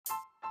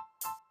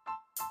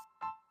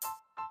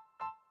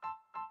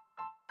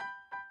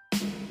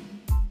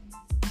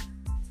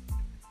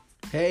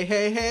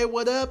Hey,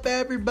 what up,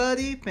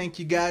 everybody? Thank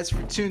you guys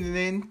for tuning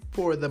in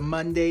for the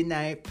Monday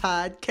Night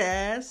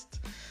Podcast.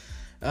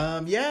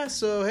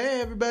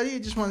 Hey, everybody, I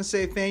just want to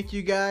say thank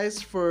you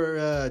guys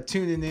for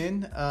tuning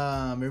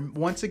in.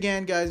 Once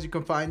again, guys, you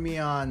can find me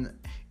on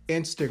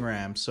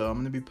Instagram, so I'm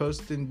going to be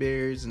posting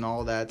beers and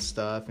all that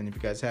stuff, and if you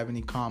guys have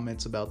any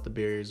comments about the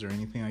beers or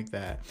anything like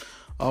that,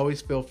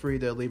 always feel free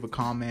to leave a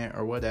comment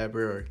or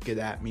whatever, or get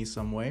at me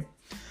some way.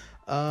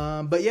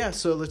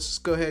 So let's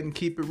just go ahead and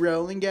keep it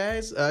rolling,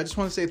 guys. I just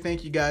want to say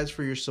thank you guys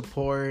for your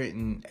support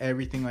and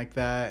everything like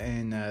that,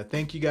 and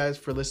thank you guys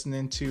for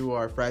listening to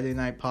our Friday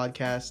night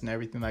podcast and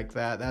everything like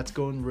that. That's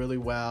going really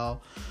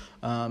well.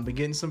 Been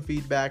getting some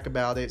feedback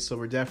about it, so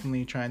we're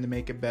definitely trying to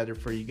make it better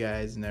for you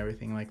guys and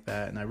everything like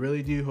that, and I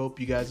really do hope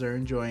you guys are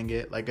enjoying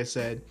it. Like I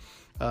said,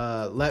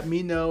 let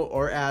me know,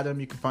 or Adam,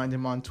 you can find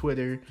him on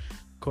Twitter.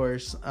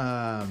 Course,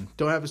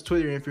 don't have his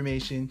Twitter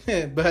information,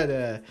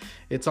 but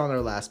it's on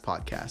our last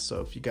podcast, so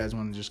if you guys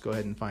want to just go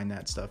ahead and find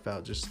that stuff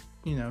out, just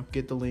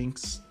get the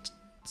links,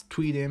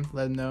 tweet him,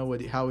 let him know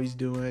how he's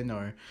doing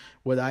or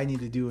what I need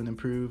to do and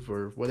improve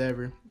or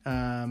whatever.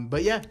 So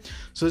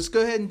let's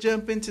go ahead and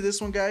jump into this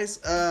one, guys.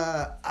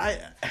 I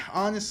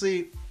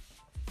honestly,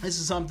 this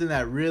is something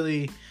that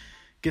really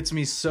gets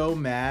me so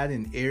mad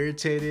and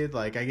irritated.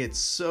 Like, I get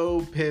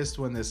so pissed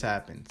when this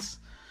happens.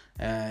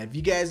 If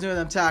you guys know what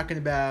I'm talking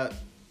about,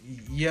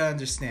 you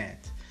understand.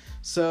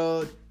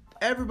 So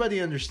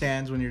everybody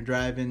understands when you're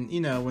driving,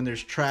 when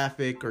there's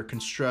traffic or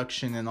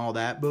construction and all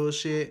that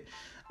bullshit.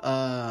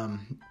 If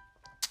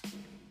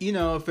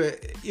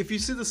you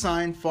see the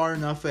sign far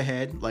enough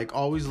ahead, like,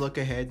 always look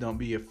ahead. Don't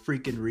be a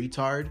freaking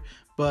retard,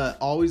 but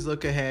always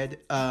look ahead.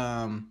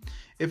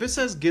 If it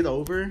says get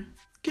over,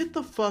 get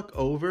the fuck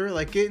over.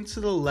 Like, get into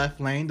the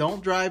left lane.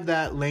 Don't drive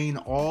that lane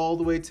all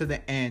the way to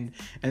the end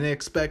and they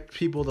expect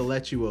people to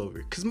let you over.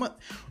 Because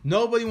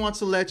nobody wants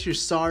to let your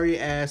sorry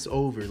ass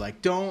over.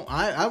 Like,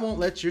 I won't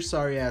let your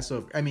sorry ass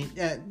over. I mean,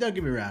 don't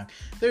get me wrong.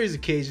 There's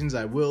occasions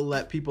I will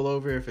let people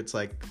over if it's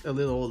like a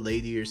little old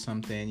lady or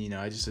something.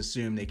 I just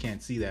assume they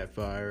can't see that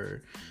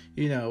far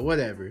or,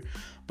 whatever.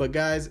 But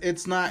guys,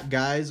 it's not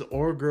guys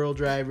or girl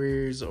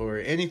drivers or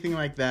anything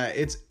like that.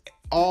 It's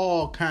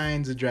all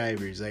kinds of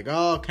drivers, like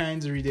all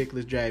kinds of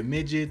ridiculous drivers,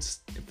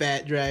 midgets,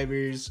 fat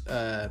drivers,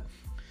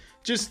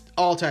 just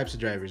all types of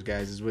drivers,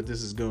 guys, is what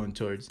this is going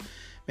towards.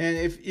 Man,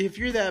 if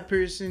you're that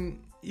person,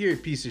 you're a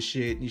piece of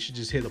shit and you should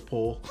just hit a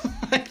pole.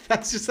 Like,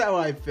 that's just how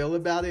I feel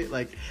about it.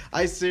 Like,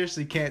 I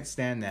seriously can't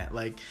stand that.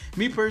 Like,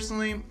 me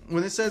personally,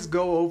 when it says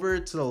go over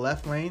to the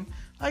left lane,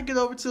 I get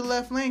over to the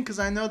left lane because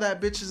I know that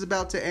bitch is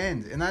about to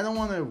end. And I don't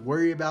want to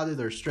worry about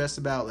it or stress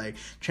about, like,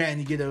 trying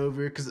to get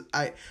over. Because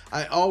I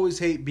always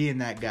hate being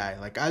that guy.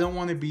 Like, I don't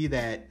want to be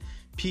that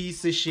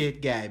piece of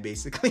shit guy,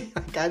 basically.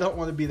 Like, I don't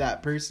want to be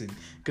that person.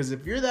 Because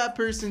if you're that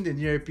person, then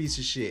you're a piece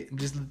of shit. I'm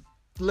just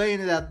laying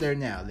it out there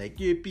now. Like,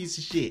 you're a piece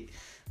of shit.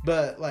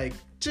 But, like,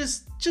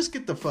 just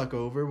get the fuck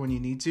over when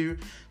you need to.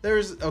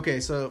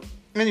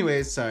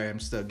 Anyways, sorry, I'm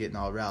still getting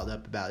all riled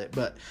up about it.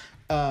 But,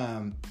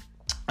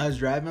 I was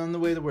driving on the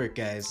way to work,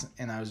 guys,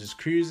 and I was just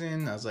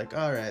cruising. I was like,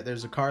 all right,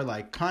 there's a car,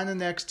 like, kind of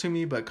next to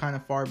me, but kind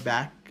of far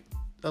back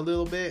a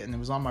little bit, and it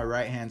was on my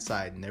right-hand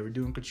side, and they were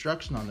doing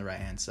construction on the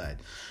right-hand side.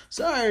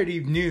 So I already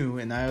knew,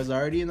 and I was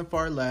already in the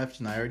far left,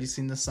 and I already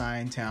seen the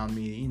sign telling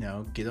me,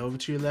 get over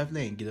to your left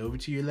lane, get over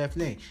to your left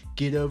lane,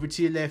 get over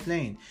to your left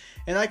lane.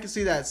 And I could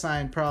see that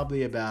sign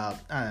probably about,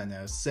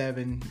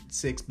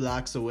 6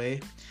 blocks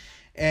away.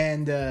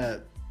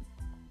 And,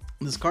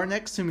 this car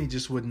next to me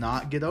just would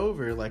not get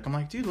over. Like, I'm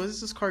like, dude, what is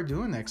this car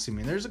doing next to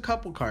me? And there's a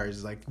couple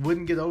cars, like,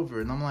 wouldn't get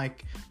over. And I'm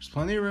like, there's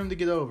plenty of room to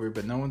get over,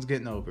 but no one's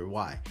getting over.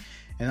 Why?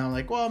 And I'm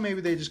like, well, maybe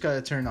they just got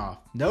to turn off.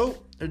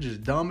 Nope, they're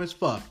just dumb as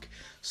fuck.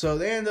 So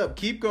they end up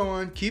keep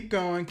going.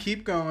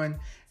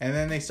 And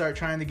then they start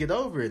trying to get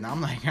over it. And I'm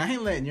like, I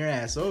ain't letting your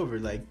ass over.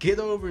 Like, get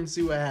over and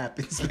see what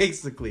happens,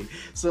 basically.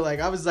 So, like,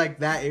 I was, like,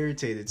 that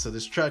irritated. So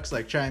this truck's,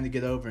 like, trying to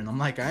get over. And I'm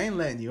like, I ain't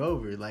letting you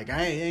over. Like,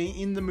 I ain't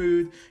in the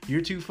mood.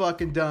 You're too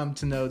fucking dumb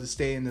to know to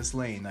stay in this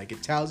lane. Like,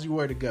 it tells you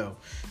where to go.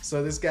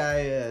 So this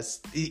guy,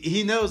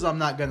 he knows I'm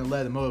not going to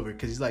let him over.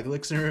 Because he's, like,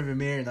 looks in the rearview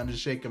mirror. And I'm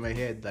just shaking my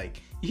head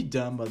like, you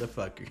dumb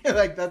motherfucker.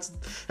 Like, that's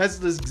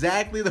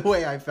exactly the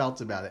way I felt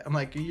about it. I'm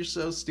like, you're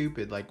so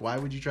stupid. Like, why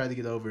would you try to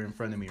get over in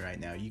front of me right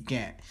now? You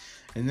can't.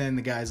 And then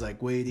the guy's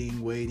like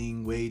waiting.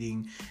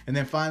 And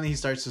then finally he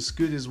starts to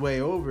scoot his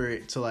way over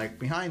to, like,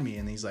 behind me.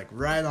 And he's like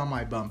right on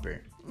my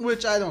bumper,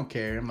 which I don't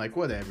care. I'm like,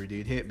 whatever,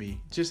 dude, hit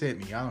me. Just hit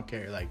me. I don't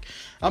care. Like,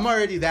 I'm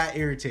already that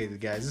irritated,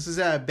 guys. This is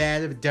how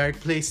bad of a dark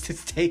place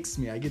this takes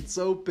me. I get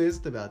so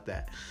pissed about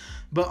that.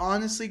 But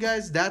honestly,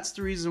 guys, that's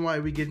the reason why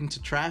we get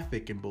into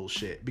traffic and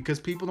bullshit. Because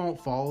people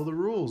don't follow the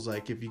rules.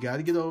 Like, if you got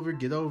to get over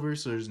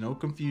so there's no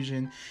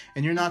confusion.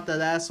 And you're not that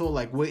asshole,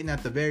 like, waiting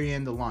at the very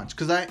end to launch.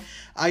 Because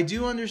I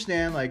do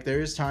understand, like, there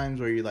is times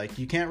where you're, like,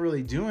 you can't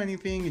really do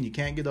anything and you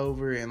can't get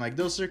over. And, like,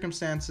 those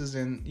circumstances,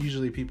 and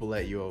usually people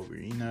let you over.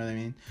 You know what I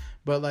mean?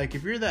 But, like,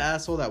 if you're the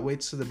asshole that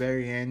waits to the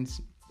very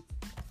end,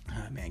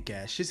 man,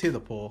 Cash, just hit a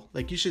pole.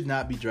 Like, you should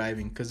not be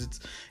driving because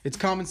it's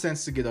common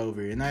sense to get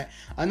over. And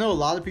I know a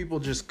lot of people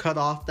just cut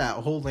off that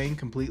whole lane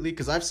completely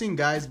because I've seen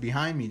guys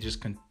behind me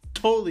just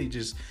totally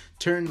just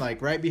turn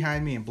like right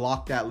behind me and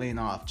block that lane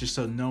off just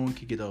so no one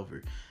could get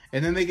over.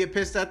 And then they get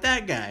pissed at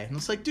that guy. And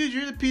it's like, dude,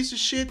 you're the piece of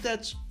shit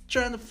that's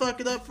trying to fuck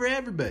it up for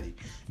everybody.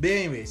 But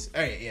anyways,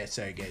 all right, yeah,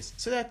 sorry, guys.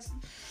 So that's...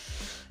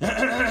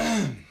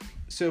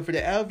 So for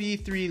the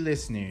LV3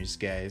 listeners,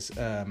 guys,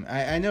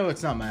 I know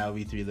it's not my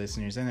LV3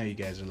 listeners. I know you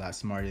guys are a lot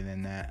smarter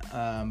than that.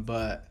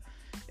 But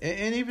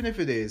even if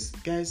it is,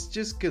 guys,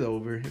 just get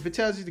over. If it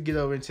tells you to get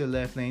over to the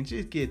left lane,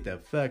 just get the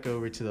fuck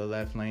over to the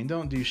left lane.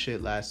 Don't do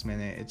shit last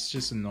minute. It's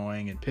just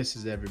annoying and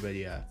pisses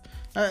everybody off.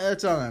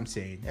 That's all I'm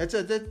saying.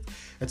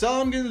 That's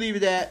all I'm gonna leave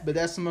it at. But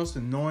that's the most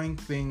annoying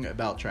thing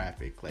about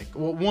traffic. Like,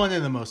 well, one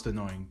of the most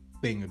annoying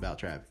thing about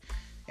traffic.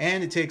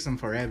 And it takes them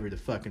forever to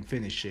fucking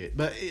finish it.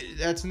 But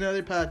that's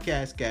another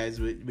podcast, guys.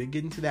 We'll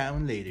get into that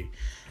one later.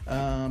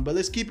 But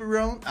let's keep it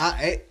rolling.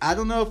 I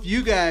don't know if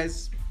you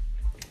guys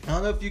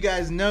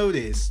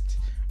noticed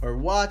or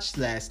watched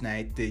last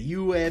night the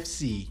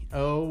UFC.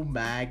 Oh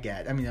my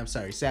God. I'm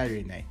sorry,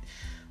 Saturday night.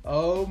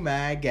 Oh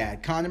my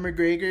God. Conor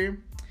McGregor.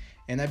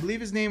 And I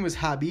believe his name was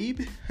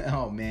Khabib.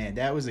 Oh man,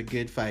 that was a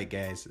good fight,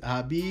 guys.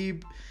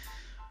 Khabib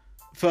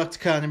fucked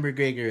Conor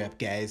McGregor up,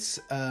 guys.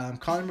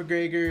 Conor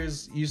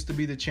McGregor's used to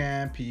be the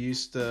champ. He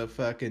used to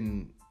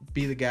fucking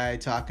be the guy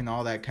talking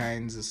all that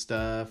kinds of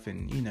stuff.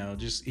 And, you know,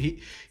 just he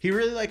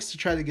really likes to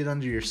try to get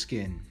under your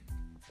skin.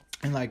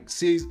 And, like,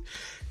 sees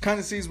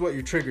what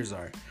your triggers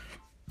are.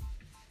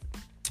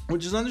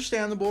 Which is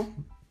understandable.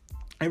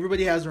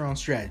 Everybody has their own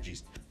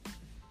strategies.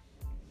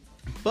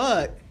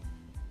 But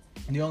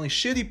the only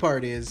shitty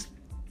part is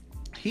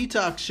he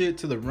talks shit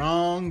to the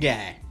wrong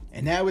guy.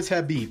 And that was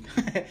Khabib.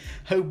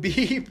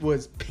 Khabib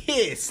was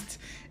pissed.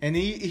 And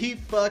he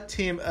fucked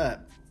him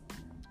up.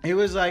 It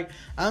was like,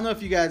 I don't know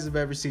if you guys have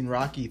ever seen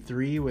Rocky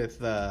 3 with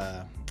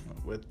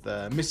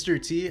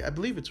Mr. T. I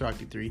believe it's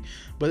Rocky 3.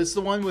 But it's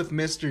the one with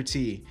Mr.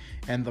 T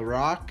and The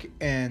Rock.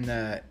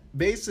 And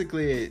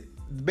basically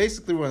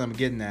what I'm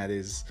getting at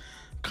is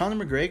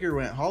Conor McGregor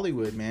went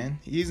Hollywood, man.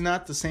 He's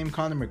not the same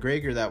Conor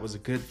McGregor that was a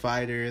good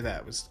fighter,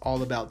 that was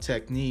all about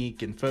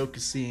technique and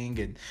focusing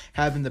and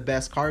having the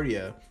best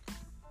cardio.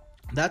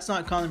 That's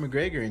not Conor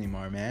McGregor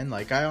anymore, man.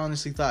 Like, I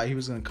honestly thought he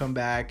was going to come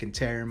back and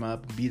tear him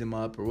up, beat him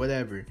up, or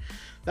whatever.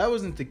 That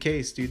wasn't the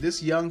case, dude.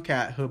 This young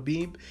cat,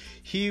 Khabib,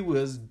 he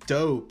was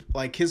dope.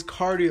 Like, his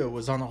cardio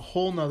was on a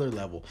whole nother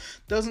level.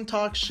 Doesn't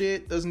talk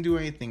shit, doesn't do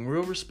anything.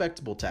 Real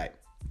respectable type.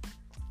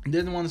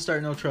 Didn't want to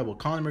start no trouble.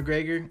 Conor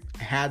McGregor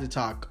had to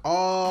talk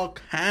all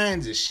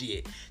kinds of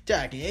shit.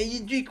 Talking, hey, you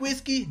drink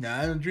whiskey? No,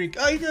 I don't drink.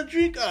 Oh, you don't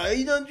drink? Oh,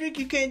 you don't drink?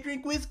 You can't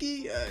drink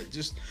whiskey?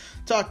 Just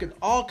talking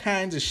all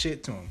kinds of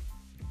shit to him.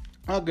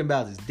 Talking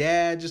about his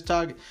dad, just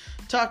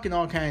talking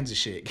all kinds of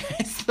shit,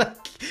 guys.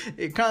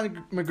 Like, Conor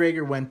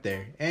McGregor went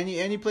there.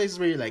 Any places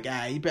where you're like,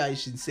 you probably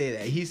shouldn't say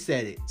that. He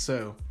said it.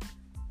 So,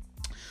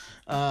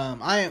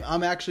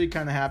 I'm actually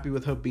kind of happy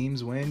with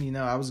Khabib's win. You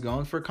know, I was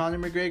going for Conor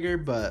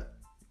McGregor, but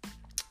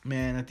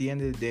man, at the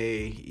end of the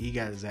day, he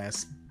got his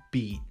ass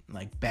beat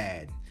like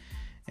bad.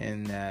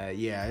 And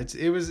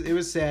it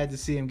was sad to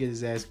see him get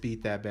his ass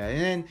beat that bad.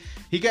 And then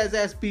he got his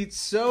ass beat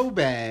so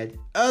bad,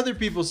 other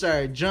people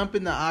started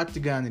jumping the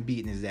octagon and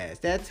beating his ass.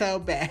 That's how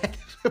bad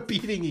a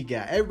beating he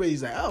got.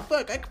 Everybody's like, oh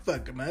fuck, I can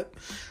fuck him up.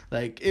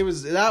 Like,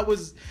 that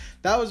was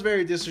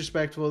very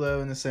disrespectful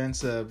though, in the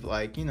sense of,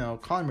 like, you know,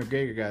 Conor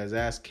McGregor got his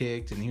ass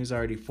kicked and he was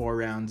already 4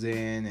 rounds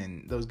in,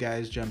 and those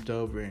guys jumped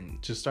over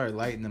and just started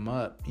lighting him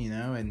up, you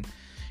know. And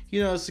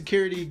you know,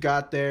 security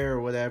got there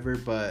or whatever,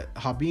 but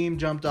Khabib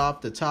jumped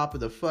off the top of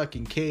the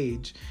fucking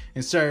cage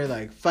and started,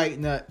 like,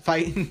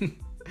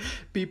 fighting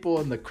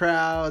people in the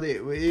crowd.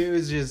 It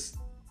was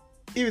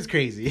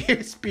crazy. It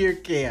was pure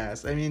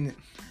chaos. I mean,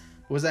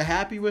 was I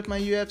happy with my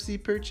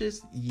UFC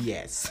purchase?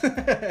 Yes.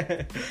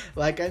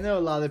 Like, I know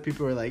a lot of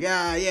people were like,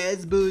 yeah,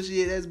 it's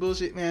bullshit, that's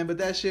bullshit, man. But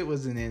that shit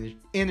was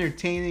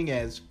entertaining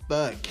as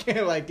fuck.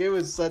 Like, it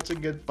was such a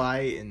good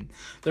fight. And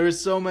there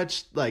was so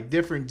much, like,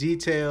 different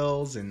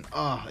details. And,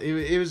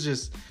 it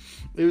was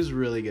a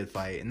really good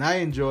fight. And I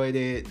enjoyed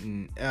it.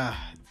 And,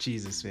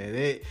 Jesus, man.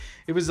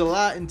 It was a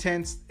lot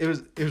intense. It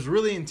was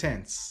really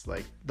intense.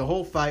 Like, the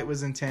whole fight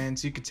was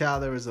intense. You could tell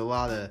there was a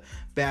lot of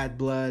bad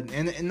blood.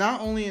 And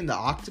not only in the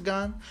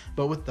octagon,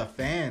 but with the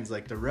fans.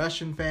 Like, the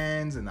Russian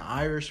fans and the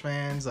Irish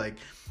fans. Like,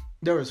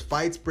 there was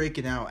fights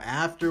breaking out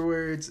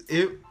afterwards.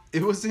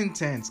 It was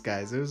intense,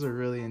 guys. It was a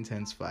really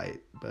intense fight.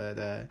 But,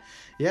 I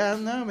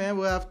don't know, man.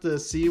 We'll have to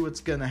see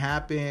what's going to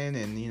happen.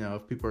 And, you know,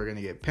 if people are going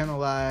to get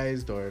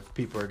penalized or if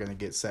people are going to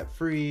get set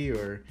free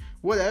or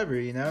whatever,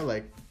 you know.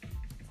 Like,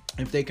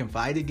 if they can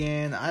fight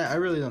again. I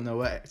really don't know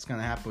what's going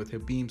to happen with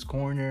Khabib's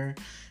corner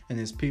and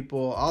his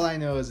people. All I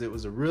know is it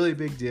was a really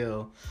big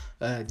deal.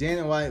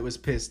 Dana White was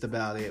pissed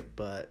about it,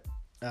 but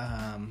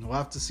we'll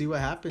have to see what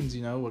happens,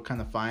 what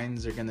kind of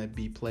fines are going to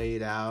be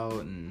played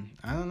out. And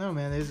I don't know,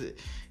 man.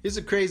 It's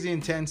a crazy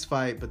intense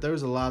fight, but there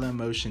was a lot of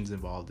emotions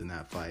involved in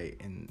that fight.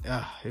 And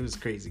it was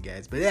crazy,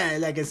 guys. But yeah,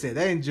 like I said,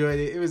 I enjoyed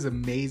it. It was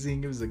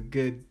amazing. It was a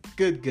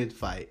good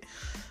fight.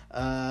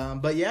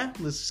 But yeah,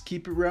 let's just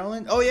keep it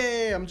rolling. Oh,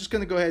 yeah. I'm just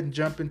going to go ahead and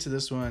jump into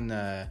this one.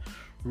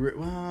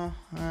 Well,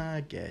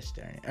 I guess,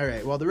 darn it. All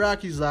right, well, the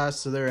Rockies lost,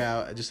 so they're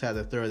out. I just had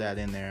to throw that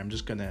in there. I'm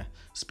just going to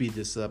speed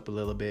this up a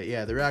little bit.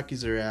 Yeah, the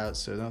Rockies are out,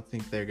 so I don't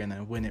think they're going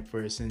to win it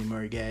for us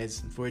anymore,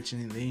 guys,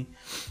 unfortunately.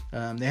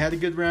 They had a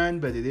good run,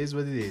 but it is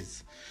what it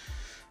is.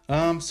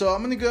 So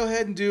I'm going to go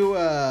ahead and do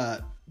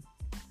a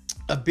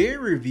beer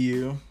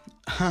review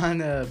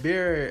on a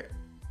beer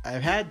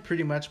I've had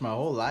pretty much my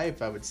whole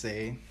life, I would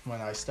say,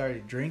 when I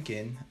started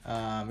drinking.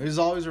 It was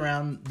always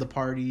around the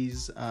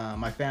parties,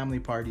 my family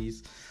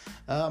parties.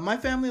 My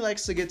family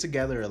likes to get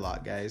together a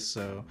lot, guys.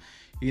 So,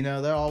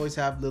 they'll always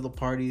have little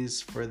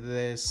parties for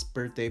this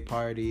birthday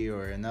party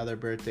or another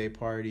birthday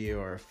party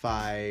or a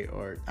fight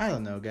or I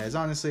don't know, guys.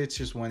 Honestly, it's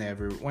just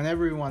whenever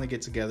we want to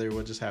get together,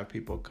 we'll just have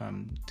people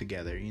come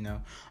together,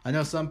 I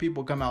know some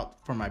people come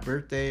out for my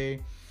birthday.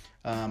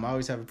 I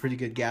always have a pretty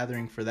good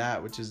gathering for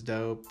that, which is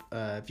dope.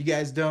 If you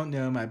guys don't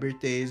know, my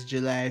birthday is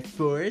July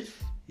 4th.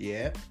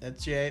 Yep,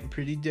 that's right.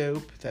 Pretty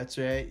dope. That's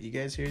right. You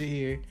guys heard it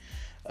here.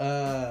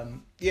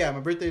 My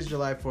birthday is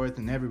July 4th,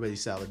 and everybody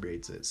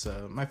celebrates it.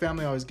 So my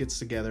family always gets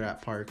together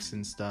at parks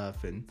and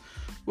stuff, and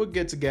we'll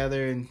get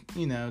together and,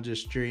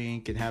 just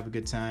drink and have a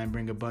good time,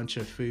 bring a bunch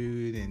of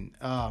food. And,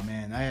 oh,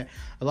 man,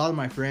 a lot of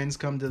my friends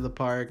come to the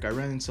park. I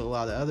run into a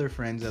lot of other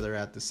friends that are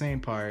at the same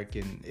park,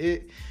 and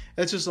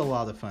it's just a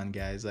lot of fun,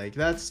 guys. Like,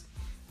 that's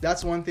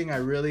one thing I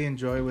really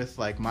enjoy with,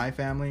 like, my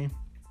family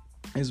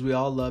is we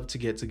all love to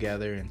get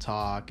together and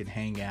talk and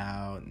hang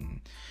out.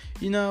 And,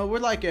 we're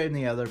like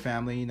any other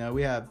family.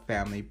 We have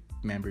family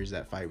members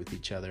that fight with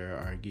each other or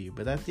argue.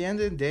 But at the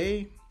end of the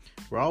day,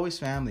 we're always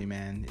family,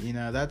 man.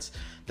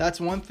 That's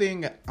one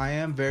thing I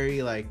am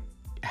very, like,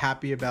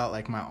 happy about.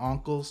 Like, my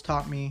uncles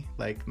taught me.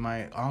 Like,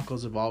 my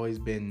uncles have always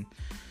been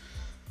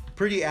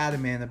pretty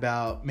adamant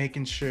about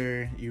making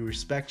sure you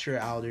respect your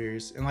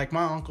elders. And like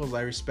my uncles, I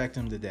respect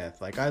them to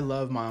death. Like I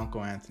love my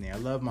Uncle Anthony, I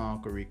love my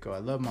Uncle Rico, I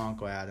love my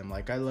Uncle Adam.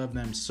 Like I love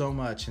them so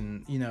much,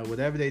 and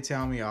whatever they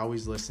tell me, I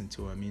always listen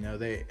to them.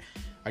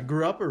 I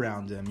grew up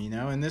around them,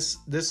 and this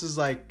is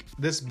like,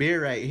 this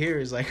beer right here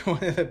is like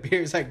one of the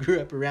beers I grew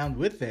up around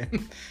with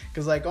them.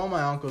 Because like all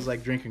my uncles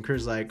like drinking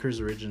Coors Light,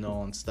 Coors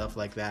Original and stuff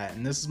like that.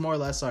 And this is more or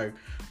less our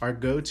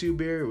go-to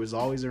beer. It was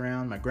always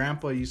around. My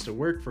grandpa used to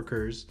work for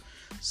Coors.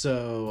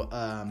 So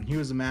he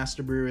was a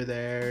master brewer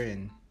there,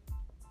 and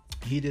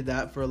he did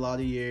that for a lot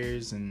of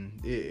years, and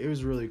it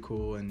was really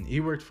cool. And he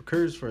worked for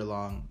Coors for a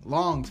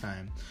long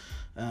time.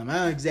 I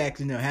don't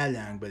exactly know how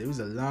long, but it was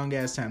a long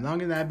ass time,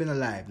 longer than I've been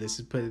alive. Let's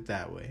just put it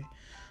that way.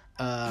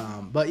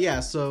 But yeah,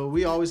 so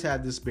we always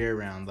had this beer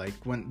around. Like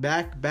when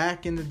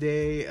back in the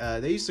day,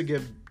 they used to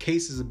give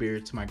cases of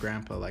beer to my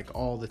grandpa like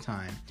all the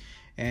time.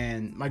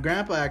 And my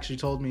grandpa actually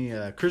told me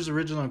Coors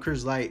Original and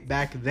Coors Light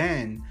back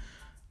then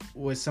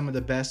was some of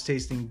the best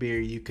tasting beer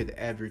you could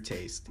ever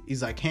taste.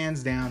 He's like,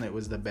 hands down, it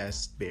was the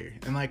best beer.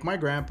 And like my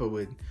grandpa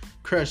would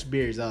crush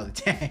beers all the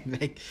time.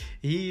 Like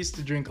he used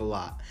to drink a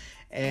lot.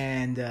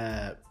 And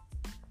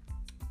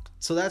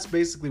so that's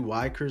basically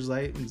why Coors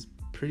Light is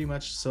pretty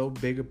much so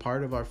big a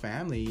part of our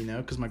family,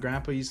 because my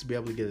grandpa used to be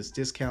able to get us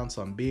discounts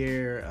on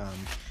beer,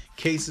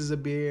 cases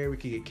of beer. We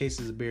could get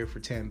cases of beer for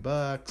 $10.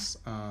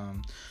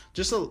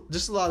 Just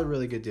a lot of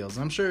really good deals.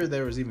 I'm sure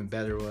there was even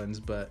better ones,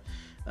 but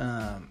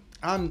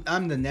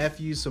I'm the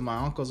nephew, so my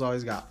uncle's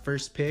always got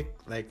first pick.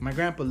 Like my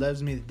grandpa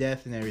loves me to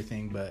death and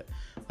everything, but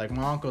like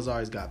my uncle's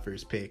always got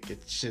first pick.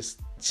 It's just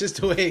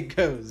the way it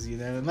goes,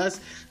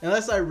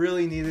 Unless I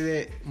really needed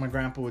it, my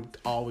grandpa would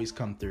always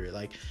come through.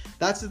 Like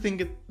that's the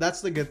thing.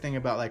 That's the good thing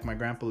about like my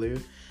grandpa Lou,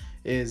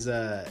 is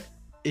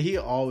he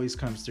always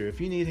comes through. If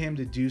you need him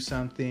to do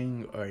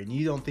something or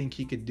you don't think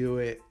he could do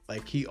it,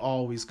 like he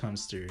always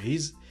comes through.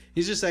 He's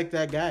just like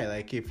that guy.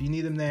 Like if you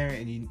need him there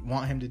and you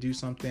want him to do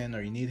something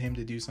or you need him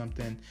to do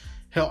something,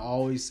 he'll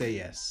always say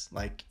yes.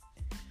 Like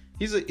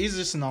he's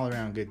just an all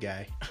around good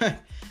guy.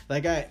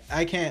 Like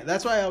I can't.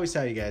 That's why I always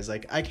tell you guys,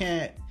 like I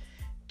can't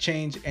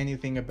change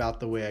anything about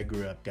the way I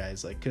grew up,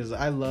 guys. Like because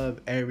I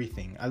love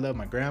everything. I love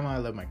my grandma. I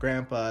love my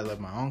grandpa. I love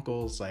my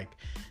uncles. Like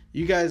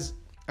you guys.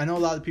 I know a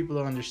lot of people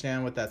don't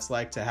understand what that's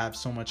like to have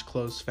so much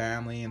close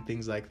family and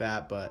things like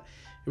that, but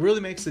it really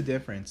makes a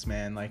difference,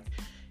 man. Like,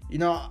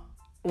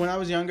 when I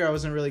was younger, I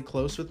wasn't really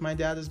close with my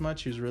dad as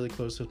much. He was really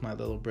close with my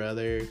little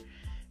brother.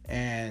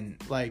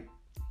 And like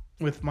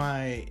with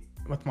my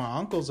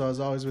uncles, I was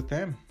always with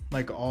them,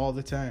 like all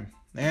the time.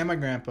 And my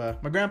grandpa.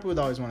 My grandpa would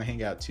always want to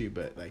hang out too,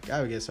 but like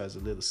I guess I was a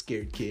little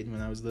scared kid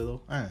when I was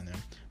little. I don't know.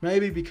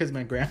 Maybe because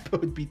my grandpa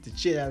would beat the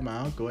shit out of my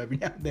uncle every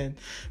now and then.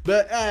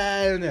 But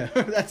I don't know.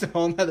 That's a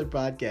whole nother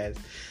podcast.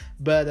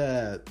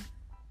 But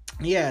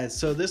yeah,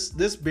 so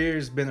this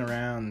beer's been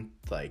around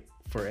like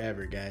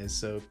forever, guys.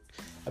 So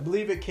I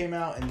believe it came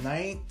out in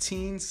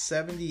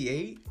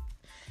 1978,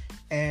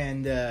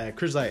 and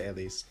Coors Light at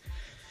least.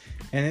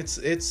 And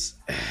it's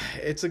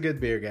a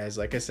good beer, guys.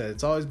 Like I said,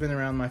 it's always been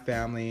around my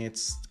family.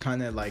 It's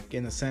kind of like,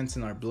 in a sense,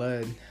 in our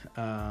blood.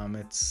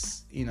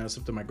 It's,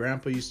 something my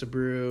grandpa used to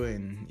brew,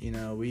 and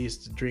we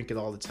used to drink it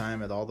all the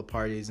time at all the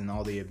parties and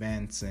all the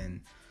events.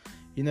 And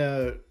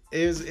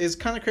it's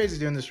kind of crazy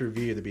doing this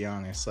review, to be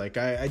honest. Like,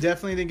 I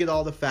definitely didn't get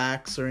all the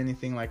facts or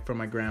anything like from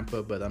my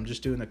grandpa, but I'm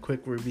just doing a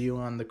quick review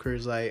on the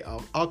Coors Light.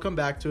 I'll come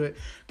back to it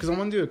because I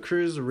want to do a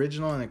Coors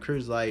Original and a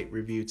Coors Light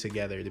review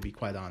together, to be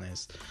quite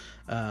honest.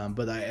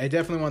 But I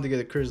definitely wanted to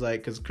get a Coors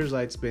Light because Coors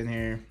Light's been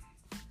here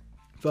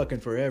fucking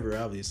forever,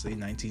 obviously,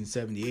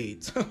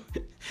 1978. So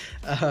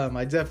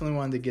I definitely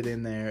wanted to get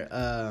in there.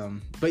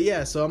 But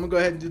yeah, so I'm gonna go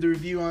ahead and do the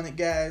review on it,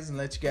 guys, and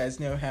let you guys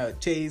know how it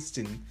tastes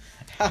and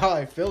how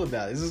I feel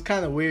about it. This is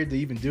kind of weird to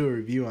even do a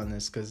review on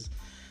this because,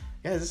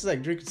 yeah, this is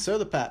like drinking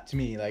soda pop to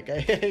me. Like,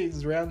 I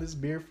was around this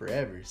beer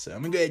forever, so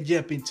I'm gonna go ahead and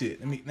jump into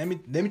it. Let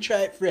me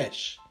try it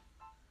fresh.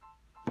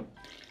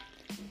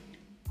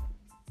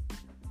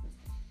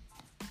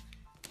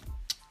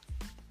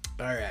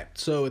 All right,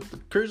 so with the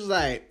Coors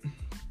Light,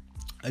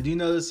 I do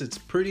notice it's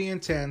pretty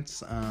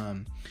intense.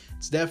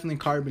 It's definitely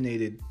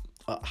carbonated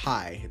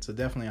high. It's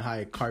definitely a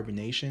high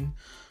carbonation.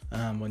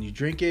 When you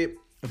drink it,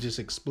 it just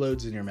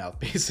explodes in your mouth.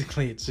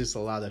 Basically, it's just a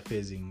lot of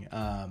fizzing.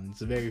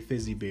 It's a very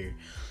fizzy beer.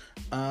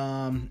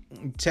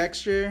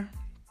 Texture,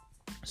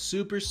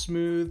 super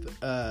smooth.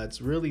 It's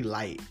really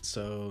light,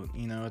 so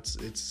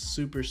it's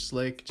super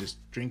slick.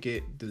 Just drink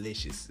it,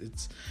 delicious.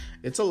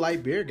 It's a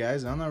light beer,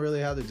 guys. I don't know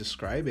really how to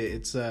describe it.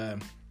 It's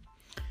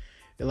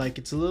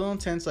it's a little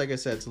intense, like I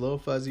said. It's a little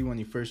fuzzy when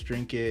you first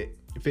drink it,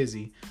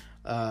 fizzy.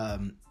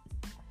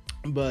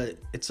 But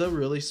it's a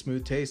really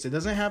smooth taste. It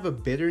doesn't have a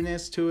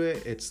bitterness to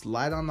it. It's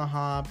light on the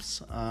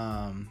hops.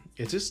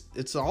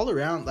 It's all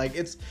around. Like,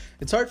 it's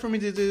hard for me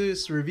to do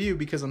this review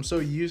because I'm so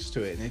used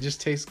to it, and it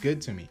just tastes good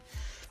to me.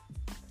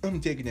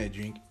 I'm taking that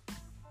drink.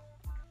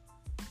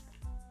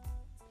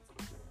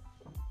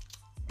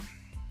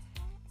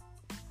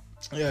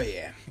 Oh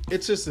yeah,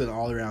 it's just an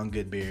all-around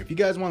good beer. If you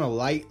guys want a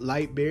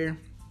light beer,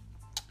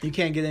 you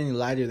can't get any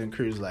lighter than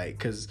Coors Light,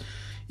 because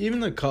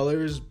even the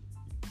color is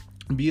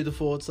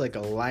beautiful. It's like a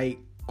light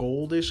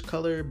goldish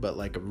color, but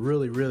like a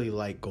really, really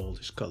light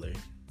goldish color.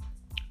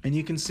 And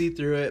you can see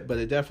through it, but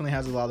it definitely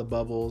has a lot of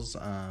bubbles.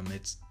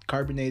 It's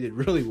carbonated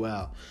really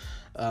well.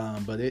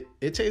 But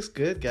it tastes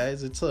good,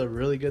 guys. It's a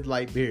really good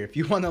light beer. If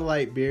you want a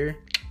light beer,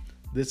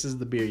 this is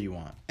the beer you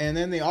want. And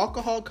then the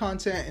alcohol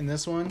content in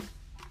this one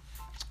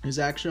is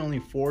actually only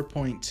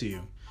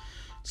 4.2.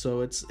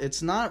 So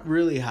it's not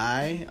really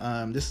high.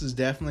 This is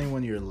definitely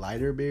one of your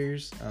lighter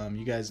beers.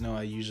 You guys know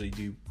I usually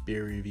do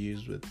beer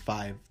reviews with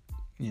 5.0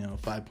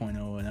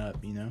 and up,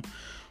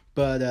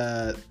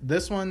 But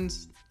this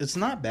one's, it's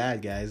not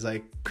bad, guys.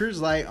 Like, Coors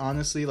Light,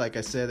 honestly, like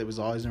I said, it was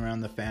always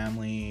around the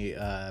family.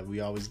 We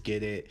always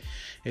get it.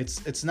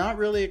 It's not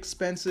really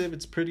expensive.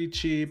 It's pretty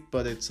cheap,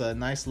 but it's a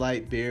nice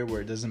light beer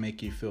where it doesn't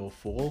make you feel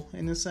full,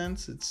 in a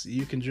sense.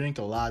 You can drink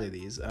a lot of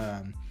these.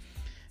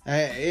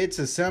 It's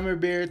a summer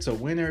beer. It's a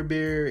winter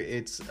beer.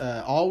 It's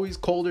always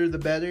colder the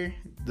better.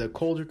 The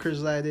colder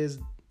Coors Light is,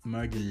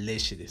 more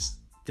delicious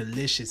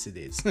it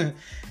is.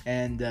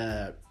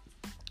 And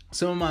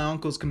some of my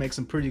uncles can make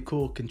some pretty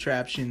cool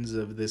contraptions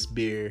of this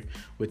beer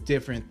with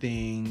different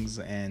things,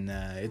 and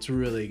it's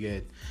really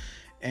good.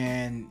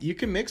 And you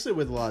can mix it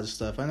with a lot of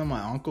stuff. I know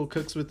my uncle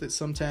cooks with it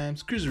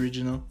sometimes. Coors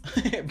Original.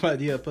 But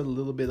yeah, put a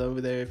little bit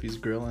over there if he's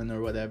grilling or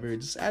whatever.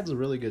 It just adds a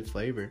really good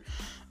flavor.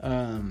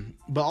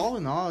 But all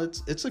in all,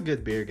 it's a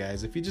good beer,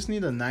 guys. If you just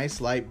need a nice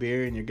light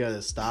beer and you're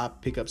gonna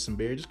stop, pick up some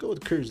beer, just go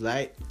with Coors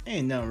Light.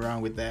 Ain't nothing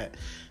wrong with that.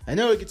 I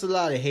know it gets a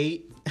lot of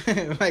hate.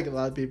 Like, a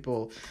lot of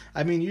people.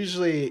 I mean,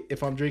 usually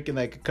if I'm drinking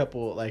like a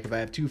couple, like if I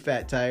have 2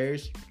 fat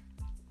tires,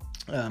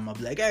 I'll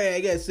be like, all right, I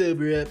gotta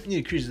sober up.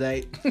 Need a Coors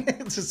Light.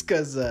 It's just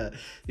because the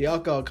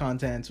alcohol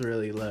content's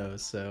really low.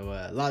 So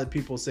a lot of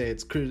people say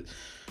it's Coors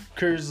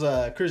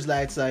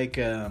Light's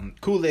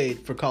like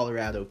Kool-Aid for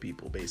Colorado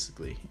people,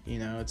 basically.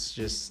 It's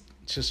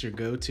just your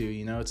go-to.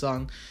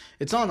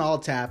 It's on all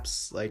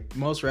taps. Like,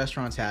 most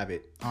restaurants have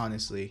it.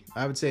 Honestly,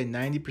 I would say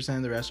 90%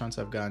 of the restaurants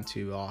I've gone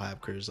to all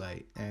have Coors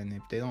Light. And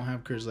if they don't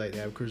have Coors Light, they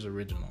have Coors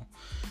Original,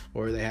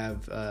 or they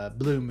have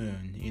Blue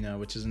Moon,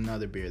 which is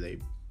another beer they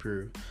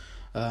brew.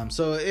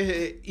 So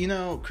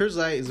Coors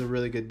Light is a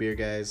really good beer,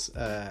 guys.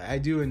 I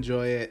do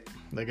enjoy it.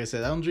 Like I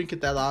said, I don't drink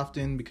it that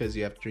often because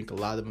you have to drink a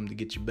lot of them to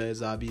get your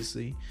buzz,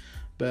 obviously.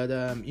 But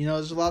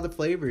there's a lot of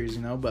flavors,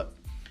 But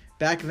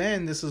back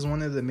then, this is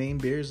one of the main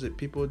beers that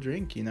people would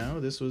drink.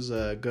 This was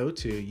a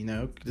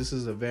go-to. This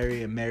is a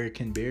very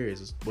American beer,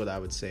 is what I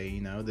would say.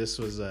 This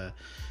was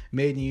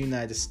made in the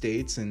United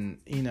States, and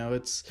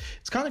it's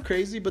kind of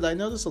crazy. But I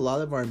notice a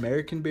lot of our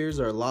American beers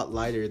are a lot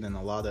lighter than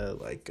a lot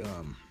of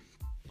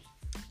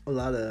a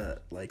lot of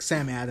like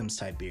Sam Adams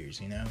type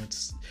beers.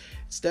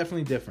 It's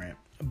definitely different.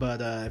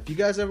 But if you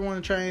guys ever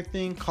want to try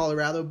anything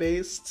Colorado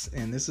based,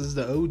 and this is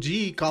the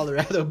OG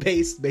Colorado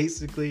based,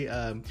 basically,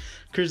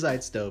 Coors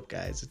Light's dope,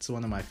 guys. It's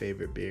one of my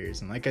favorite beers,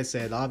 and like I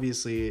said,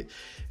 obviously,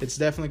 it's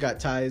definitely got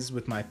ties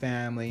with my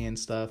family and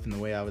stuff, and the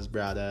way I was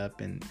brought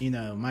up. And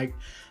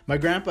my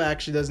grandpa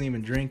actually doesn't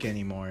even drink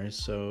anymore,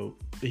 so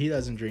he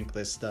doesn't drink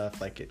this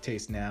stuff like it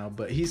tastes now.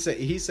 But he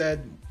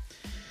said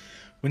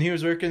when he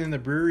was working in the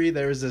brewery,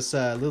 there was this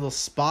little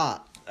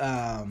spot.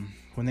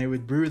 When they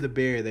would brew the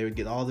beer, they would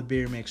get all the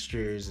beer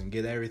mixtures and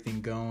get everything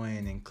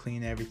going and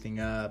clean everything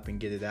up and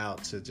get it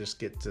out to just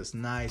get this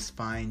nice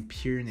fine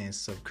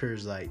pureness of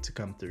Coors Light to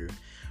come through.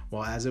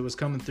 Well, as it was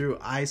coming through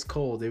ice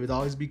cold, it would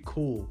always be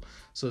cool.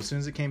 So as soon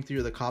as it came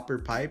through the copper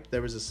pipe,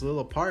 there was this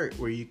little part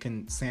where you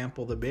can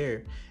sample the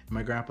beer. And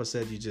my grandpa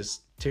said you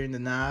just turn the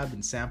knob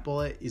and sample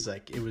it. He's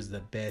like, it was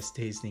the best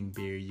tasting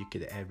beer you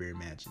could ever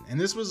imagine. And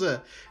this was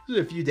a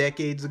few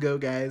decades ago,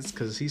 guys,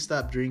 because he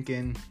stopped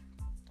drinking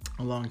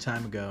a long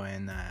time ago,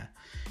 and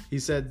he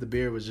said the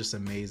beer was just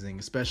amazing,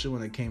 especially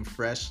when it came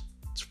fresh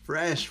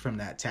from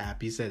that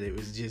tap. He said it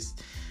was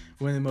just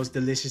one of the most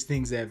delicious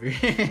things ever.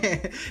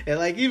 And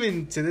like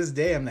even to this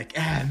day, I'm like,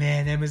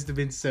 man, that must have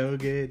been so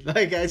good.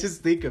 Like I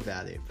just think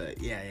about it.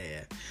 But yeah.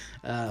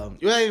 Well,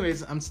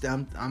 anyways,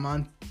 I'm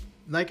on.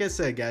 Like I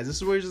said, guys, this is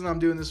the reason I'm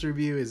doing this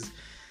review is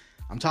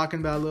I'm talking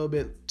about a little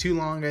bit too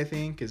long. I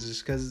think it's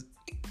just because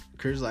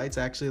Coors Light's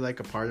actually like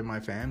a part of my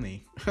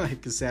family.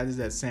 Like as sad as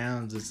that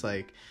sounds, it's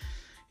like,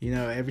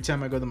 every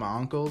time I go to my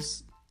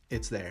uncle's,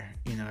 it's there.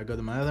 I go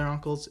to my other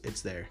uncle's,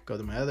 it's there. Go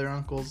to my other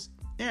uncle's,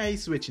 yeah,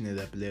 he's switching it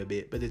up a little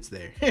bit, but it's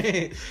there.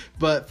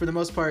 But for the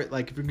most part,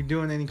 like if you're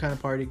doing any kind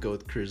of party, go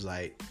with Coors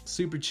Light.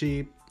 Super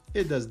cheap.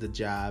 It does the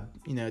job.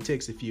 It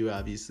takes a few,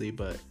 obviously,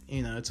 but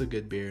it's a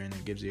good beer and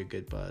it gives you a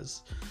good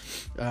buzz.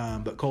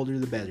 But colder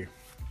the better.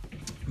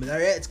 But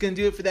alright, it's going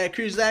to do it for that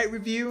Coors Light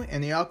review.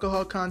 And the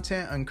alcohol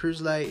content on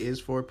Coors Light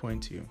is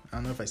 4.2. I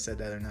don't know if I said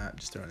that or not. I'm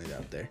just throwing it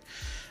out there.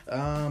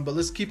 But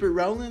let's keep it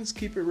rolling.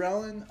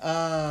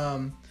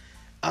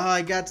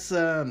 I got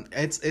some.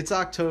 It's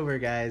October,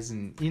 guys.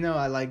 And,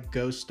 I like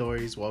ghost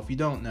stories. Well, if you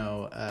don't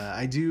know,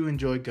 I do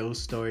enjoy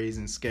ghost stories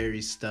and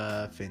scary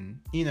stuff. And,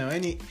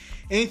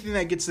 anything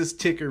that gets this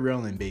ticker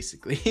rolling,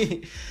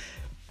 basically.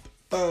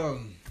 But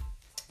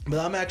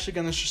I'm actually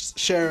going to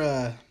share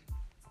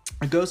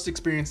a ghost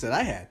experience that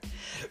I had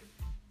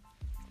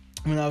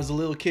when I was a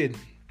little kid.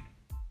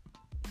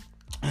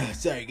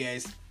 Sorry,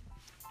 guys.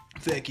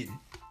 Fucking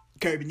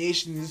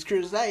carbonation in this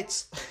Coors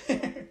Lights.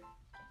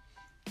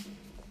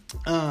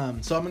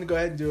 So I'm gonna go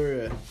ahead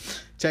and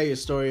tell you a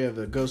story of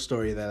a ghost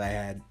story that I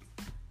had.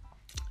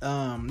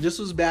 This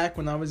was back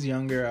when I was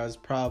younger. I was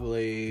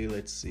probably,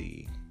 like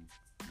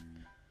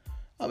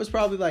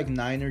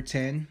 9 or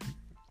 10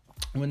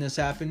 when this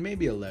happened.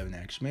 Maybe 11,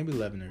 actually. Maybe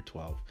 11 or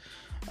 12.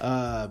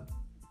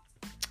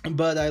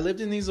 But I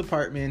lived in these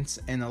apartments,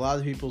 and a lot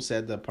of people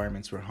said the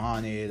apartments were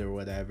haunted or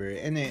whatever.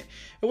 And it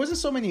wasn't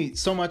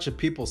so much of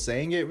people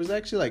saying it. It was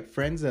actually like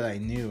friends that I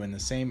knew in the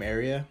same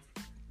area.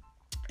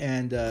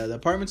 And the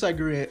apartments I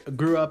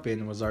grew up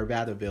in was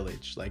Arvada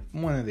Village. Like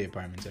one of the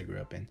apartments I grew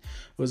up in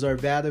was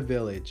Arvada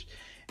Village.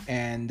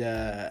 And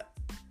a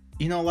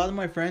lot of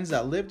my friends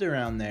that lived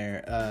around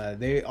there,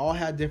 they all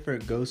had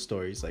different ghost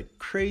stories, like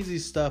crazy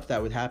stuff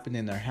that would happen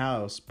in their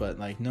house, but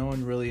like no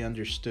one really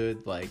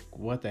understood like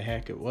what the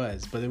heck it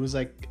was. But it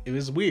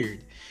was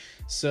weird.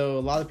 So a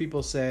lot of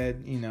people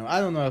said,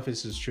 I don't know if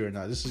this is true or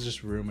not. This is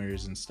just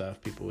rumors and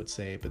stuff people would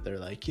say, but they're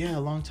like, yeah,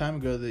 a long time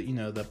ago that,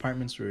 the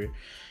apartments were,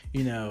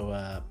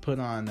 put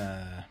on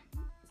a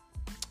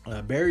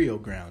burial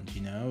ground,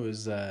 It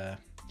was, a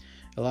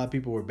lot of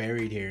people were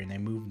buried here and they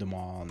moved them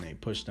all and they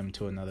pushed them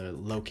to another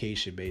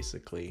location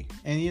basically.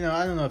 And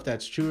I don't know if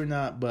that's true or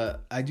not,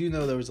 but I do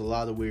know there was a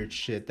lot of weird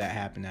shit that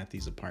happened at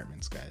these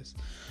apartments, guys.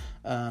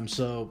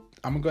 So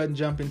I'm gonna go ahead and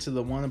jump into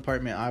the one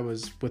apartment I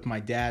was with my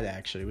dad.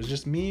 Actually, it was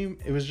just me.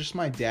 It was just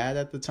my dad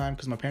at the time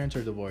because my parents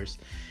are divorced,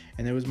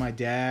 and it was my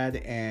dad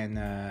and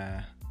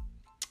I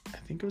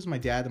think it was my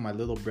dad and my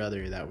little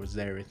brother that was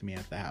there with me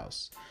at the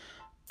house.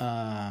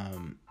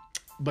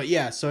 But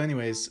yeah, so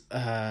anyways,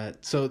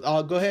 so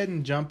I'll go ahead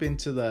and jump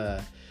into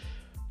the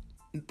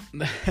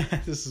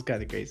this is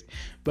kind of crazy,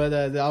 but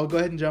I'll go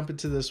ahead and jump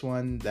into this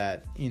one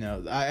that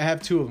I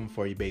have two of them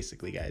for you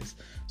basically, guys.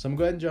 So I'm going to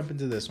go ahead and jump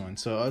into this one.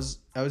 So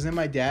I was in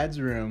my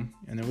dad's room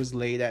and it was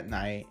late at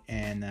night,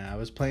 and I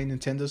was playing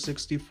Nintendo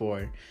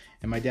 64,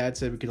 and my dad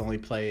said we could only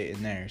play it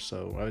in there.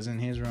 So I was in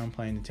his room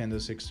playing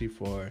Nintendo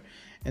 64,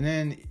 and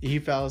then he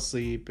fell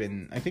asleep,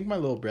 and I think my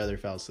little brother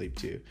fell asleep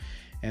too.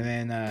 And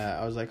then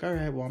I was like, all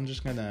right, well, I'm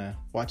just gonna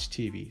watch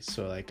TV.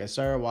 So like I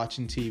started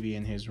watching TV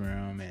in his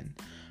room, and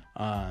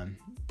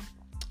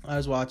I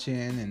was watching,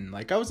 and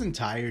like I wasn't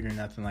tired or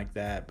nothing like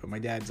that, but my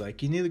dad's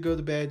like, you need to go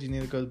to bed,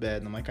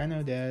 and I'm like, I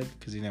know, Dad,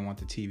 because he didn't want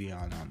the TV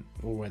on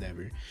or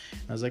whatever. And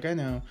I was like, I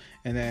know.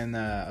 And then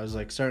I was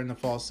like starting to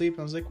fall asleep, and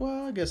I was like,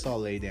 well, I guess I'll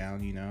lay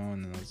down, and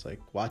then I was like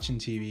watching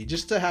TV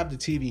just to have the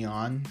TV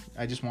on.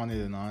 I just wanted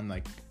it on.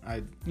 Like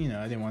I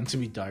didn't want it to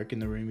be dark in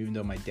the room, even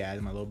though my dad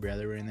and my little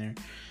brother were in there.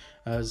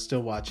 I was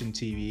still watching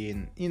TV,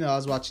 and I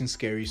was watching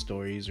scary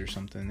stories or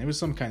something. It was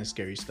some kind of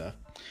scary stuff.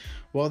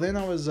 Well, then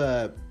I was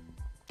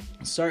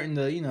starting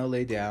to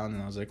lay down,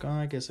 and I was like, oh,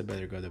 I guess I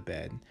better go to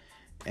bed.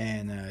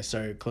 And I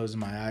started closing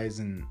my eyes,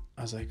 and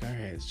I was like, all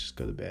right, let's just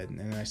go to bed. And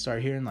then I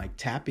started hearing like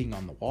tapping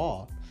on the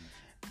wall,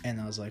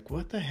 and I was like,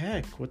 what the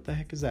heck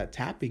is that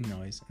tapping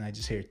noise? And I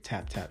just hear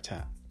tap tap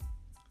tap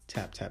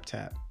tap tap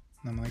tap.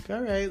 And I'm like,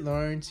 all right,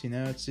 Lawrence,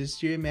 it's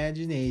just your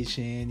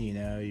imagination.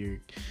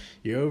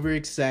 You're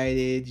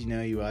overexcited.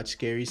 You watch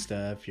scary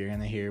stuff, you're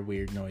gonna hear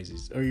weird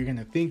noises, or you're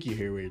gonna think you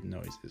hear weird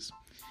noises.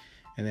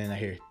 And then I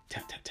hear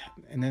tap, tap, tap.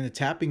 And then the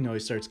tapping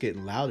noise starts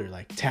getting louder,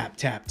 like tap,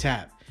 tap,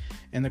 tap.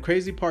 And the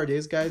crazy part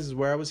is, guys, is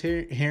where I was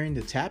hearing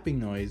the tapping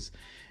noise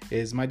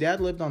is my dad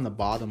lived on the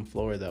bottom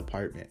floor of the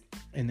apartment.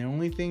 And the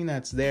only thing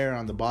that's there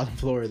on the bottom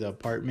floor of the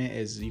apartment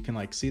is you can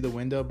like see the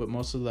window, but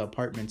most of the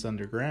apartment's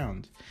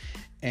underground.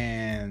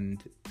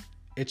 And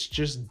it's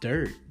just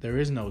dirt. There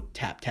is no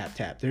tap, tap,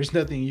 tap. There's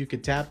nothing you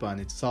could tap on.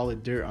 It's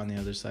solid dirt on the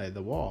other side of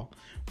the wall.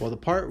 Well, the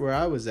part where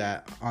I was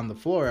at on the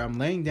floor, I'm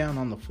laying down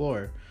on the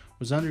floor,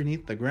 was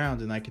underneath the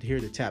ground, and I could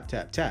hear the tap,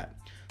 tap, tap.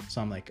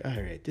 So I'm like, all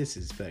right, this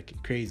is fucking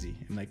crazy.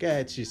 I'm like,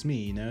 it's just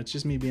me, it's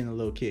just me being a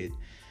little kid.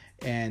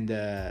 And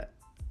I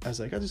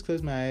was like, I'll just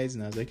close my eyes,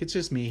 and I was like, it's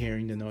just me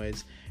hearing the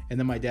noise. And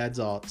then my dad's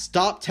all,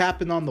 stop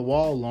tapping on the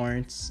wall,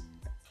 Lawrence.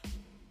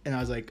 And I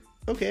was like,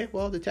 okay,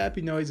 well, the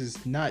tapping noise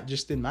is not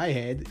just in my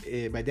head.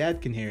 My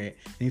dad can hear it,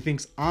 and he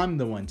thinks I'm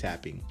the one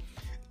tapping.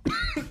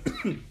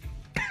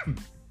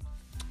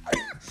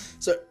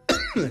 So,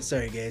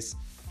 sorry, guys.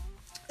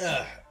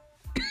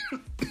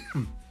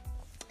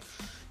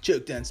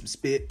 Choked on some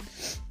spit.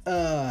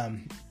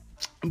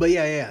 But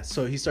yeah,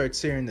 so he starts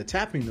hearing the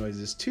tapping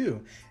noises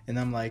too, and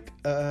I'm like,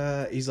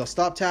 he's like,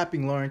 stop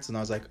tapping, Lawrence. And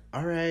I was like,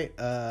 all right,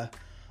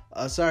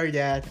 sorry,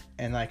 Dad.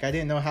 And like I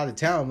didn't know how to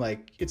tell him,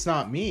 like, it's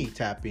not me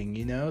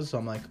tapping, so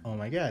I'm like, oh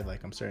my God,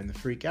 like I'm starting to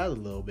freak out a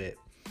little bit.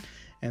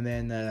 And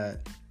then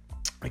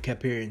I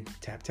kept hearing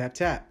tap, tap,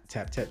 tap,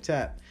 tap, tap,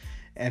 tap.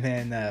 And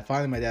then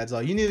finally my dad's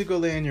like, you need to go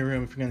lay in your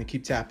room if you're gonna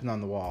keep tapping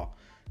on the wall.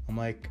 I'm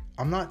like,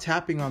 I'm not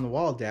tapping on the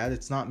wall, Dad.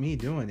 It's not me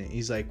doing it.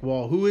 He's like,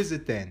 well, who is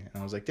it then?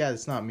 And I was like, Dad,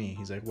 it's not me.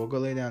 He's like, well, go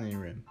lay down in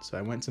your room. So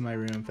I went to my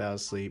room, fell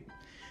asleep,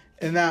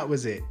 and that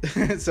was it.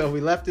 So we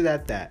left it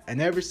at that. I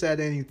never said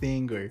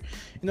anything, or,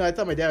 I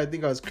thought my dad would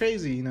think I was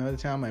crazy, the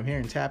time I'm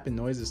hearing tapping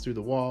noises through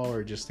the wall,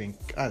 or just think,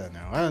 I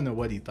don't know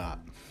what he thought,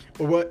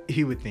 or what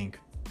he would think.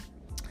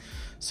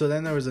 So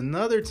then there was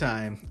another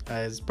time,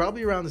 it's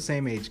probably around the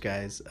same age,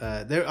 guys.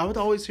 I would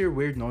always hear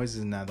weird noises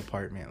in that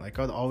apartment. Like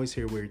I would always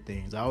hear weird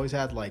things. I always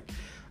had like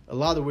a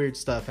lot of weird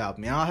stuff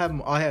happen. I'll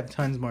have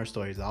tons more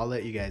stories. I'll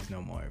let you guys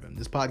know more of them.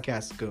 This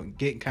podcast is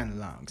getting kind of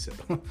long, so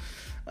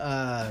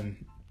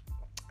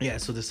yeah.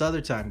 So this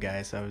other time,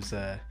 guys, I was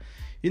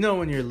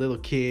when you're a little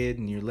kid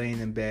and you're laying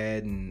in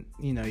bed and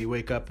you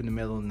wake up in the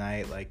middle of the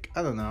night, like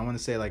I don't know, I want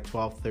to say like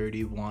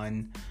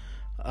 12:31.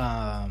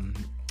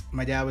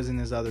 My dad was in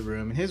his other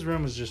room, and his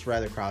room was just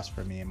right across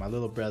from me, and my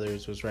little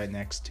brother's was right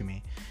next to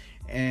me.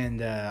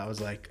 And I was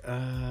like,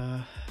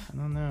 I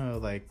don't know,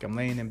 like I'm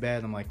laying in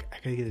bed, I'm like, I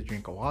gotta get a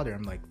drink of water,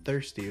 I'm like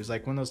thirsty. It was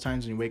like one of those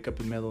times when you wake up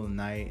in the middle of the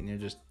night and you're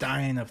just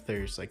dying of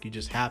thirst, like you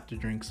just have to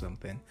drink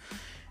something.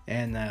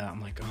 And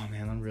I'm like, oh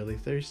man, I'm really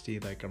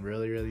thirsty, like I'm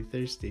really, really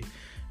thirsty.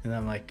 And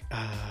I'm like,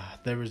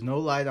 there was no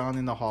light on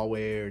in the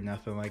hallway or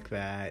nothing like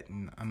that.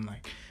 And I'm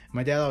like,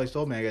 my dad always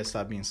told me I gotta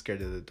stop being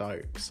scared of the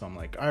dark. So I'm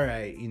like, all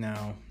right,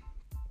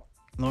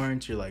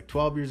 Lawrence, you're like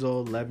 12 years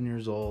old, 11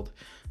 years old.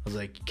 I was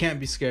like, you can't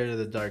be scared of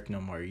the dark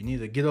no more. You need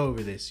to get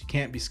over this. You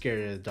can't be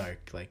scared of the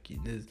dark. Like,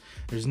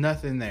 there's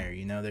nothing there,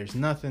 there's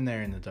nothing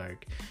there in the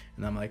dark.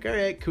 And I'm like, all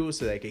right, cool.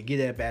 So like, I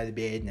get up out of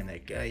bed, and I'm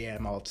like, oh yeah,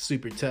 I'm all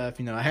super tough.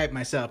 I hype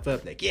myself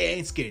up, like, yeah, I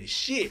ain't scared of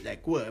shit.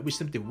 Like, what? I wish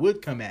something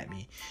would come at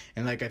me.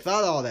 And like, I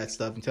thought all that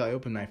stuff until I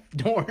opened my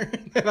door.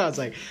 And I was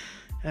like,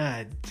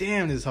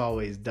 damn, this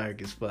hallway is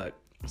dark as fuck.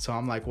 So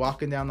I'm like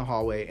walking down the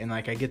hallway, and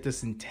like I get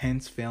this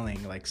intense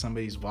feeling like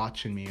somebody's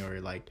watching me,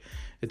 or like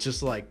it's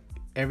just like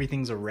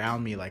everything's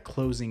around me like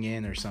closing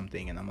in or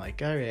something. And I'm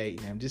like, all right,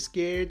 I'm just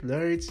scared,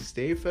 Lawrence, just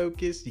stay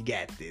focused, you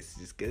got this,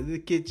 just go to the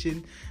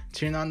kitchen,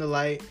 turn on the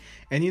light.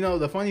 And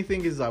the funny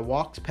thing is I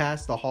walked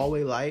past the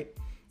hallway light,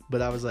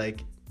 but I was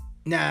like,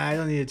 nah, I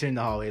don't need to turn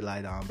the hallway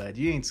light on, but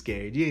you ain't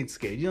scared, you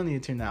don't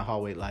need to turn that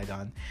hallway light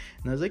on.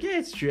 And I was like, yeah,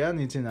 it's true, I don't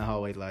need to turn that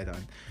hallway light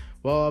on.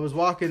 Well, I was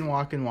walking,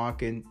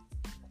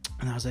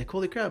 and I was like,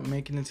 holy crap, I'm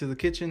making it to the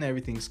kitchen,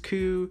 everything's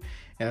cool.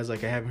 And I was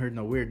like, I haven't heard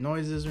no weird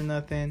noises or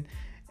nothing.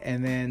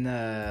 And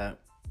then,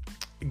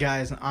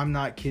 guys, I'm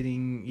not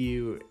kidding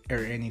you or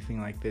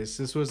anything like this.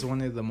 This was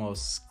one of the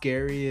most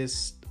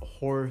scariest,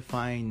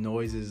 horrifying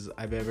noises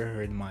I've ever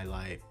heard in my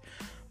life.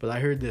 but I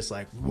heard this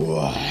like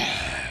whoa,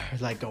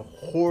 like a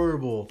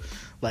horrible,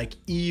 like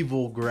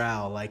evil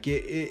growl. Like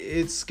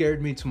it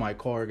scared me to my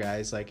core,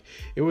 guys. Like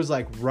it was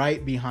like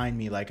right behind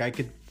me. Like I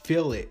could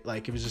feel it.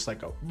 Like it was just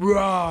like a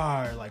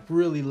roar, like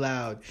really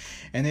loud.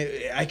 And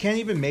I can't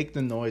even make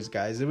the noise,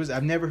 guys.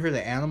 I've never heard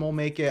an animal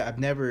make it.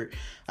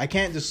 I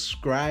can't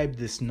describe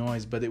this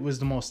noise, but it was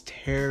the most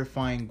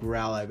terrifying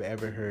growl I've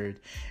ever heard.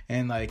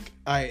 And like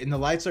and the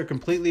lights are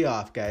completely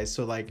off, guys.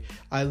 So like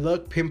I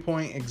look,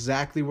 pinpoint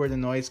exactly where the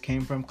noise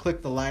came from,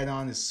 click the light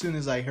on as soon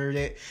as I heard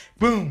it,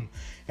 boom.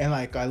 And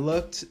like I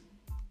looked,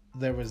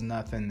 there was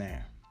nothing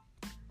there.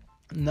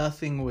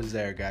 Nothing was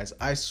there, guys.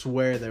 I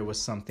swear there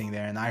was something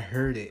there, and I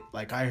heard it.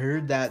 Like I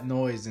heard that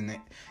noise, and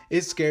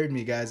it scared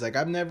me, guys. Like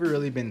I've never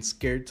really been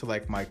scared to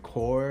like my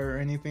core or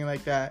anything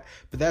like that,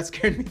 but that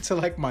scared me to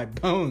like my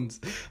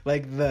bones.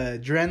 Like the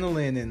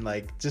adrenaline and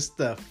like just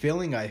the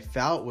feeling I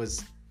felt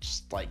was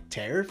just like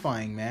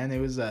terrifying, man. It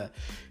was a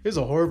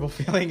horrible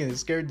feeling, and it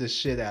scared the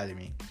shit out of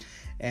me.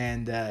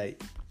 And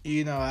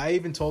you know, I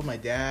even told my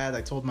dad, I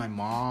told my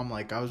mom,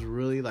 like I was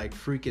really like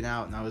freaking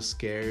out and I was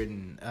scared.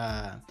 And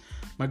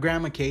my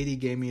grandma Katie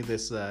gave me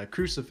this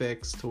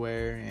crucifix to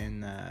wear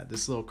and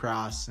this little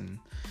cross, and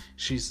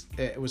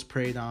it was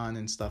prayed on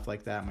and stuff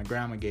like that. My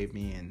grandma gave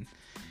me, and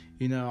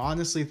you know,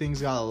 honestly,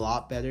 things got a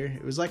lot better.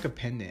 It was like a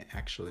pendant,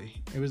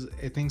 actually.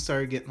 Things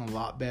started getting a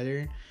lot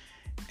better,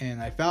 and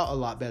I felt a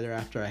lot better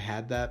after I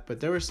had that. But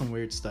there was some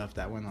weird stuff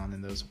that went on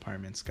in those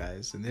apartments,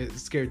 guys, and it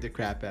scared the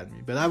crap out of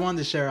me. But I wanted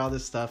to share all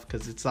this stuff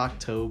because it's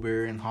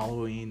October and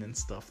Halloween and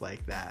stuff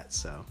like that.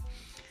 So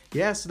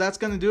yeah, so that's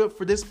going to do it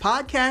for this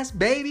podcast,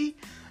 baby.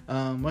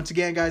 Once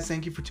again, guys,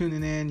 thank you for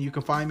tuning in. You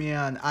can find me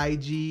on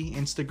IG,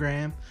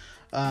 Instagram.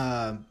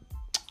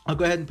 I'll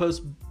go ahead and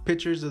post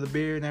pictures of the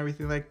beer and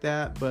everything like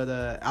that. But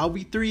I'll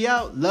be 3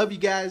 out. Love you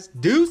guys.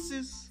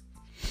 Deuces.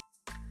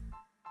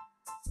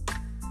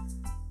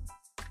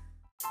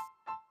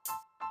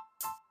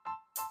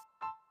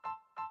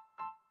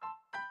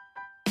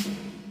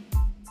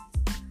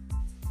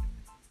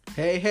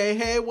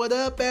 Hey, what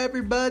up,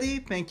 everybody?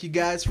 Thank you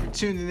guys for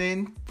tuning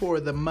in for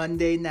the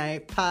Monday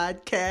Night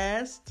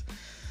Podcast.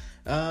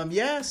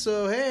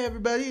 So hey,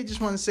 everybody, I just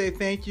want to say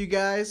thank you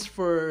guys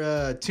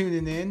for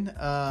tuning in.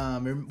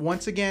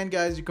 Once again,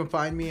 guys, you can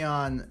find me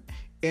on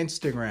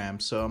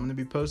Instagram. So I'm going to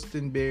be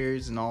posting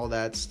beers and all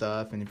that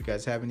stuff. And if you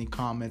guys have any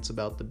comments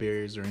about the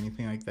beers or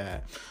anything like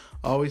that,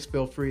 always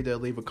feel free to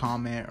leave a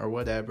comment or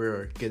whatever,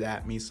 or get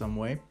at me some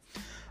way.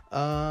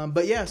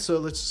 But yeah, so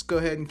let's just go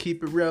ahead and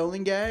keep it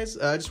rolling, guys.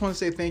 I just want to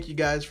say thank you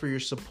guys for your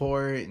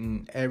support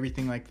and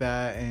everything like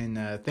that.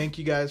 And thank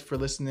you guys for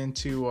listening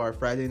to our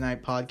Friday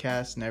night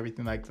podcast and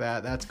everything like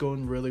that. That's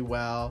going really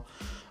well.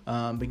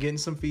 Been getting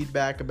some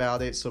feedback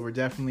about it, so we're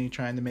definitely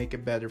trying to make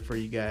it better for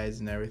you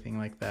guys and everything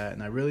like that.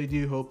 And I really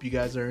do hope you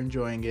guys are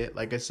enjoying it.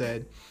 Like I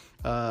said,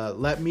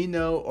 let me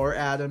know, or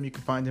Adam. You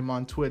can find him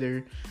on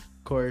Twitter.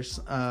 Of course,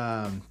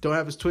 don't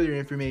have his Twitter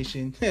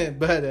information,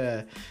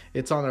 but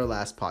it's on our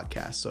last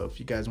podcast. So if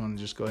you guys want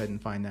to just go ahead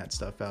and find that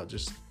stuff out,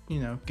 just, you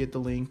know, get the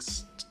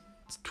links,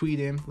 tweet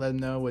him, let him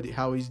know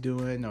how he's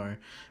doing, or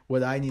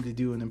what I need to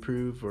do and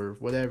improve, or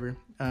whatever.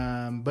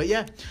 But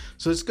yeah,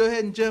 so let's go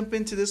ahead and jump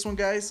into this one,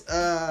 guys.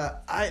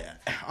 I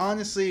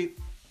honestly,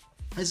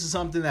 this is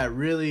something that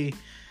really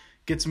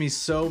gets me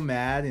so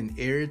mad and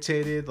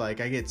irritated. Like,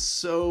 I get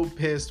so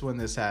pissed when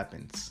this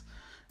happens.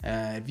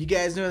 If you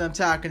guys know what I'm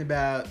talking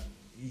about,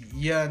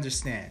 you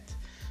understand.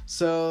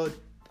 So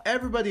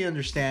everybody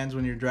understands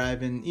when you're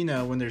driving, you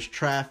know, when there's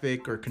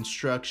traffic or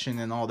construction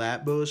and all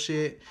that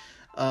bullshit.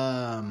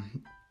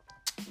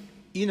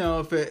 You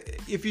know,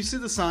 if you see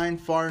the sign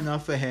far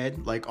enough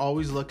ahead, like,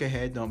 always look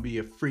ahead. Don't be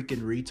a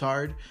freaking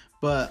retard,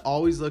 but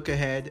always look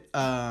ahead.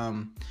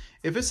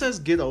 If it says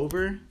get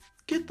over,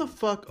 get the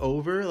fuck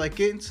over. Like,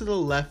 get into the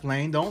left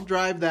lane. Don't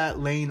drive that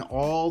lane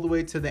all the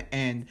way to the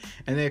end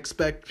and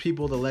expect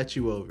people to let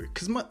you over,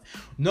 because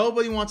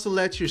nobody wants to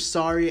let your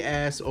sorry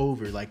ass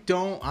over. Like,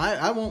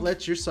 I won't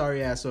let your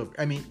sorry ass over.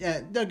 I mean,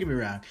 don't get me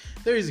wrong,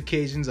 there's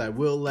occasions I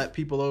will let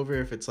people over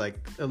if it's like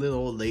a little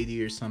old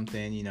lady or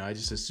something, you know. I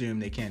just assume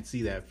they can't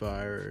see that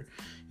far, or,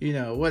 you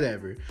know,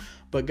 whatever.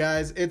 But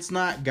guys, it's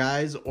not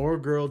guys or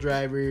girl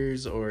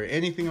drivers or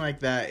anything like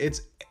that.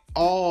 It's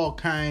all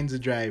kinds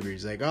of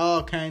drivers, like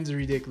all kinds of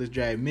ridiculous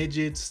drivers,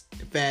 midgets,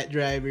 fat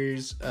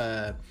drivers,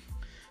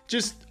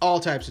 just all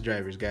types of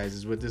drivers, guys,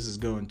 is what this is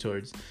going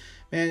towards.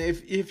 Man,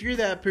 if you're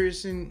that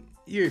person,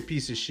 you're a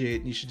piece of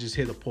shit and you should just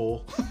hit a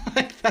pole.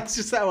 Like, that's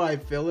just how I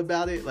feel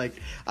about it. Like,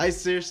 I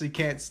seriously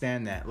can't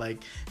stand that.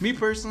 Like, me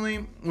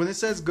personally, when it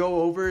says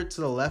go over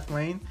to the left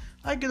lane,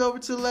 I get over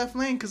to the left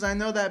lane because I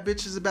know that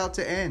bitch is about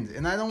to end,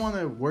 and I don't want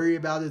to worry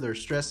about it or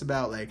stress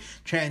about, like,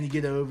 trying to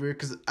get over,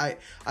 because I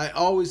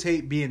always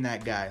hate being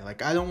that guy.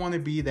 Like, I don't want to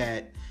be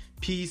that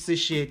piece of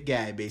shit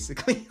guy,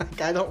 basically. Like,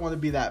 I don't want to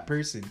be that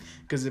person,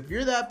 because if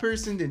you're that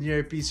person, then you're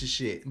a piece of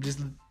shit. I'm just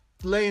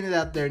laying it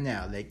out there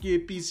now. Like, you're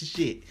a piece of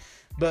shit.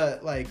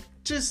 But, like,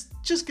 just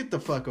get the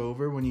fuck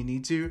over when you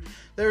need to.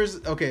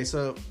 Okay,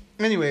 so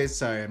anyways,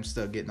 sorry, I'm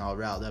still getting all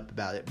riled up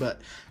about it,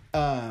 but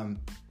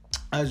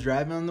I was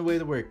driving on the way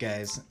to work,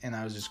 guys, and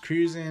I was just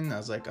cruising. I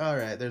was like, all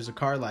right, there's a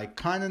car like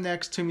kind of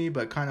next to me,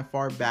 but kind of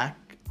far back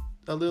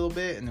a little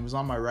bit, and it was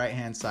on my right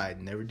hand side,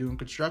 and they were doing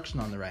construction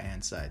on the right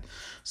hand side.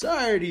 So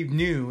I already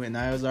knew, and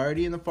I was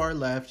already in the far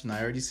left, and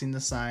I already seen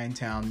the sign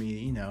telling me,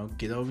 you know,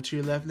 get over to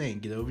your left lane,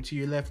 get over to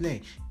your left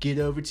lane, get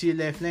over to your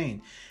left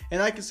lane.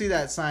 And I could see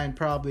that sign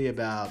probably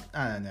about,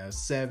 I don't know,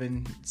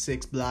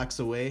 6 blocks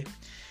away.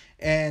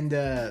 And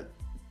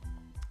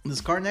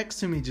this car next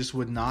to me just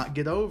would not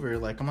get over.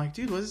 Like, I'm like,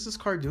 dude, what is this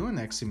car doing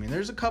next to me? And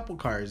there's a couple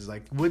cars,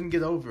 like, wouldn't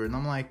get over. And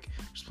I'm like,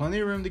 there's plenty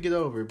of room to get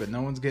over, but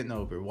no one's getting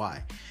over.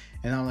 Why?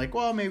 And I'm like,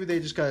 well, maybe they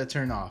just got to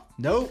turn off.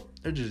 Nope,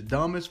 they're just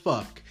dumb as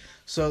fuck.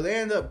 So they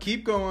end up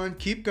keep going.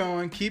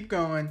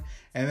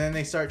 And then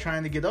they start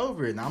trying to get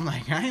over it. And I'm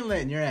like, I ain't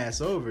letting your ass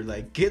over.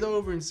 Like, get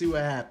over and see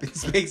what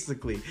happens,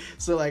 basically.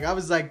 So, like, I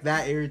was, like,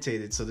 that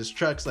irritated. So this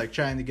truck's, like,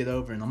 trying to get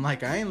over. And I'm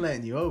like, I ain't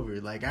letting you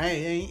over. Like, I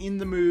ain't in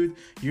the mood.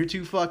 You're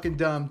too fucking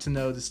dumb to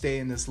know to stay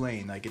in this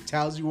lane. Like, it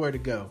tells you where to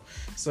go.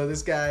 So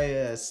this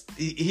guy,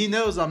 he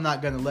knows I'm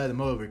not going to let him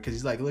over. Because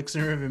he's, like, looks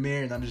in the rearview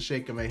mirror. And I'm just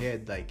shaking my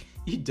head like,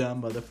 you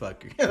dumb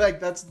motherfucker. Like,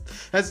 that's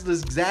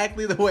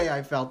exactly the way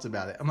I felt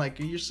about it. I'm like,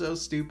 you're so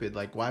stupid.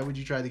 Like, why would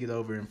you try to get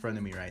over in front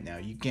of me right now?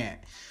 You can't.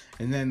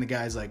 And then the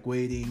guy's like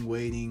waiting.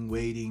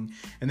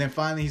 And then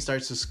finally he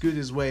starts to scoot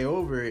his way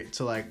over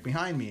to like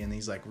behind me. And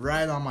he's like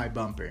right on my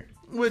bumper,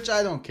 which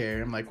I don't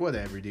care. I'm like,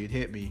 whatever, dude,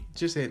 hit me.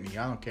 Just hit me.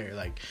 I don't care.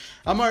 Like,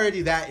 I'm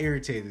already that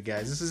irritated,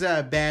 guys. This is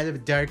how bad of a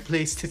dark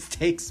place this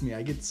takes me.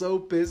 I get so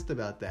pissed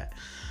about that.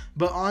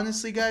 But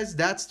honestly, guys,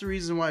 that's the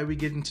reason why we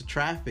get into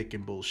traffic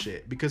and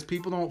bullshit. Because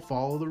people don't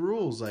follow the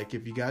rules. Like,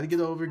 if you got to get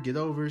over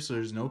so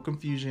there's no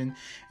confusion.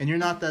 And you're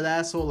not that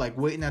asshole, like,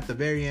 waiting at the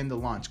very end to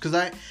launch.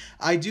 Because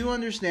I do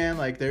understand,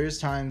 like, there's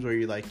times where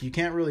you're, like, you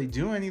can't really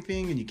do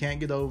anything and you can't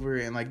get over.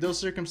 And, like, those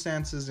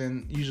circumstances,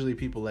 and usually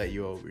people let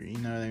you over. You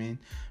know what I mean?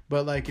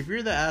 But, like, if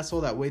you're the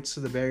asshole that waits to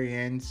the very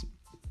end...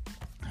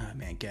 Oh,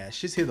 man,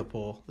 gosh, just hit the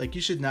pole. Like, you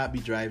should not be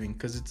driving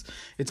because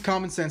it's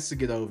common sense to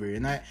get over.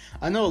 And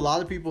I know a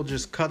lot of people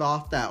just cut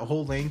off that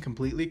whole lane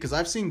completely because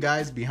I've seen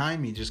guys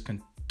behind me just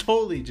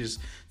totally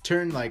just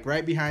turn, like,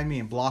 right behind me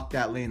and block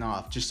that lane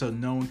off just so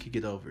no one could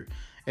get over.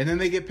 And then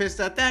they get pissed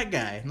at that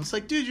guy. And it's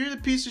like, dude, you're the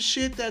piece of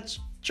shit that's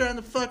trying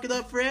to fuck it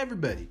up for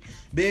everybody.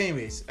 But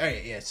anyways, all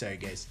right, yeah, sorry,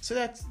 guys. So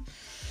that's...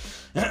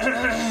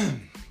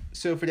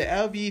 So for the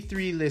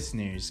LV3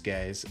 listeners,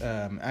 guys,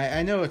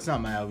 I know it's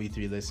not my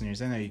LV3 listeners.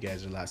 I know you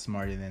guys are a lot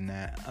smarter than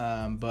that.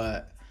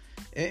 But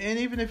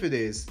even if it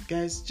is,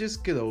 guys,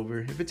 just get over.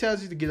 If it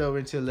tells you to get over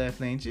into the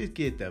left lane, just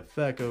get the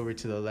fuck over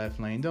to the left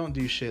lane. Don't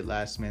do shit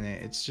last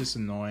minute. It's just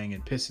annoying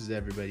and pisses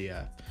everybody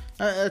off.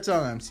 That's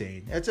all I'm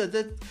saying. That's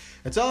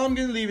all I'm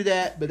going to leave it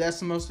at. But that's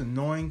the most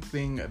annoying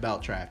thing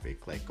about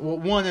traffic. Like, well,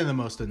 one of the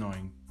most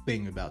annoying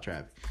thing about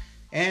traffic.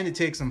 And it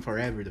takes them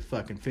forever to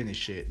fucking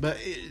finish it. But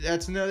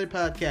that's another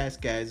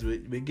podcast, guys. We'll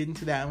get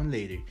into that one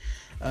later.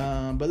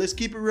 But let's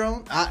keep it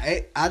rolling.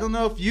 I don't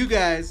know if you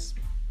guys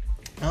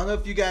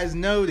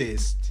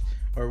noticed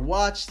or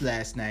watched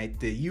last night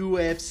the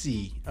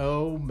UFC.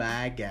 Oh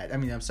my God.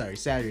 I'm sorry,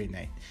 Saturday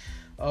night.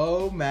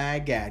 Oh my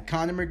God.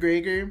 Conor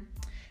McGregor.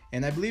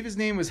 And I believe his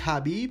name was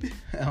Khabib.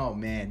 Oh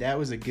man, that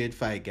was a good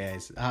fight,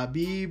 guys.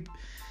 Khabib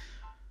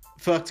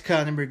fucked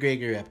Conor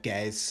McGregor up,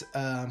 guys.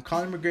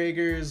 Conor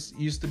McGregor's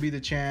used to be the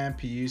champ.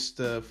 He used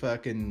to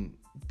fucking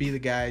be the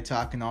guy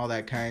talking all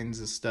that kinds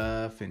of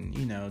stuff. And,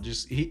 you know,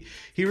 just he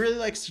really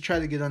likes to try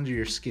to get under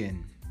your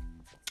skin.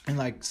 And,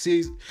 like,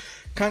 sees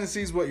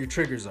what your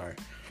triggers are.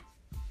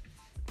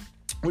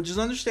 Which is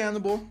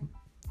understandable.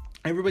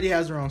 Everybody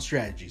has their own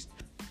strategies.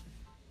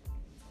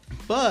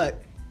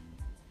 But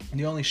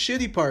the only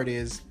shitty part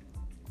is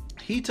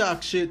he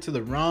talked shit to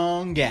the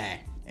wrong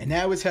guy. And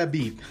that was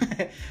Khabib.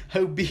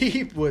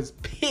 Khabib was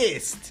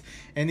pissed.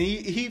 And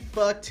he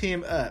fucked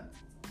him up.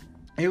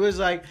 It was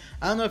like,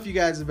 I don't know if you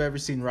guys have ever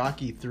seen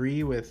Rocky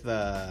 3 with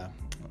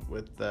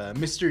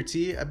Mr.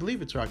 T. I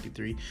believe it's Rocky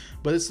 3.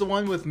 But it's the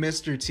one with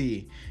Mr.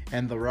 T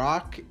and The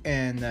Rock.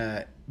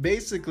 And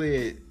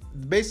basically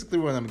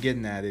what I'm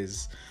getting at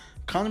is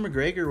Conor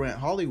McGregor went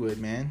Hollywood,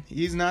 man.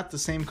 He's not the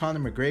same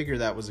Conor McGregor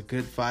that was a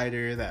good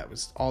fighter, that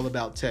was all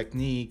about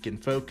technique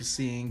and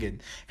focusing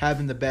and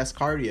having the best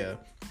cardio.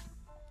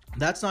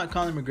 That's not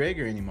Conor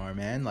McGregor anymore,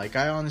 man. Like,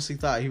 I honestly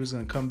thought he was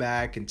going to come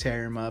back and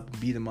tear him up,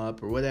 beat him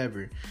up, or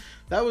whatever.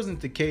 That wasn't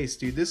the case,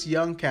 dude. This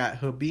young cat,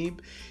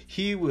 Khabib,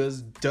 he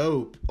was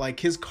dope. Like,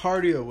 his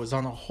cardio was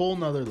on a whole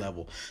nother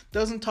level.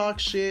 Doesn't talk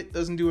shit,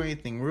 doesn't do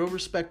anything. Real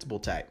respectable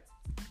type.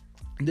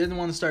 Didn't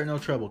want to start no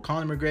trouble.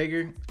 Conor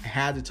McGregor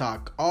had to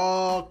talk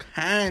all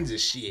kinds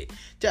of shit.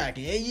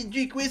 Talking, hey, you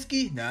drink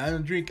whiskey? No, I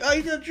don't drink. Oh,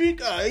 you don't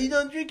drink? Oh, you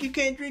don't drink? You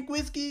can't drink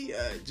whiskey?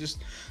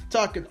 Just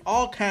talking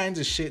all kinds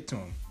of shit to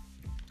him.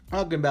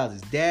 Talking about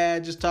his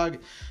dad, just talking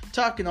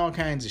all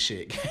kinds of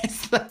shit,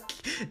 guys.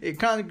 Like,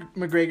 Conor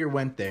McGregor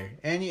went there.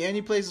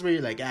 Any places where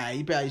you're like,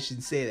 you probably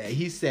shouldn't say that.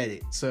 He said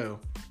it. So,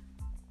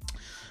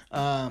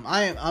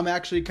 I'm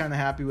actually kind of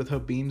happy with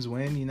Khabib's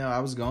win. You know, I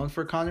was going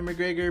for Conor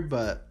McGregor,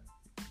 but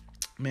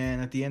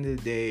man, at the end of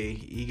the day,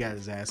 he got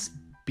his ass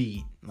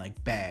beat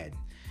like bad.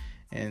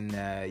 And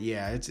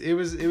yeah, it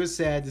was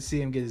sad to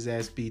see him get his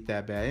ass beat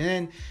that bad. And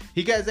then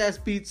he got his ass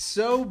beat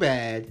so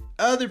bad,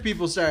 other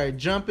people started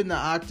jumping the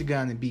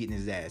octagon and beating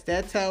his ass.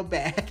 That's how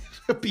bad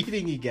a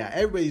beating he got.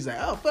 Everybody's like,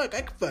 oh fuck,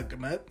 I can fuck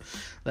him up.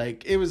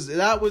 Like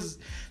that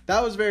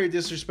was very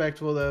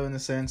disrespectful though, in the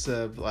sense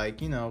of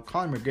like, you know,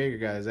 Conor McGregor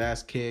got his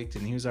ass kicked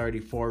and he was already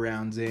 4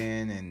 rounds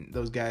in, and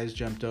those guys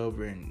jumped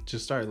over and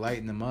just started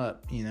lighting him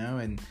up, you know,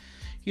 and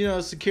you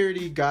know,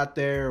 security got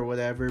there or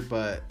whatever,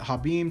 but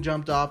Khabib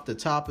jumped off the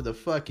top of the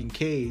fucking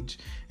cage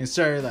and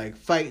started like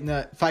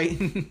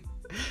fighting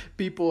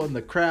people in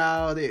the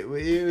crowd. It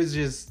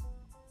was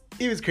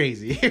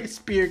crazy. It was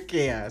pure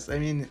chaos. I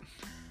mean,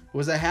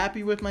 was I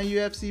happy with my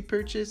UFC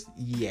purchase?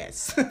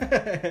 Yes.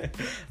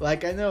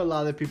 Like, I know a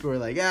lot of people were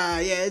like, yeah,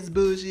 it's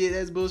bullshit.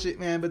 That's bullshit,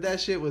 man. But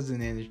that shit was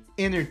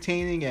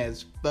entertaining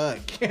as fuck.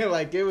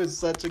 Like, it was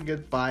such a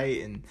good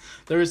fight. And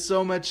there was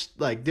so much,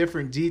 like,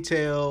 different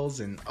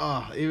details. And,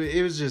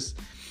 it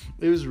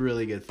was a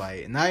really good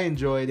fight. And I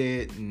enjoyed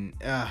it. And,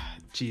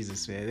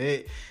 Jesus, man.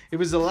 It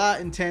was a lot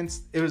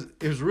intense. It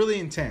was really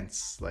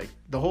intense. Like,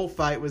 the whole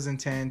fight was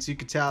intense. You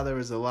could tell there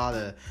was a lot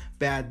of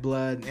bad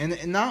blood.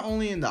 And not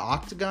only in the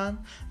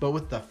octagon, but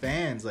with the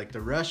fans. Like,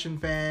 the Russian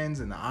fans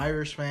and the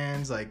Irish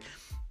fans. Like,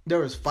 there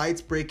was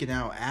fights breaking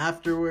out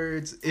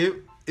afterwards.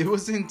 It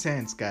was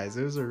intense, guys.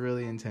 It was a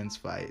really intense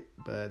fight.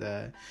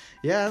 But,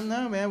 yeah, I don't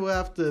know, man. We'll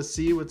have to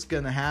see what's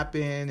going to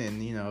happen.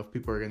 And, you know, if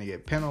people are going to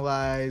get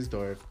penalized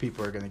or if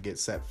people are going to get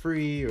set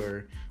free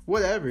or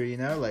whatever, you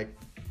know, like,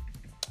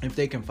 if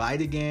they can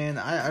fight again.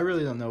 I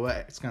really don't know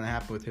what's going to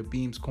happen with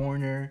Khabib's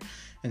corner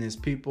and his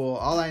people.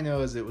 All I know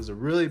is it was a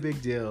really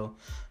big deal.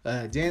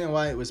 Dana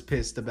White was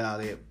pissed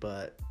about it,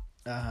 but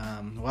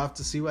we'll have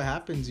to see what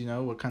happens, you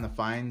know, what kind of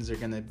fines are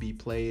going to be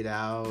played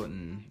out.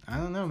 And I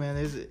don't know, man.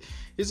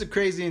 It's a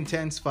crazy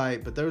intense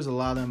fight, but there was a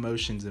lot of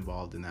emotions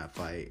involved in that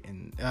fight.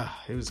 And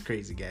it was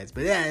crazy, guys.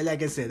 But yeah,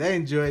 like I said, I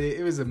enjoyed it.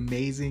 It was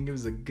amazing. It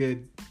was a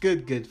good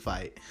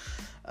fight.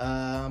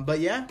 But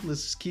yeah,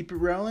 let's just keep it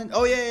rolling.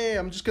 Oh yeah,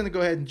 I'm just gonna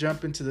go ahead and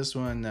jump into this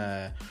one.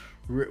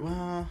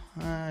 Well,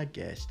 I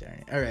guess, darn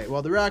it. All right,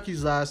 well, the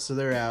Rockies lost, so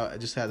they're out. I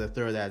just had to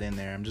throw that in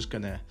there. I'm just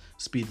gonna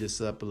speed this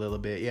up a little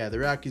bit. Yeah, the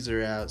Rockies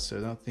are out, so I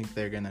don't think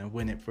they're gonna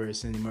win it for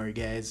us anymore,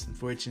 guys,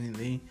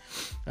 unfortunately.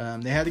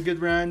 They had a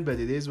good run, but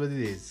it is what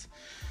it is.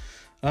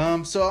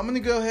 So I'm gonna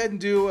go ahead and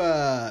do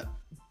a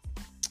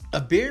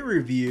beer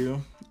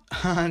review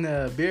on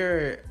a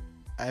beer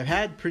I've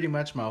had pretty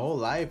much my whole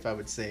life, I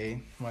would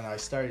say, when I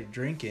started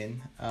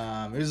drinking.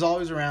 It was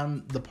always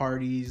around the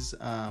parties,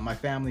 my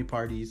family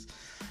parties.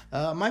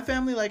 My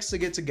family likes to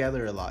get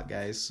together a lot,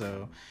 guys.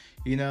 So,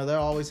 you know, they'll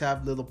always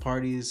have little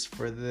parties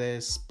for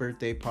this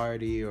birthday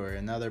party or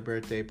another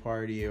birthday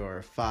party or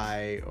a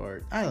fight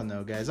or, I don't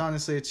know, guys.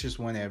 Honestly, it's just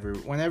whenever.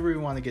 Whenever we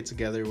want to get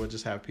together, we'll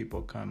just have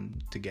people come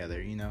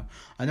together, you know.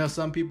 I know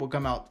some people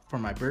come out for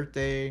my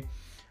birthday.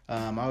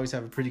 I always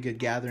have a pretty good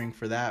gathering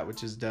for that,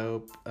 which is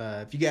dope.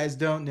 If you guys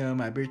don't know,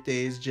 my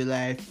birthday is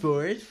July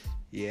 4th.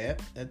 Yep,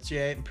 that's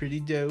right. Pretty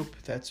dope.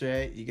 That's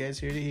right. You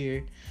guys heard it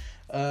here.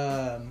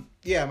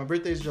 Yeah, my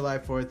birthday is July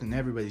 4th, and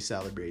everybody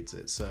celebrates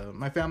it. So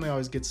my family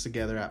always gets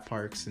together at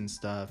parks and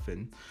stuff,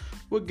 and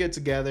we'll get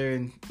together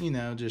and, you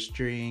know, just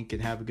drink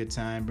and have a good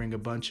time, bring a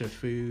bunch of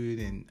food.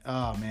 And,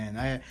 oh, man,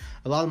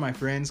 a lot of my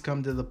friends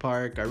come to the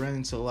park. I run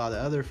into a lot of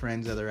other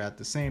friends that are at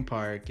the same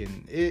park,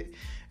 and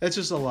it's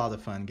just a lot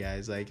of fun,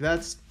 guys. Like,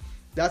 that's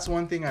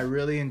one thing I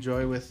really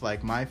enjoy with,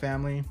 like, my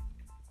family,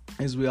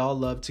 is we all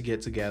love to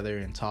get together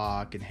and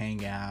talk and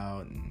hang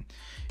out. And,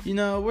 you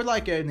know, we're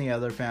like any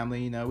other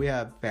family. You know, we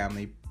have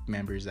family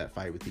members that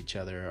fight with each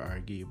other or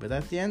argue, but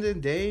at the end of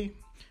the day,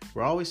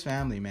 we're always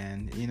family,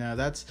 man. You know,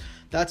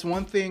 that's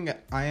one thing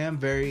I am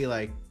very,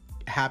 like,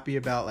 happy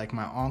about. Like,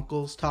 my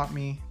uncles taught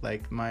me.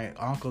 Like, my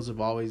uncles have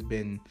always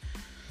been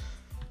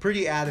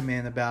pretty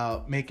adamant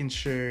about making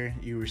sure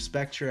you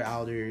respect your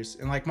elders.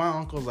 And, like, my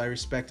uncles, I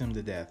respect them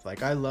to death.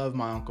 Like, I love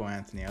my Uncle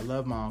Anthony. I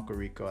love my Uncle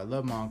Rico. I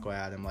love my Uncle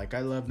Adam. Like, I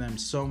love them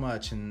so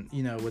much. And,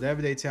 you know,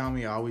 whatever they tell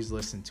me, I always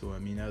listen to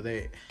them. You know,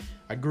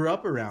 I grew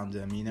up around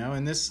them, you know,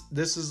 and this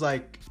is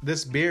like,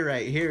 this beer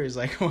right here is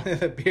like one of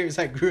the beers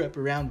I grew up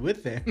around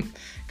with them.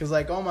 Because,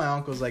 like, all my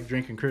uncles like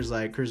drinking Coors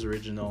Light, Coors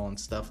Original, and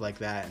stuff like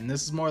that. And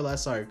this is more or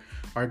less our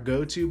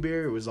go-to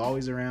beer. It was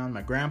always around.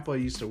 My grandpa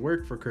used to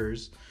work for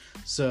Coors.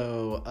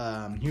 So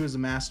he was a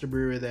master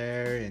brewer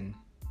there, and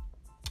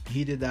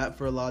he did that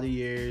for a lot of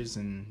years,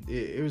 and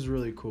it was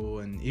really cool.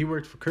 And he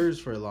worked for Coors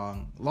for a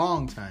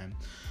long time.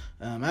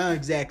 I don't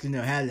exactly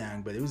know how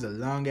long, but it was a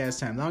long ass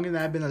time, longer than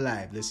I've been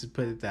alive. Let's just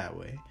put it that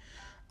way.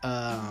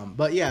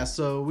 But yeah,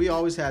 so we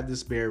always had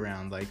this beer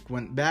around. Like,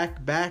 when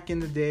back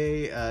in the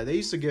day, they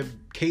used to give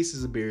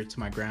cases of beer to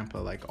my grandpa,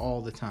 like,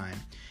 all the time.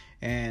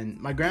 And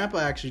my grandpa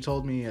actually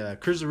told me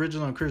Coors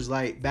Original and Coors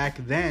Light back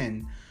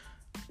then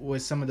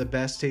was some of the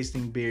best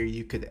tasting beer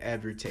you could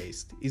ever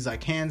taste. He's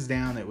like, hands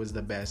down, it was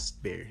the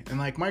best beer. And,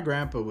 like, my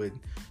grandpa would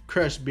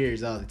crush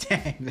beers all the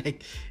time.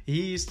 Like,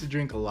 he used to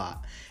drink a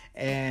lot.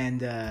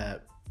 And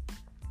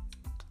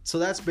so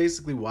that's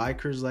basically why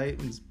Coors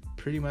Light is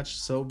pretty much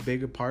so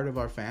big a part of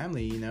our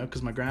family, you know,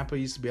 because my grandpa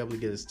used to be able to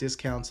get us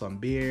discounts on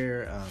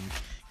beer,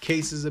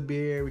 cases of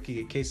beer. We could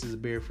get cases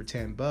of beer for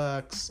 $10.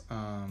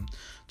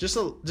 Just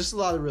a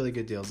lot of really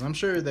good deals. I'm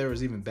sure there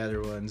was even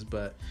better ones,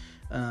 but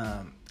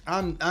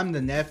I'm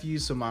the nephew,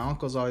 so my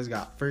uncle's always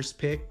got first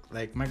pick.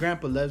 Like, my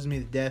grandpa loves me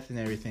to death and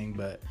everything,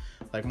 but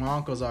like, my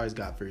uncle's always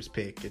got first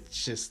pick.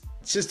 It's just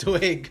the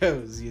way it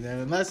goes, you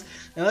know.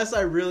 Unless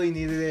I really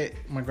needed it,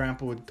 my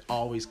grandpa would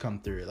always come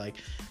through. Like,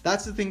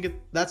 that's the thing.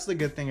 That's the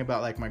good thing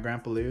about like my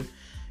grandpa Lou,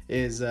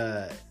 is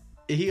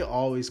he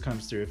always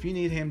comes through. If you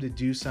need him to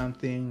do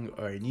something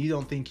or you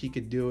don't think he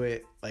could do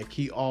it, like,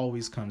 he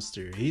always comes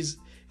through. He's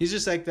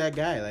just like that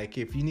guy. Like,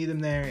 if you need him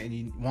there and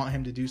you want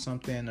him to do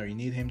something or you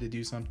need him to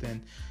do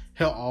something,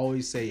 he'll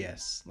always say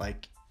yes.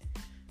 Like,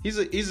 he's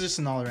just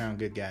an all-around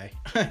good guy.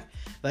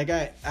 Like,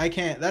 I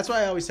can't, that's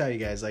why I always tell you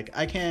guys, like,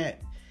 I can't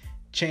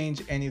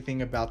change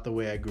anything about the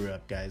way I grew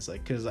up, guys.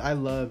 Like, because I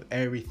love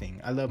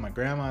everything. I love my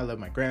grandma, I love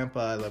my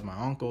grandpa, I love my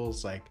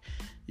uncles. Like,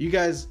 you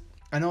guys,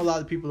 I know a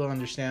lot of people don't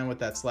understand what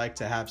that's like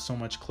to have so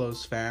much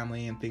close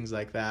family and things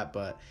like that,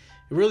 but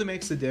it really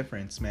makes a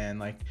difference, man.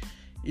 Like,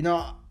 you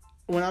know,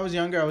 when I was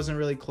younger, I wasn't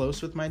really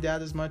close with my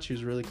dad as much. He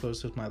was really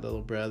close with my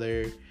little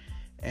brother.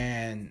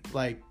 And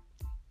like,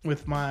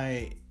 with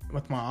my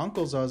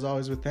uncles, I was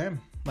always with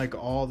them, like,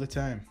 all the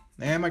time.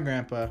 And my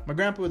grandpa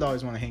would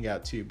always want to hang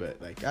out too,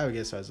 but like, I would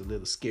guess I was a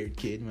little scared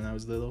kid when I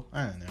was little.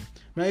 I don't know,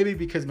 maybe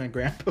because my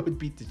grandpa would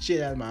beat the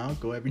shit out of my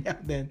uncle every now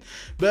and then,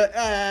 but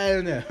I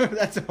don't know.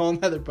 That's a whole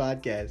nother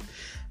podcast.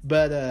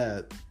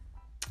 But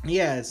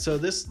yeah, so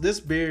this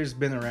beer's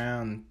been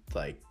around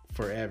like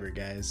forever,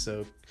 guys.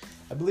 So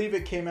I believe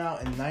it came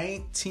out in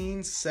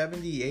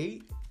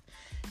 1978,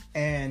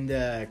 and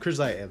Coors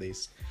Light, at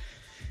least.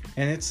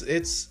 And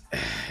it's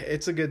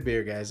a good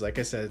beer, guys. Like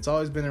I said, it's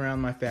always been around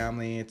my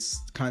family.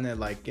 It's kind of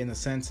like, in a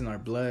sense, in our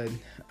blood.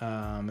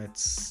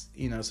 It's,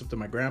 you know, something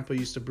my grandpa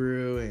used to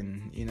brew,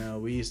 and, you know,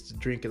 we used to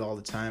drink it all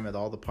the time at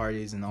all the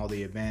parties and all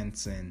the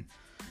events. And,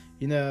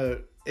 you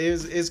know,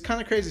 it's kind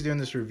of crazy doing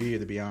this review,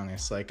 to be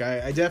honest. Like,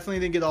 I definitely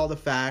didn't get all the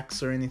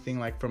facts or anything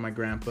like from my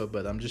grandpa,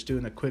 but I'm just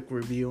doing a quick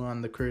review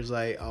on the Coors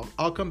Light.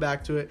 I'll come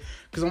back to it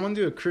because I want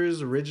to do a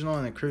Coors Original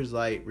and a Coors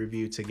Light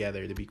review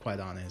together, to be quite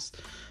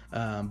honest.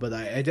 But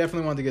I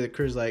definitely wanted to get a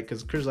Coors Light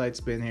because Coors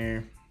Light's been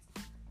here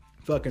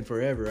fucking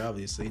forever,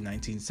 obviously,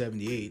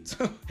 1978.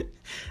 So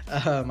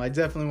I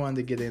definitely wanted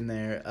to get in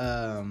there.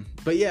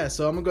 But yeah,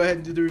 so I'm gonna go ahead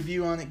and do the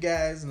review on it,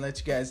 guys, and let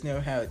you guys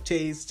know how it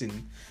tastes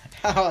and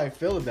how I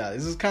feel about it.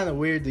 This is kind of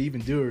weird to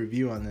even do a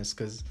review on this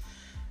because,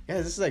 yeah,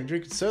 this is like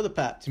drinking soda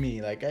pop to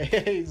me. Like,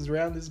 I was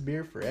around this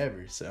beer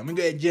forever, so I'm gonna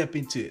go ahead and jump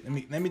into it.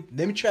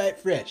 Let me try it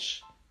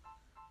fresh.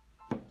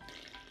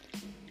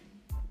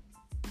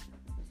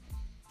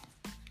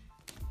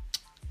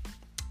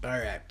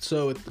 Alright,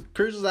 so with the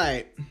Coors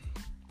Light,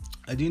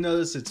 I do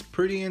notice it's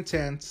pretty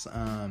intense.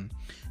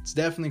 It's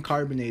definitely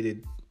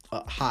carbonated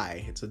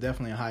high. It's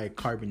definitely a high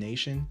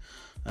carbonation.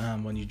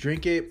 When you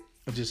drink it,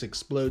 it just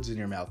explodes in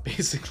your mouth,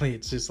 basically.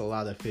 It's just a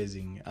lot of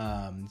fizzing.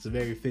 It's a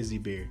very fizzy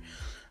beer.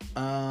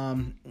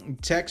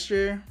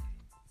 Texture,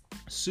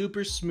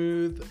 super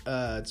smooth.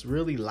 It's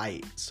really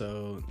light,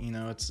 so, you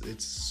know,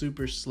 it's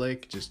super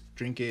slick. Just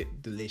drink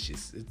it,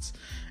 delicious.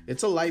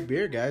 It's a light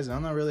beer, guys. I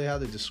don't know really how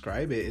to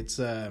describe it. It's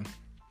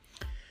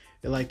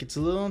like, it's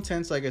a little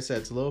intense, like I said.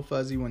 It's a little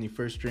fuzzy when you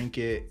first drink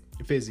it,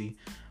 fizzy,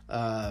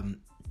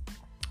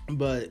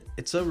 but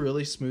it's a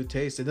really smooth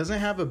taste. It doesn't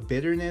have a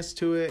bitterness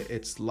to it.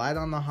 It's light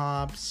on the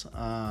hops.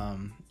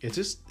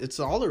 It's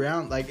all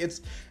around, like,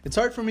 it's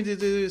hard for me to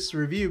do this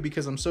review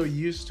because I'm so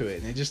used to it,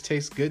 and it just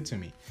tastes good to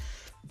me.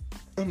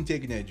 I'm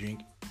taking that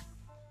drink.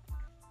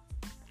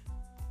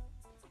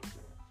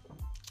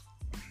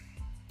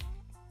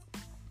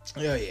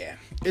 Oh yeah,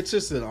 it's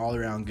just an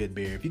all-around good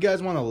beer. If you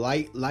guys want a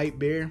light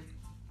beer,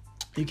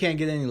 you can't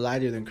get any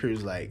lighter than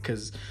Coors Light,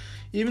 because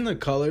even the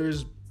color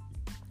is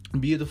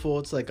beautiful.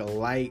 It's like a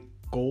light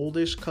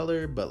goldish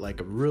color, but like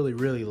a really,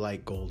 really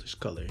light goldish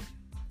color.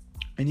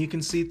 And you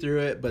can see through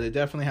it, but it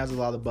definitely has a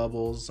lot of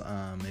bubbles.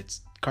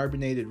 It's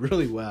carbonated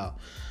really well.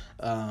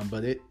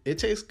 But it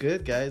tastes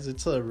good, guys.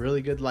 It's a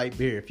really good light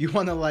beer. If you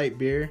want a light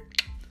beer,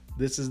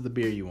 this is the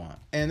beer you want.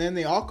 And then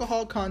the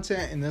alcohol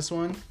content in this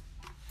one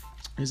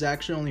is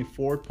actually only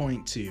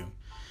 4.2.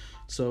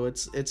 So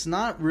it's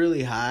not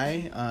really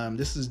high.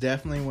 This is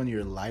definitely one of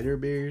your lighter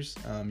beers.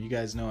 You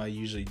guys know I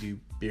usually do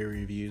beer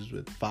reviews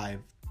with 5.0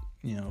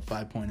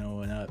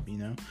 and up, you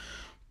know.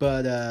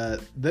 But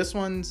this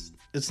one's,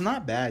 it's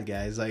not bad,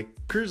 guys. Like,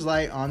 Coors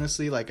Light,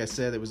 honestly, like I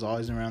said, it was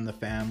always around the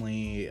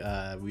family.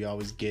 We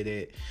always get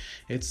it.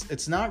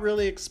 It's not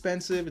really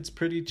expensive. It's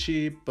pretty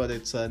cheap, but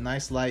it's a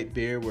nice light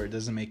beer where it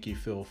doesn't make you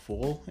feel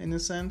full, in a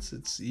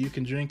sense. You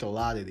can drink a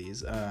lot of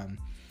these.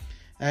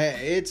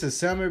 It's a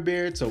summer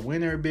beer. It's a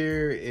winter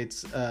beer.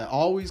 It's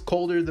always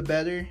colder the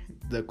better.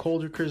 The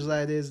colder Coors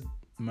Light is, the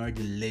more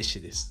delicious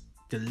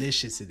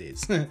it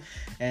is.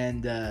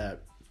 And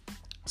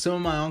some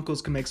of my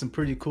uncles can make some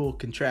pretty cool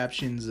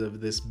contraptions of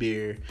this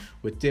beer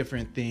with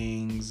different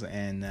things,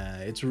 and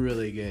it's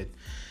really good.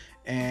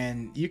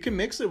 And you can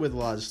mix it with a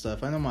lot of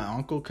stuff. I know my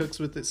uncle cooks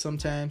with it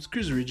sometimes.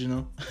 Cruz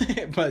Original.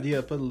 But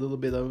yeah, put a little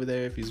bit over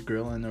there if he's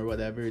grilling or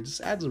whatever. It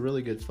just adds a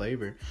really good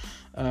flavor.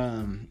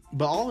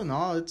 But all in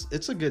all,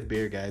 it's a good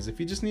beer, guys. If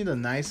you just need a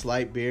nice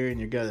light beer and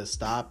you're gonna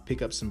stop,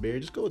 pick up some beer,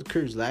 just go with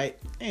Cruz Light.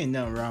 Ain't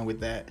nothing wrong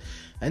with that.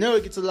 I know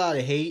it gets a lot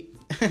of hate.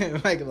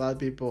 Like a lot of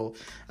people.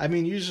 I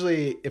mean,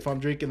 usually if I'm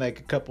drinking like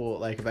a couple,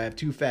 like if I have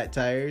 2 fat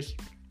tires,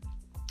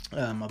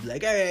 I'll be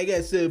like, all right, I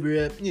gotta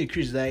sober up. You need a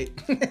Cruz Light.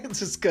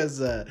 Just because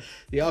the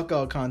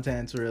alcohol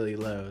content's really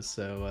low.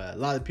 So a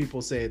lot of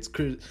people say it's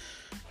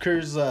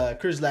Cruz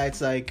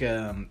Light's like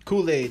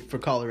Kool-Aid for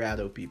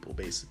Colorado people,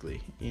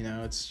 basically. You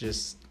know, it's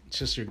just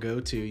your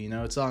go-to. You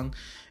know, it's on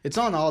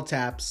all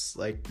taps.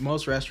 Like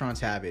most restaurants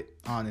have it.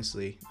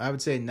 Honestly, I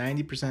would say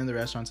 90% of the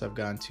restaurants I've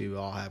gone to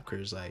all have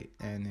Cruz Light,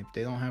 and if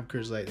they don't have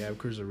Cruz Light, they have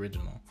Cruz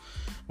Original,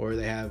 or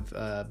they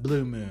have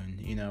Blue Moon.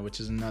 You know, which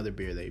is another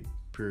beer they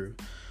brew.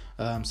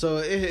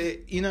 So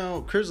you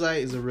know, Cruz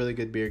Light is a really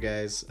good beer,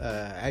 guys.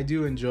 I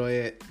do enjoy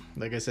it.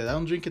 Like I said, I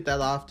don't drink it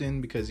that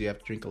often because you have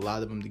to drink a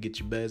lot of them to get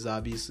your buzz,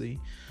 obviously.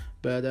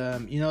 But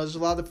you know, there's a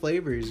lot of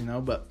flavors, you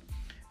know. But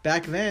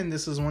back then,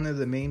 this was one of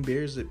the main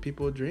beers that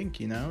people would drink.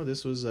 You know,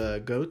 this was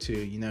a go-to.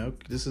 You know,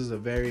 this is a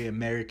very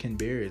American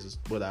beer, is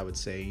what I would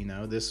say. You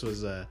know, this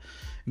was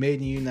made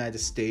in the United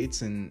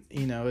States, and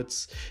you know,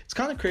 it's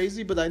kind of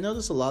crazy. But I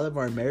notice a lot of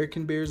our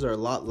American beers are a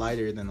lot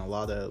lighter than a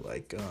lot of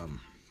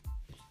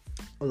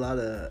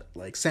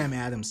Sam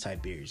Adams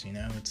type beers. You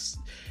know, it's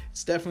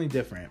definitely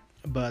different.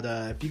 But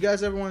if you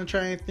guys ever want to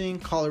try anything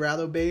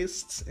Colorado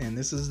based, and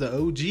this is the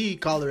OG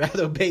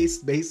Colorado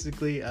based,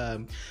 basically,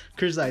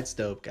 Cruz Light's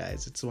dope,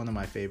 guys. It's one of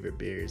my favorite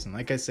beers, and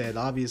like I said,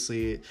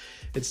 obviously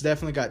it's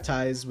definitely got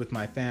ties with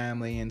my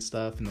family and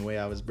stuff, and the way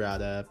I was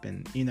brought up.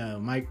 And you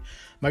know, my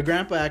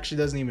grandpa actually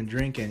doesn't even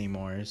drink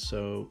anymore,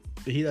 so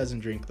he doesn't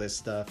drink this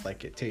stuff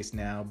like it tastes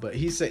now. But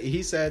he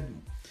said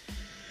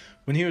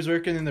when he was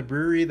working in the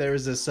brewery, there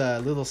was this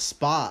little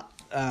spot.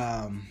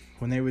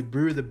 When they would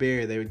brew the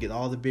beer, they would get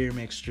all the beer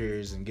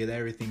mixtures and get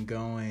everything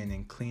going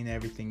and clean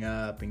everything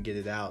up and get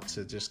it out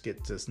to just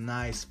get this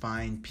nice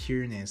fine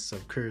pureness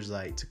of Cruz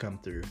Light to come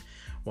through.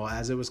 Well,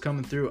 as it was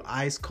coming through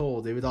ice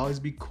cold, it would always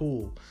be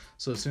cool.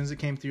 So as soon as it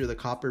came through the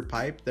copper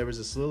pipe, there was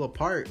this little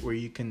part where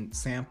you can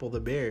sample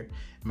the beer.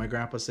 And my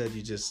grandpa said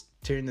you just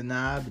turn the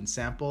knob and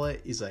sample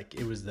it. He's like,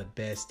 it was the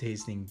best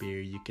tasting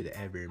beer you could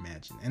ever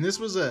imagine. And this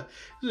was a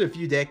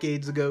few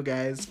decades ago,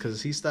 guys,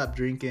 because he stopped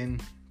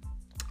drinking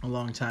a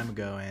long time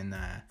ago, and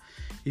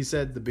he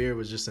said the beer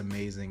was just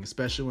amazing,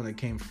 especially when it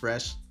came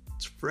fresh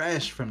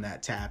from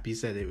that tap. He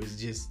said it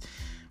was just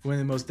one of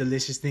the most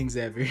delicious things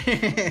ever.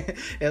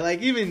 And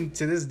like even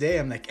to this day,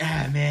 I'm like,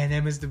 man,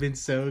 that must have been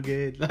so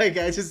good. Like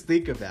I just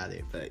think about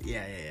it. But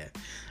yeah.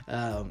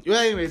 Well,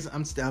 anyways,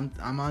 I'm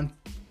on.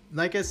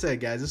 Like I said,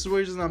 guys, this is the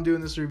reason I'm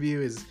doing this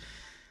review is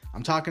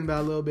I'm talking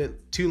about a little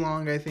bit too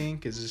long. I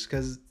think it's just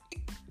because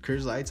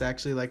Cruz Light's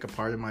actually like a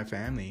part of my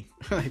family.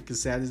 Like as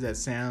sad as that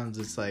sounds,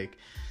 it's like,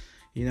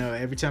 you know,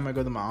 every time I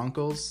go to my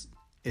uncle's,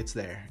 it's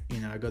there. You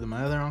know, I go to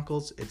my other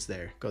uncle's, it's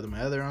there. Go to my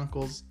other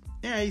uncle's,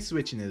 yeah, he's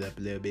switching it up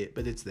a little bit,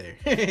 but it's there.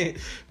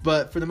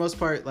 But for the most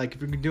part, like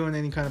if you're doing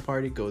any kind of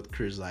party, go with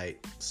Cruz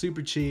Light.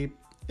 Super cheap.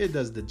 It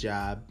does the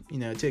job. You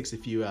know, it takes a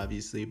few,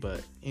 obviously,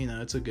 but, you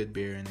know, it's a good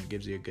beer and it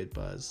gives you a good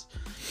buzz.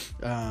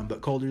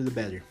 But colder the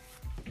better.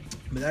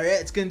 But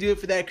alright, it's going to do it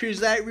for that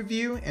Cruz Light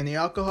review. And the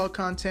alcohol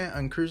content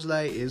on Cruz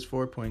Light is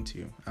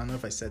 4.2. I don't know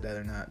if I said that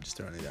or not. I'm just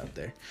throwing it out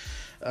there.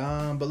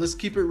 But let's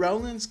keep it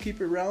rolling.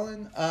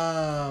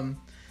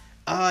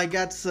 I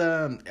got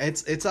some.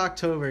 It's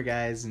October,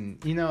 guys,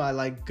 and you know I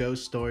like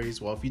ghost stories.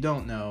 Well, if you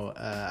don't know,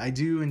 I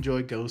do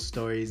enjoy ghost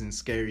stories and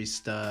scary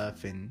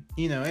stuff, and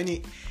you know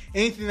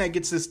anything that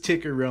gets this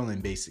ticker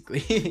rolling,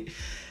 basically.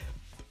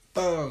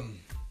 But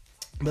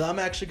I'm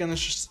actually gonna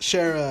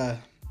share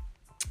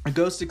a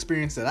ghost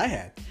experience that I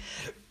had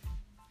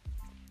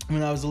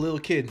when I was a little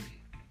kid.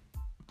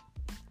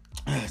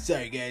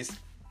 Sorry, guys.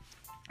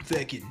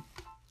 Fucking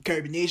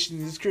carbonation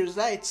in this Cruz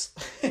Lights.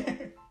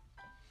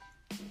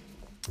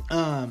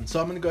 So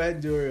I'm gonna go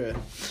ahead and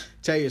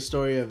tell you a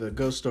story of a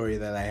ghost story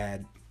that I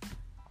had.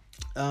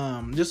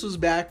 This was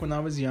back when I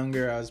was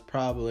younger. I was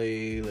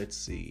probably, like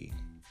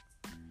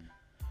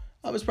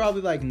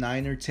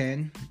 9 or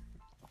 10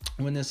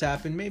 when this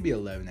happened. Maybe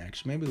 11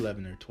 actually, maybe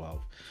 11 or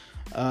 12.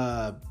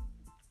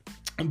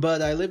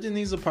 But I lived in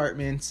these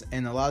apartments,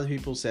 and a lot of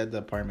people said the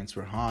apartments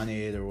were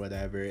haunted or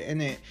whatever.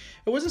 And it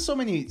wasn't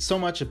so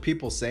much of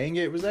people saying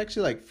it. It was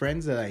actually like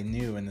friends that I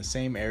knew in the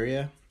same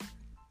area.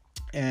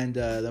 And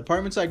the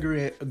apartments I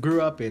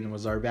grew up in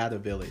was Arvada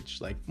Village.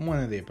 Like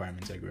one of the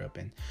apartments I grew up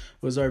in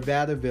was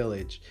Arvada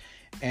Village.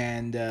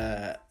 And,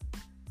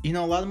 you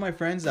know, a lot of my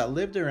friends that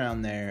lived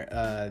around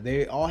there,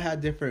 they all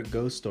had different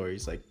ghost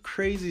stories, like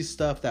crazy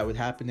stuff that would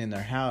happen in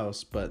their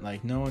house. But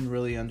like no one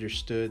really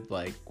understood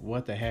like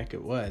what the heck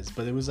it was.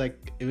 But it was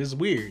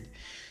weird.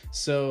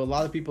 So a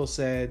lot of people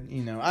said,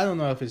 you know, I don't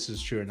know if this is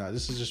true or not.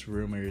 This is just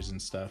rumors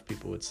and stuff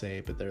people would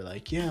say. But they're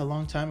like, yeah, a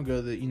long time ago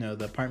that, you know,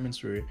 the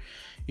apartments were,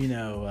 you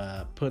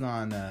know, put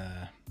on,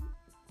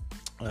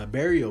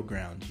 burial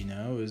ground. You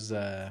know, it was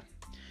a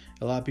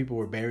lot of people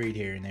were buried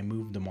here, and they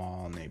moved them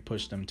all, and they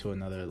pushed them to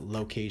another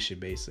location,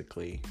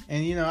 basically.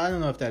 And, you know, I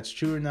don't know if that's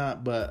true or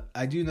not, but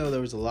I do know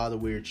there was a lot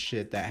of weird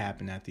shit that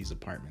happened at these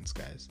apartments,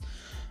 guys.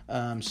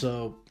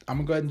 So I'm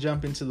gonna go ahead and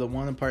jump into the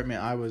one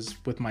apartment I was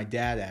with my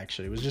dad,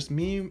 actually. It was just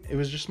me. It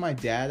was just my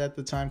dad at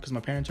the time, because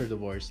my parents are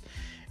divorced.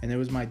 And it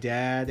was my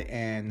dad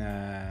and,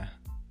 I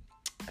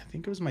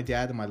think it was my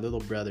dad and my little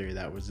brother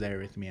that was there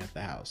with me at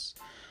the house.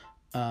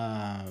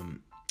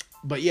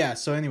 But yeah,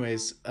 so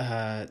anyways,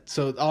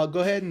 so I'll go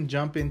ahead and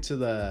jump into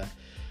the,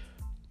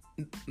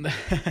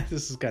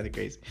 this is kind of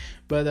crazy,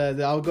 but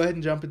I'll go ahead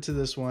and jump into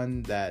this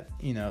one that,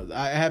 you know,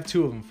 I have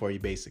two of them for you,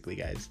 basically,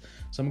 guys.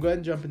 So I'm going to go ahead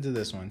and jump into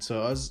this one.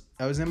 So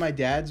I was in my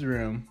dad's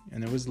room,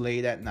 and it was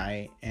late at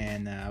night,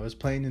 and I was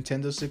playing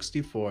Nintendo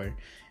 64,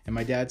 and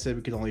my dad said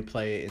we could only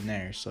play it in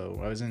there. So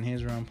I was in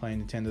his room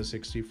playing Nintendo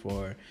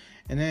 64,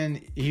 and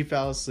then he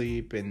fell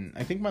asleep, and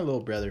I think my little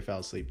brother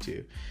fell asleep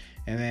too.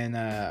 And then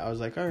I was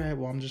like, all right,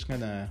 well, I'm just going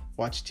to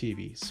watch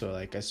TV. So,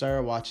 like, I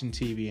started watching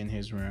TV in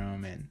his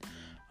room, and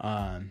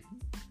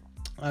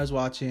I was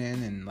watching,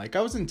 and, like,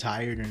 I wasn't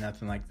tired or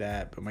nothing like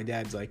that. But my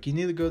dad's like, you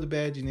need to go to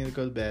bed. You need to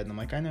go to bed. And I'm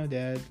like, I know,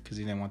 Dad, because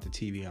he didn't want the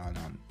TV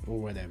on or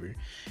whatever. And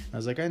I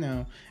was like, I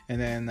know.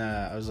 And then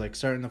I was, like,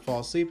 starting to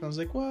fall asleep. And I was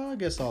like, well, I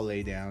guess I'll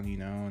lay down, you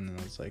know. And then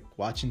I was, like,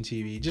 watching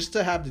TV just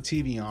to have the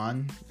TV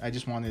on. I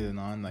just wanted it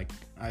on. Like,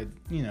 I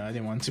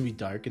didn't want it to be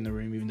dark in the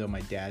room, even though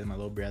my dad and my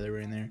little brother were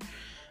in there.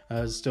 I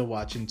was still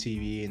watching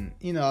TV, and,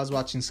 you know, I was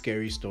watching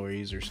scary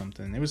stories or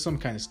something. It was some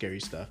kind of scary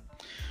stuff.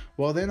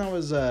 Well, then I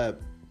was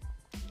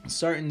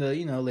starting to,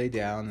 you know, lay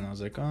down, and I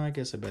was like, oh, I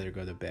guess I better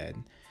go to bed.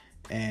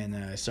 And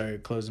I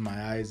started closing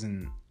my eyes,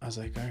 and I was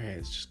like, all right,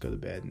 let's just go to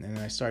bed. And then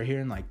I started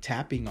hearing, like,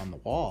 tapping on the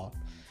wall.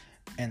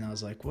 And I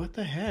was like, what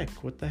the heck?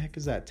 What the heck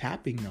is that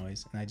tapping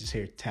noise? And I just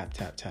hear tap,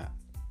 tap, tap.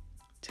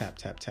 Tap,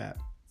 tap, tap.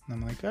 And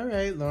I'm like, all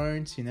right,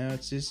 Lawrence, you know,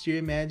 it's just your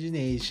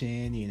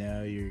imagination, you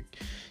know,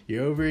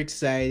 you're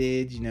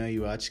overexcited, you know,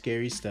 you watch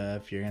scary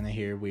stuff, you're going to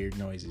hear weird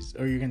noises,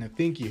 or you're going to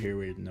think you hear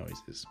weird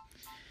noises.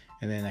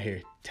 And then I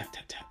hear tap,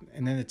 tap, tap.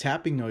 And then the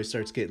tapping noise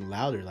starts getting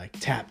louder, like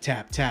tap,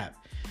 tap, tap.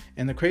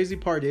 And the crazy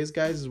part is,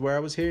 guys, is where I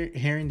was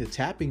hearing the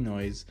tapping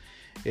noise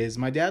is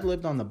my dad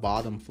lived on the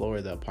bottom floor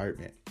of the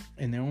apartment.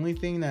 And the only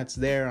thing that's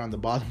there on the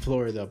bottom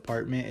floor of the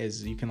apartment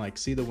is you can, like,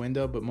 see the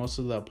window, but most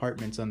of the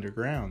apartment's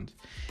underground.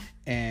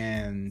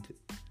 And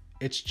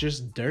it's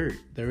just dirt.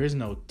 There is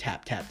no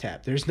tap, tap,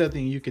 tap. There's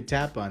nothing you could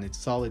tap on. It's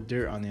solid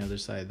dirt on the other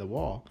side of the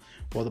wall.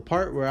 Well, the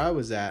part where I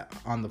was at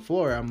on the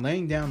floor, I'm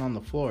laying down on the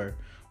floor,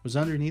 was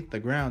underneath the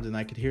ground, and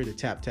I could hear the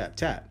tap, tap,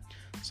 tap.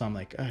 So I'm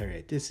like, all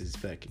right, this is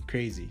fucking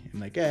crazy. I'm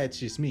like, it's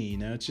just me, you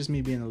know, it's just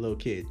me being a little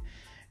kid.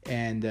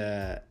 And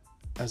I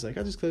was like,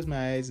 I'll just close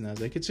my eyes, and I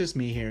was like, it's just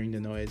me hearing the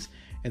noise.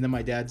 And then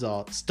my dad's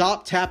all,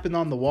 stop tapping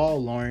on the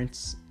wall,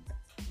 Lawrence.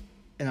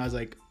 And I was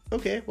like,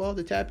 okay, well,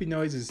 the tapping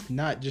noise is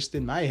not just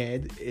in my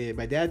head.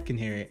 My dad can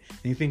hear it, and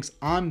he thinks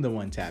I'm the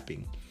one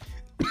tapping.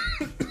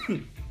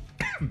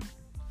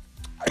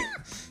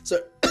 So,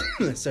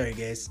 sorry,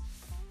 guys.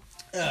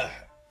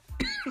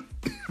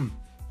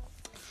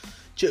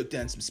 Choked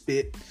down some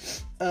spit.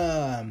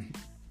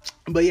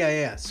 But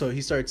yeah. So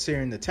he starts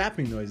hearing the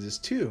tapping noises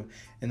too,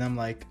 and I'm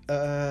like,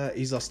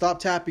 he's like, stop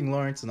tapping,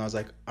 Lawrence. And I was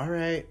like, all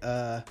right,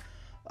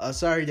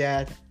 sorry,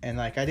 Dad. And,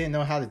 like, I didn't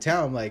know how to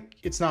tell him, like,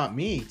 it's not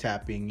me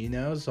tapping, you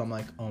know? So I'm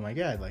like, oh my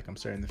God, like, I'm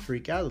starting to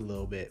freak out a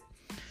little bit.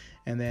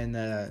 And then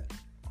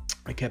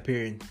I kept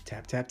hearing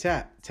tap, tap,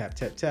 tap, tap,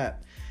 tap,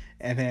 tap.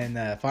 And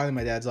then finally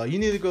my dad's like, you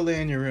need to go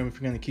lay in your room if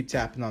you're going to keep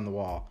tapping on the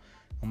wall.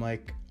 I'm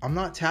like, I'm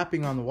not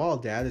tapping on the wall,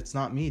 Dad. It's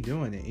not me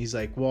doing it. He's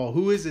like, well,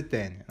 who is it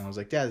then? And I was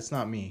like, Dad, it's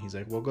not me. He's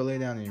like, well, go lay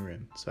down in your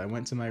room. So I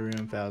went to my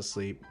room, fell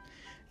asleep.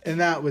 And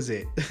that was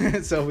it.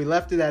 So we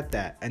left it at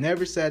that. I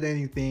never said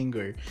anything,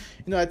 or, you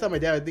know, I thought my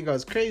dad would think I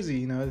was crazy,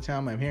 you know, the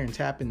time I'm hearing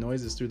tapping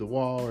noises through the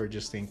wall, or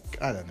just think,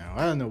 I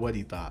don't know what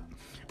he thought,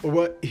 or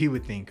what he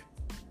would think.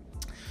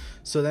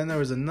 So then there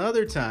was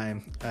another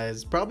time,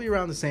 it's probably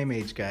around the same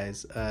age,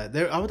 guys. I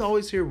would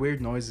always hear weird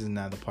noises in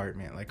that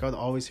apartment. Like, I would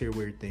always hear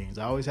weird things.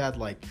 I always had,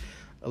 like,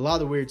 a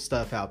lot of weird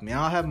stuff happen.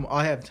 I'll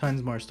have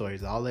tons more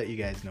stories. I'll let you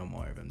guys know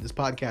more of them. This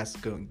podcast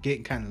is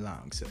getting kind of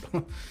long, so.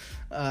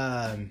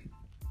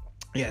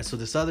 Yeah, so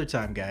this other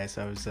time, guys,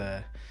 I was,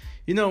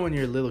 you know, when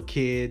you're a little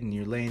kid and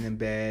you're laying in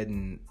bed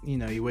and, you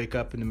know, you wake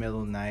up in the middle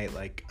of the night,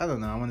 like, I don't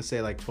know, I want to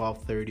say like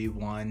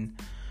 12:31.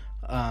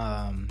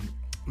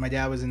 My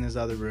dad was in his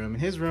other room,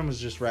 and his room was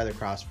just right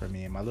across from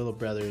me, and my little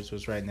brother's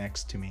was right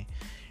next to me.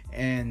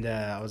 And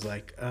I was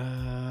like,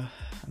 I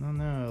don't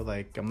know,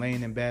 like, I'm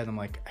laying in bed, I'm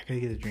like, I gotta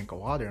get a drink of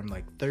water, I'm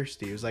like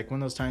thirsty. It was like one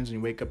of those times when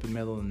you wake up in the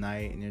middle of the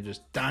night and you're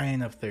just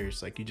dying of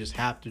thirst, like you just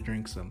have to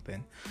drink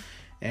something.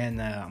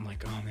 And I'm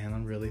like, oh man,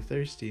 I'm really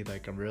thirsty,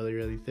 like I'm really,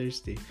 really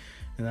thirsty.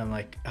 And I'm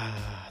like,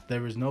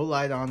 there was no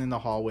light on in the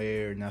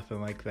hallway or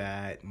nothing like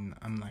that. And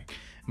I'm like,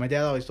 my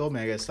dad always told me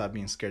I gotta stop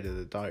being scared of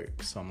the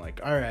dark. So I'm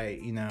like, all right,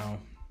 you know,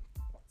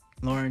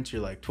 Lawrence,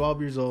 you're like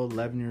 12 years old,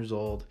 11 years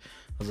old.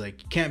 was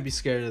like, you can't be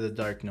scared of the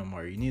dark no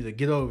more. You need to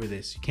get over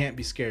this. You can't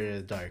be scared of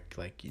the dark.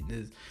 Like,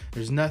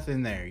 there's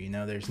nothing there, you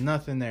know? There's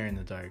nothing there in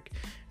the dark.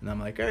 And I'm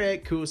like, all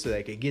right, cool. So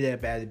like, I get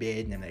up out of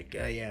bed and I'm like,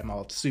 oh yeah, I'm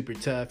all super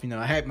tough. You know,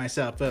 I hype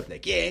myself up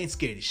like, yeah, I ain't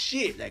scared of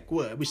shit. Like,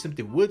 what? I wish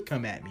something would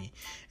come at me.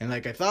 And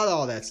like, I thought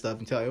all that stuff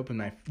until I opened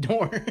my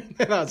door.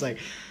 And I was like,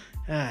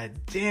 ah,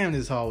 damn,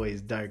 this hallway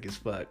is dark as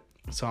fuck.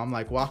 So I'm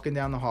like walking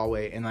down the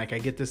hallway and like I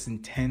get this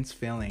intense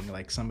feeling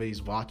like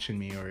somebody's watching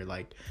me, or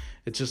like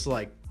it's just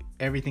like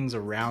everything's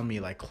around me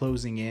like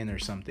closing in or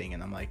something.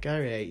 And I'm like, all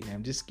right, you know,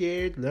 I'm just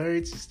scared.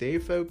 Lawrence, just stay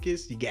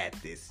focused. You got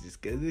this.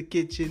 Just go to the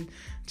kitchen,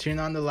 turn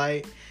on the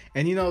light.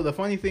 And you know, the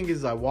funny thing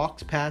is I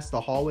walked past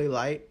the hallway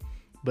light,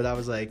 but I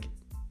was like,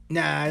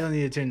 nah, I don't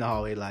need to turn the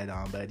hallway light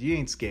on, but you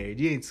ain't scared.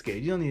 You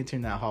don't need to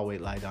turn that hallway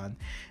light on.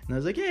 And I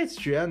was like, yeah, it's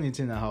true. I don't need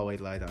to turn that hallway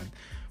light on.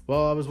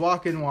 Well, I was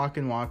walking.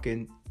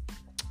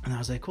 And I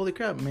was like, holy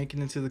crap, I'm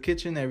making it to the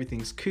kitchen.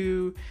 Everything's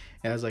cool.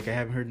 And I was like, I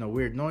haven't heard no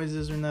weird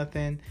noises or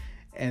nothing.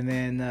 And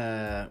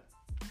then,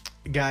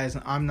 guys,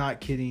 I'm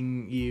not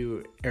kidding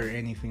you or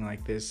anything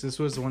like this. This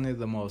was one of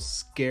the most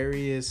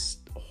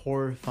scariest,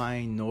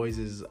 horrifying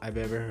noises I've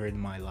ever heard in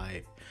my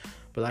life.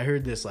 But I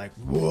heard this like,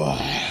 whoa,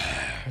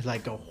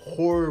 like a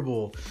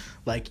horrible,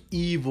 like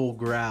evil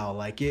growl.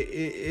 Like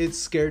it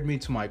scared me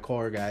to my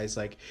core, guys.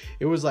 Like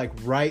it was like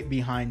right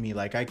behind me.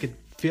 Like I could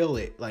feel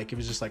it. Like it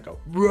was just like a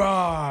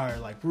roar,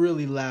 like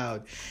really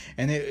loud.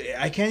 And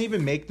I can't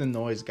even make the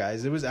noise,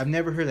 guys. I've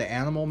never heard an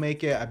animal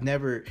make it.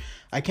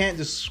 I can't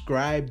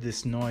describe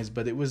this noise,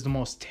 but it was the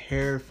most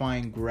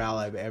terrifying growl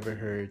I've ever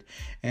heard.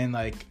 And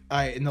like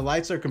and the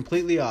lights are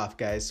completely off,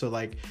 guys. So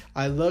like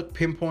I look,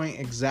 pinpoint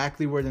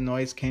exactly where the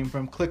noise came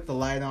from, click the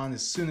light on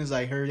as soon as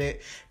I heard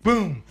it,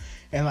 boom.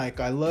 And like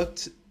I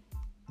looked,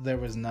 there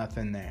was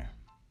nothing there.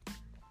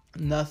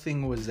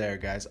 Nothing was there,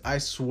 guys. I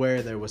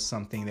swear there was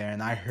something there,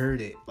 and I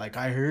heard it. Like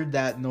I heard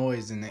that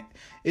noise, and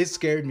it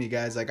scared me,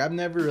 guys. Like I've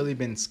never really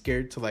been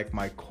scared to like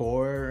my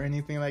core or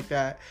anything like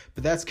that,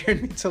 but that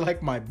scared me to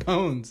like my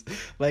bones.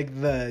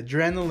 Like the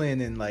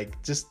adrenaline and like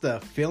just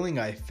the feeling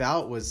I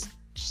felt was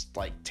just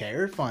like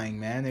terrifying,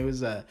 man. It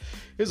was a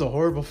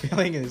horrible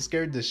feeling, and it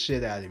scared the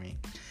shit out of me.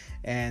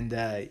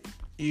 And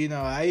you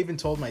know, I even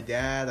told my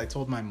dad, I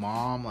told my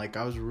mom, like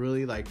I was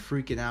really like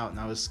freaking out and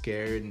I was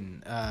scared.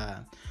 And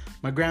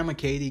my grandma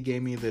Katie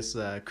gave me this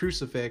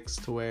crucifix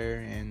to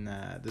wear and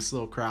this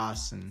little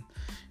cross, and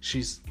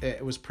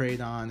it was prayed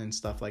on and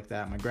stuff like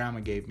that. My grandma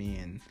gave me,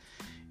 and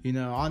you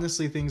know,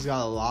 honestly, things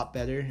got a lot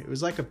better. It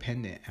was like a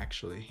pendant,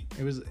 actually.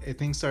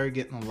 Things started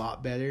getting a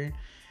lot better,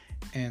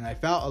 and I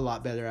felt a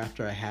lot better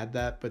after I had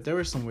that. But there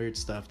was some weird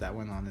stuff that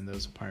went on in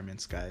those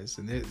apartments, guys,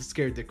 and it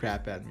scared the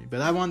crap out of me.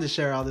 But I wanted to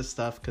share all this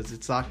stuff because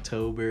it's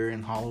October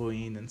and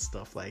Halloween and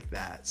stuff like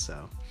that.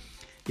 So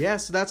yeah,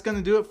 so that's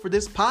gonna do it for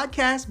this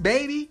podcast,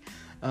 baby.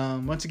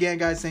 Once again,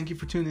 guys, thank you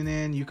for tuning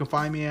in. You can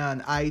find me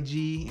on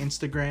IG,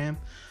 Instagram.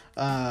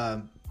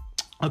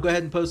 I'll go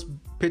ahead and post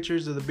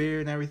pictures of the beer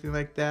and everything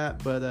like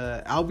that. But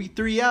I'll be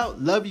 3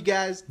 out. Love you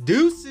guys.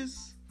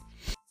 Deuces.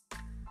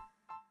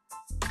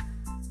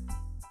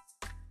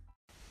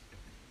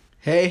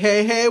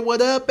 Hey,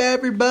 what up,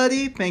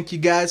 everybody? Thank you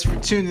guys for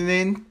tuning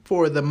in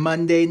for the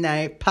Monday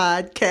Night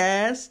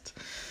Podcast.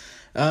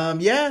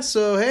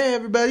 So hey,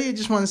 everybody, I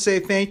just want to say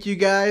thank you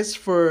guys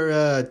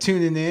for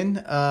tuning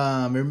in.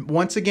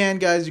 Once again,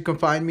 guys, you can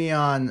find me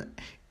on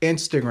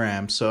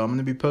Instagram. So I'm going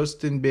to be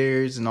posting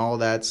beers and all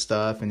that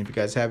stuff. And if you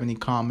guys have any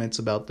comments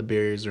about the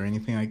beers or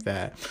anything like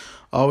that,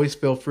 always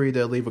feel free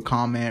to leave a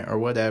comment or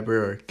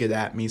whatever, or get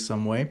at me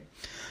some way.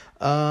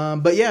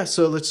 But yeah,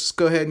 so let's just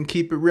go ahead and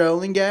keep it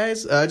rolling,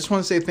 guys. I just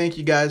want to say thank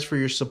you guys for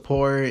your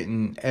support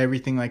and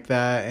everything like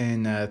that.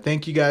 And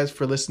thank you guys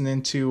for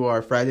listening to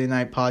our Friday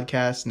night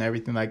podcast and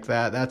everything like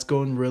that. That's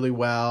going really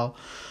well.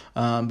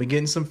 Been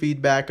getting some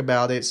feedback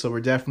about it, so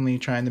we're definitely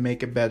trying to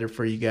make it better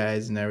for you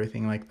guys and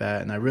everything like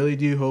that. And I really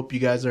do hope you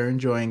guys are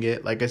enjoying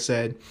it. Like I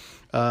said,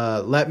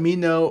 let me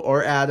know,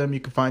 or Adam. You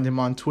can find him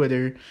on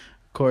Twitter.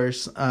 Of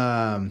course,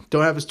 don't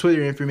have his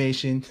Twitter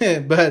information,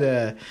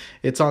 but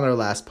it's on our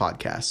last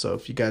podcast. So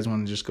if you guys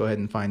want to just go ahead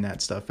and find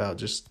that stuff out,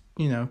 just,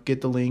 you know,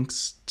 get the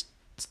links,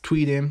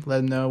 tweet him, let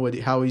him know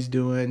how he's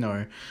doing,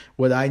 or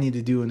what I need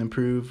to do and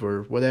improve,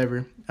 or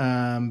whatever.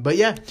 But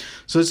yeah,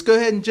 so let's go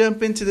ahead and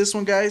jump into this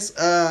one, guys.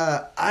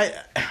 I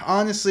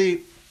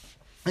honestly,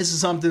 this is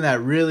something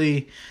that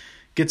really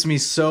gets me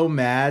so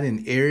mad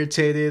and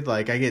irritated.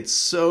 Like I get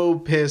so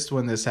pissed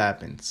when this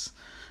happens.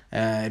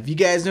 If you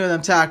guys know what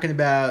I'm talking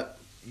about,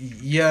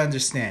 you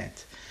understand.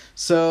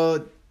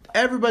 So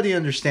everybody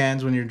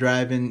understands when you're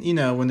driving, you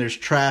know, when there's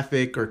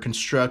traffic or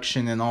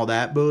construction and all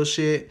that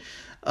bullshit.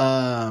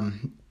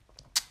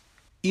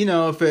 You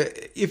know,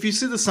 if you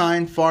see the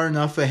sign far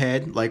enough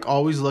ahead, like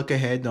always look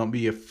ahead, don't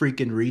be a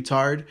freaking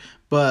retard,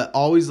 but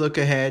always look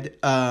ahead.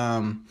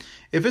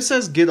 If it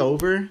says get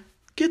over,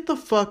 get the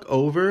fuck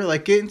over.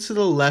 Like, get into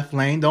the left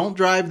lane. Don't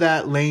drive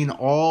that lane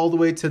all the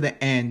way to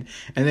the end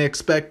and then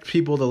expect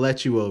people to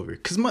let you over.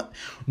 Because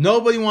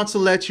nobody wants to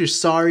let your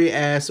sorry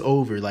ass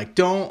over. Like,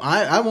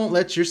 I won't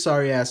let your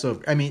sorry ass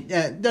over. I mean,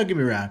 don't get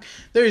me wrong.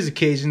 There's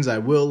occasions I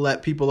will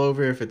let people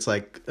over if it's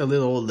like a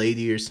little old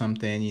lady or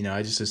something. You know,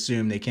 I just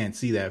assume they can't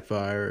see that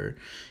far or,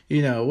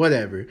 you know,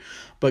 whatever.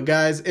 But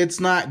guys, it's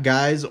not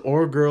guys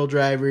or girl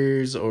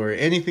drivers or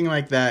anything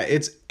like that.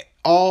 It's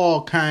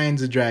all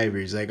kinds of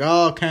drivers, like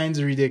all kinds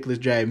of ridiculous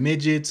drivers,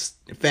 midgets,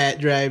 fat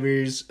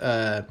drivers,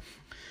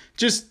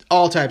 just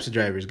all types of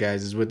drivers,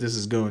 guys, is what this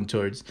is going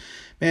towards.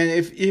 Man,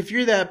 if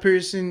you're that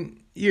person,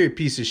 you're a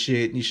piece of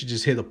shit and you should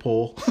just hit a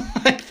pole.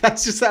 Like,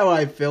 that's just how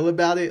I feel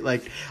about it.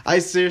 Like, I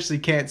seriously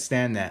can't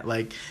stand that.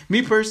 Like,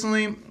 me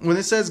personally, when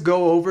it says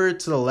go over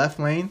to the left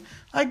lane,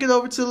 I get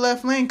over to the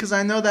left lane because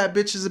I know that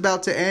bitch is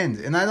about to end.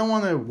 And I don't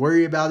want to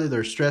worry about it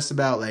or stress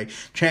about, like,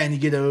 trying to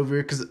get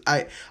over. Because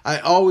I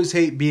always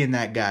hate being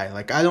that guy.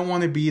 Like, I don't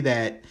want to be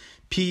that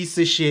piece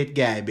of shit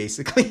guy,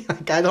 basically.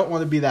 Like, I don't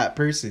want to be that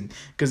person.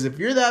 Because if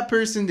you're that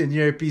person, then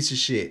you're a piece of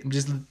shit. I'm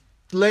just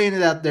laying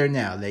it out there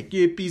now. Like,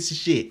 you're a piece of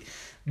shit.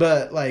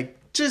 But, like,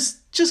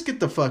 just get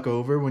the fuck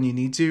over when you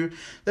need to.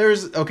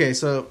 Okay,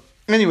 so,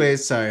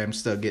 anyways, sorry, I'm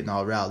still getting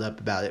all riled up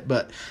about it.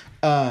 But,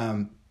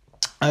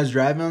 I was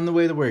driving on the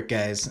way to work,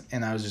 guys,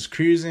 and I was just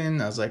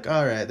cruising. I was like,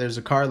 all right, there's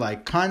a car,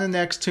 like, kind of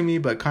next to me,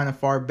 but kind of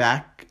far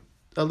back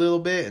a little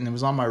bit, and it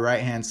was on my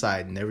right-hand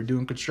side, and they were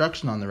doing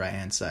construction on the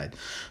right-hand side.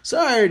 So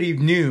I already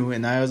knew,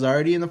 and I was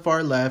already in the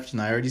far left,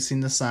 and I already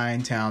seen the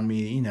sign telling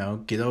me, you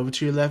know, get over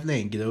to your left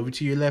lane, get over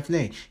to your left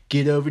lane,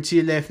 get over to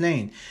your left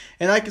lane.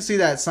 And I could see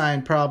that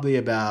sign probably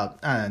about,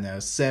 I don't know,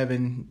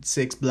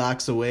 6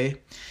 blocks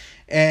away.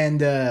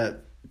 And,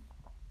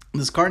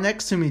 this car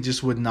next to me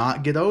just would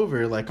not get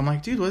over. Like, I'm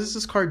like, dude, what is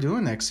this car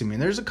doing next to me?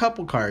 And there's a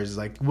couple cars,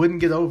 like, wouldn't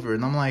get over.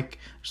 And I'm like,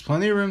 there's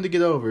plenty of room to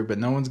get over, but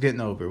no one's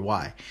getting over.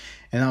 Why?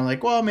 And I'm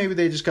like, well, maybe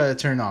they just got to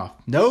turn off.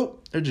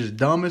 Nope, they're just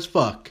dumb as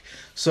fuck.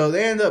 So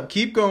they end up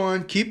keep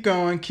going.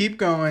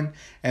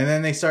 And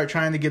then they start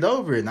trying to get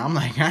over it. And I'm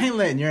like, I ain't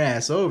letting your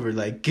ass over.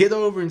 Like, get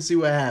over and see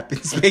what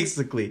happens,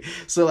 basically.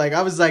 So, like,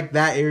 I was, like,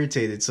 that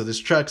irritated. So this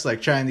truck's,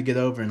 like, trying to get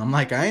over. And I'm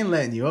like, I ain't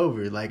letting you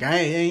over. Like, I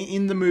ain't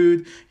in the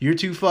mood. You're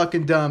too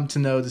fucking dumb to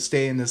know to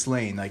stay in this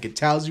lane. Like, it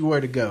tells you where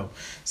to go.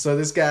 So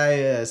this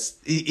guy,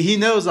 he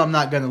knows I'm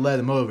not going to let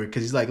him over.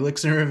 Because he's, like,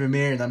 looks in the rearview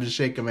mirror. And I'm just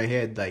shaking my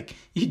head like,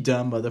 you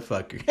dumb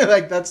motherfucker.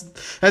 Like, that's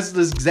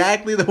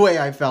exactly the way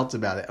I felt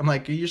about it. I'm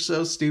like, you're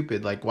so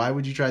stupid. Like, why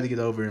would you try to get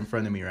over in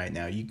front of me right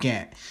now? You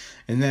can't.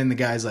 And then the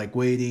guy's like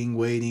waiting.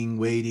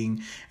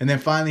 And then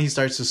finally he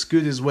starts to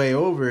scoot his way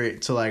over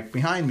to like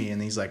behind me.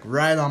 And he's like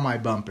right on my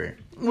bumper,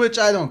 which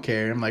I don't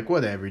care. I'm like,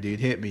 whatever,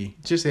 dude, hit me.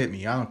 Just hit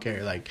me. I don't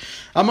care. Like,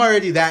 I'm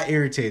already that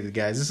irritated,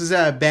 guys. This is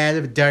how bad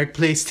of a dark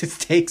place this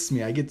takes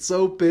me. I get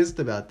so pissed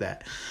about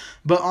that.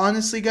 But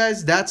honestly,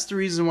 guys, that's the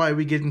reason why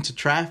we get into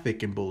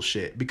traffic and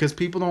bullshit. Because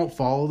people don't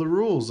follow the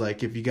rules.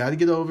 Like, if you got to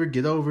get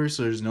over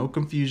so there's no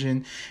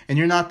confusion. And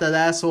you're not that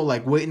asshole,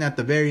 like, waiting at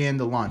the very end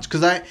to launch.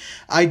 Because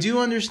I do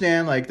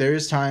understand, like,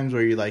 there's times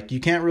where you're, like, you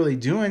can't really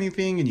do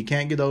anything and you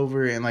can't get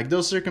over. And, like,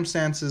 those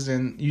circumstances,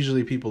 and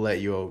usually people let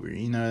you over.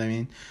 You know what I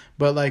mean?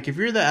 But, like, if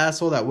you're the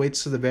asshole that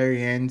waits to the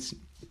very end...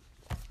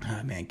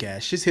 Oh man,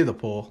 gosh, just hit a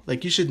pole.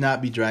 Like, you should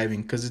not be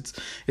driving because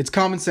it's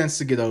common sense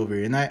to get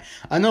over. And I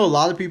know a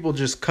lot of people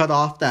just cut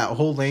off that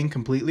whole lane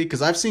completely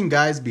because I've seen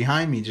guys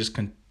behind me just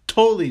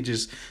totally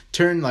just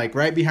turn like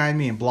right behind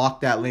me and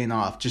block that lane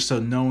off just so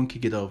no one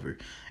could get over.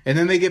 And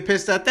then they get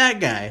pissed at that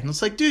guy. And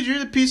it's like, dude, you're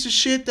the piece of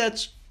shit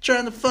that's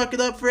trying to fuck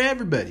it up for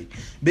everybody.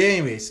 But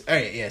anyways, all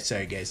right, yeah,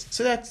 sorry guys.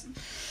 So that's...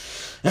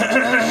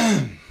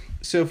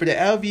 So for the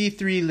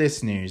LV3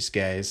 listeners,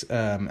 guys,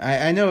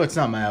 I know it's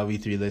not my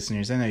LV3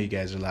 listeners. I know you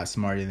guys are a lot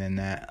smarter than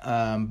that.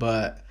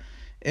 But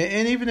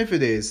even if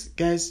it is,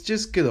 guys,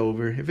 just get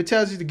over. If it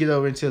tells you to get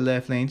over into the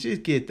left lane,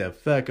 just get the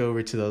fuck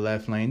over to the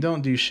left lane.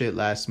 Don't do shit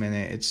last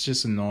minute. It's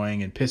just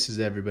annoying and pisses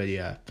everybody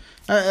off.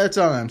 That's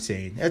all I'm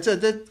saying. That's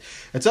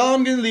all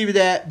I'm going to leave it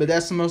at. But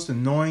that's the most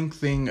annoying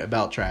thing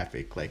about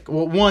traffic. Like,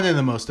 well, one of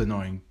the most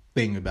annoying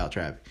thing about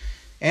traffic.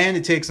 And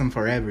it takes them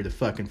forever to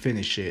fucking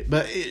finish it.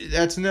 But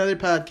that's another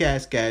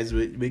podcast, guys.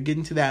 We'll get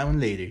into that one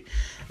later.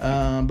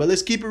 But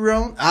let's keep it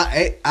rolling.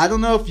 I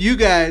don't know if you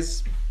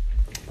guys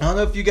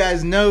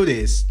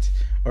noticed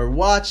or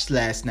watched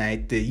last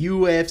night the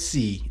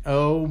UFC.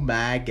 Oh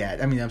my God.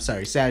 I'm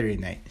sorry, Saturday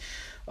night.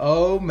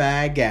 Oh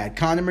my God.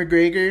 Conor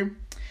McGregor.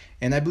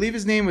 And I believe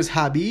his name was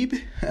Khabib.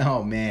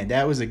 Oh man,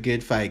 that was a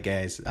good fight,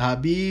 guys.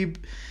 Khabib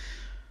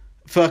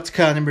fucked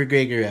Conor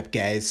McGregor up,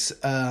 guys.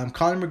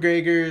 Conor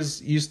McGregor's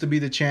used to be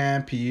the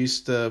champ. He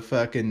used to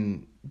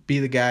fucking be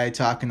the guy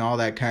talking all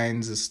that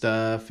kinds of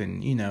stuff.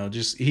 And, you know,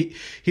 just he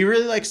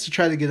really likes to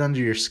try to get under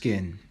your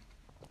skin.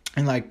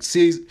 And, like,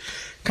 sees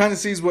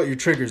what your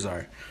triggers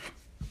are.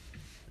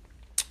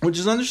 Which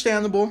is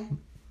understandable.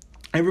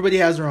 Everybody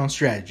has their own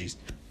strategies.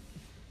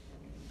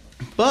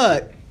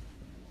 But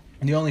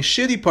the only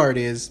shitty part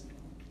is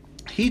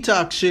he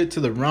talks shit to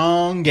the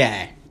wrong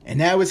guy. and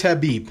that was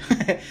Khabib.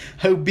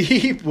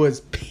 Khabib was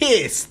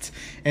pissed,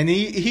 and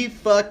he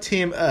fucked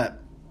him up.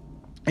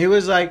 It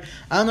was like,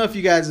 I don't know if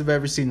you guys have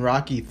ever seen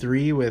Rocky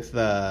 3 with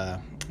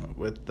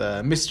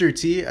Mr.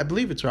 T. I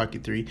believe it's Rocky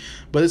 3,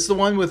 but it's the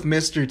one with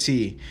Mr.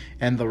 T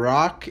and The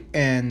Rock.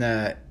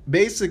 And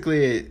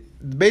basically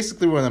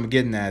what I'm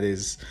getting at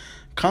is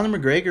Conor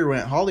McGregor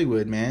went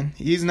Hollywood, man.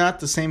 He's not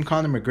the same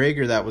Conor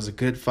McGregor that was a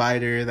good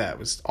fighter, that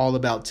was all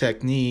about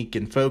technique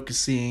and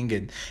focusing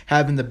and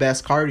having the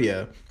best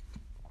cardio.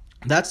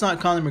 That's not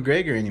Conor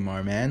McGregor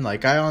anymore, man.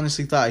 Like, I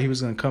honestly thought he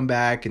was going to come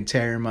back and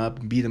tear him up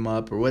and beat him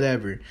up or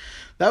whatever.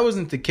 That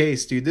wasn't the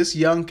case, dude. This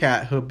young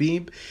cat,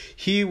 Khabib,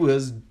 he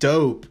was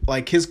dope.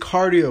 Like, his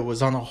cardio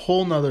was on a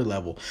whole nother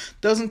level.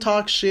 Doesn't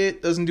talk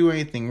shit, doesn't do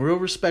anything. Real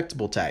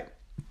respectable type.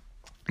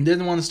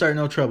 Didn't want to start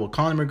no trouble.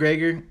 Conor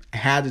McGregor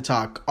had to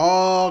talk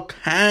all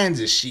kinds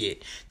of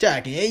shit.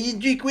 Talking, hey, you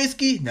drink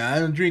whiskey? No, I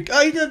don't drink.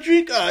 Oh, you don't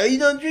drink? Oh, you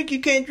don't drink?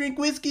 You can't drink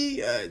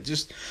whiskey?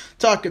 Just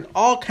talking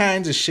all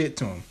kinds of shit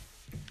to him.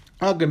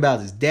 Talking about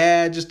his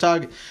dad, just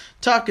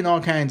talking all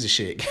kinds of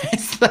shit,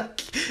 guys.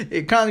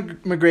 Like, Conor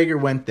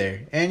McGregor went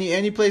there.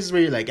 Any places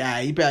where you're like,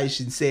 you probably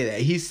shouldn't say that.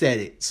 He said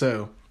it.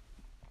 So,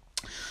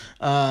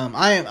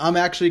 I'm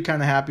actually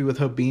kind of happy with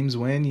Khabib's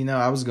win. You know,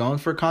 I was going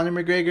for Conor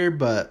McGregor,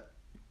 but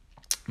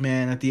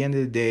man, at the end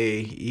of the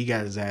day, he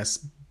got his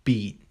ass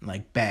beat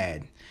like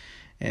bad.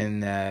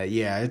 And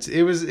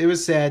it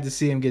was sad to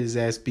see him get his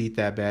ass beat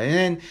that bad. And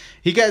then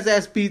he got his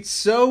ass beat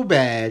so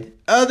bad,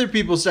 other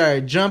people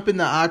started jumping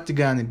the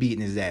octagon and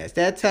beating his ass.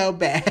 That's how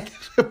bad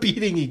a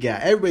beating he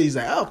got. Everybody's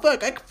like, "Oh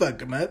fuck, I can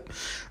fuck him up."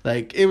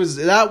 Like,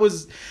 that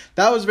was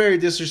very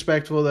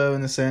disrespectful though,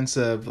 in the sense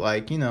of,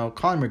 like, you know,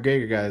 Conor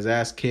McGregor got his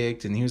ass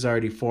kicked and he was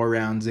already 4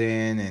 rounds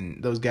in,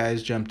 and those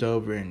guys jumped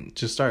over and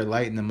just started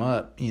lighting him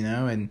up, you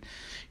know, and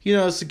you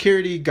know,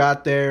 security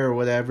got there or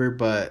whatever,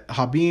 but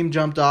Khabib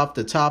jumped off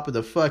the top of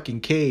the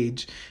fucking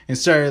cage and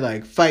started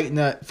like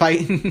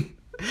fighting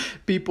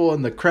people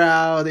in the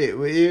crowd. It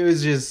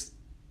was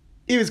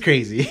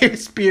crazy. It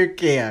was pure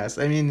chaos.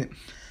 I mean,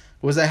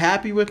 was I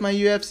happy with my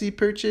UFC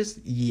purchase?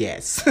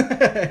 Yes.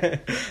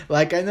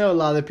 Like, I know a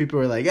lot of people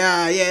were like,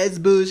 yeah, it's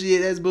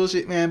bullshit. That's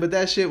bullshit, man. But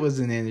that shit was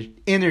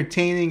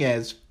entertaining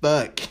as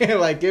fuck.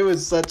 Like, it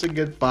was such a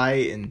good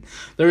fight. And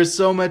there was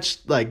so much,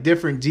 like,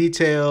 different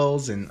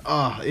details. And,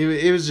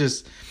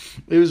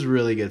 it was a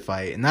really good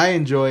fight. And I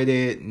enjoyed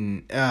it.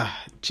 And,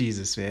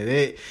 Jesus, man.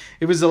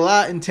 It was a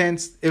lot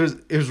intense. It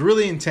was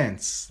really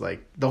intense.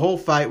 Like, the whole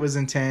fight was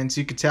intense.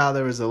 You could tell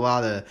there was a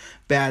lot of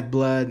bad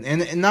blood.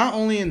 And not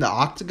only in the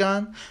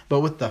octagon,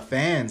 but with the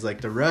fans.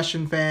 Like, the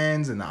Russian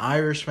fans and the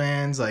Irish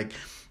fans. Like,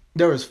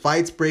 there was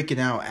fights breaking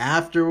out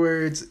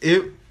afterwards.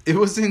 It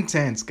was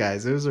intense,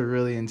 guys. It was a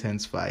really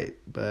intense fight.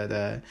 But,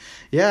 I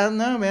don't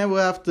know, man.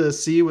 We'll have to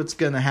see what's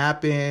going to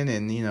happen.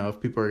 And, you know, if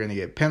people are going to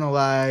get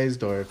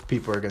penalized or if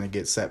people are going to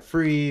get set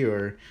free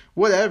or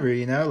whatever,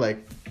 you know,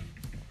 like,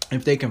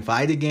 if they can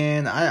fight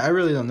again. I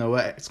really don't know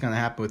what's going to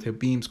happen with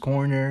Khabib's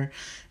corner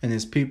and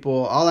his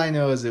people. All I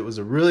know is it was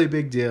a really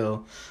big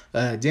deal.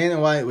 Dana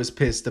White was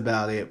pissed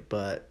about it,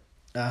 but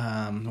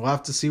we'll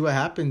have to see what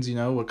happens, you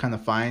know, what kind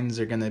of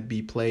fines are going to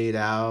be played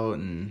out.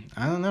 And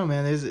I don't know,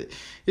 man.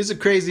 It's a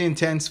crazy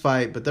intense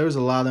fight, but there was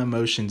a lot of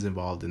emotions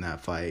involved in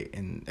that fight.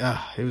 And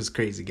it was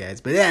crazy,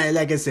 guys. But yeah,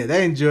 like I said,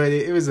 I enjoyed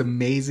it. It was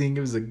amazing. It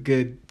was a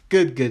good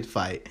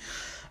fight.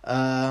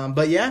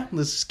 But yeah,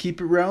 let's just keep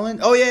it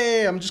rolling. Oh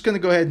yeah, I'm just gonna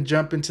go ahead and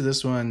jump into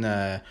this one.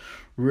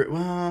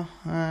 Well,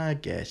 I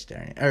guess,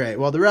 darn it. All right,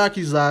 well, the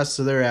Rockies lost,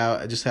 so they're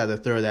out. I just had to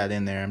throw that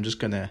in there. I'm just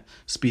gonna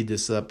speed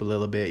this up a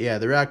little bit. Yeah,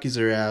 the Rockies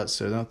are out,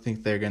 so I don't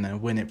think they're gonna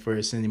win it for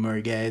us anymore,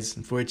 guys,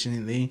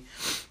 unfortunately.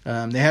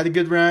 They had a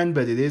good run,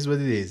 but it is what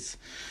it is.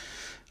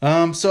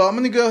 So I'm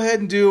gonna go ahead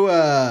and do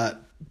a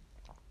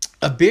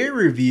beer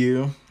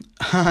review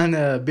on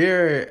a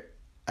beer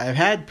I've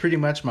had pretty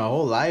much my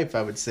whole life,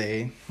 I would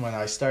say, when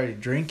I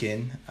started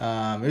drinking.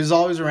 It was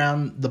always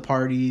around the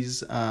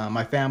parties,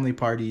 my family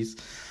parties.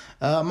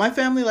 My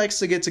family likes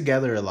to get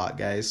together a lot,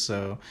 guys.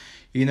 So,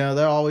 you know,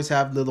 they'll always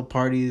have little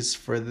parties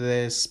for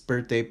this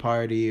birthday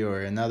party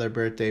or another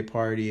birthday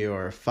party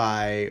or a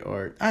fight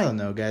or, I don't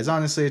know, guys.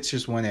 Honestly, it's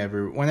just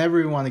whenever. Whenever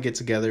we want to get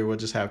together, we'll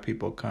just have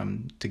people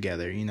come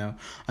together, you know.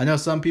 I know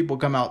some people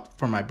come out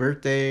for my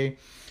birthday.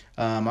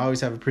 I always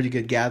have a pretty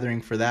good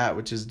gathering for that,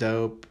 which is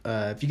dope.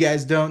 If you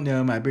guys don't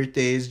know, my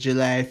birthday is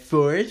July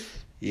 4th.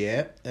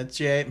 Yeah, that's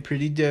right.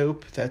 Pretty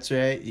dope. That's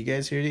right. You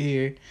guys heard it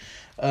here.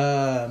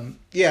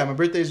 My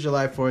birthday is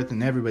July 4th,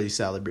 and everybody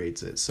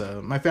celebrates it.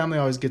 So my family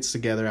always gets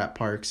together at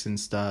parks and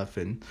stuff,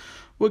 and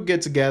we'll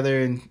get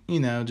together and, you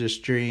know,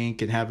 just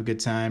drink and have a good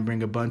time,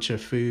 bring a bunch of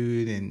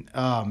food. And,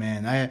 oh,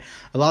 man,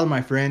 a lot of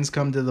my friends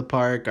come to the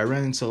park. I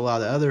run into a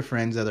lot of other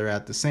friends that are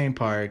at the same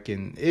park,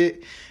 and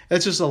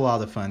it's just a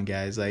lot of fun,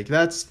 guys. Like,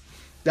 that's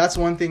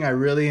one thing I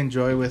really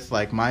enjoy with,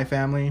 like, my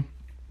family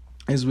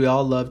is we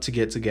all love to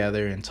get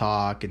together and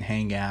talk and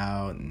hang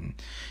out. And,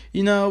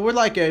 you know, we're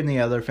like any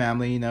other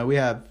family. You know, we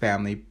have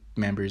family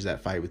members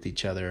that fight with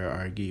each other or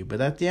argue. But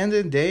at the end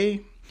of the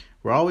day,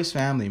 we're always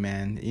family,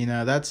 man. You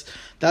know, that's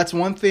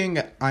one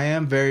thing I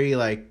am very,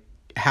 like,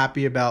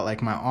 happy about,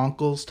 like, my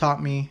uncles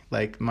taught me.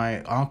 Like,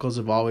 my uncles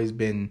have always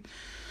been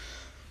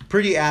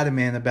pretty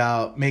adamant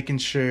about making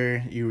sure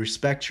you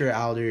respect your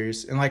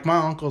elders. And, like, my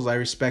uncles, I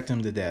respect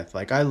them to death.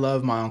 Like, I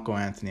love my Uncle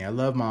Anthony. I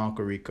love my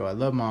Uncle Rico. I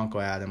love my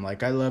Uncle Adam.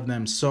 Like, I love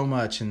them so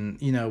much. And,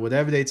 you know,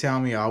 whatever they tell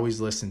me, I always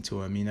listen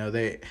to them. You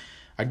know,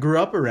 I grew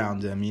up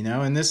around them, you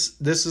know, and this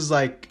is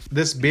like,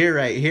 this beer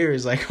right here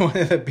is like one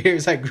of the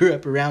beers I grew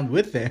up around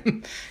with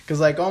them. Because,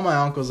 like, all my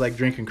uncles like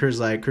drinking Coors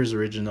Light, Coors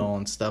Original,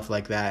 and stuff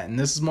like that. And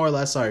this is more or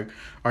less our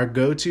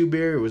go-to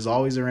beer. It was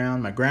always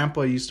around. My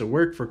grandpa used to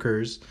work for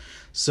Coors.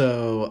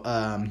 So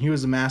he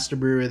was a master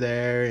brewer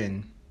there,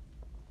 and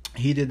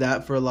he did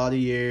that for a lot of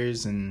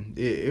years, and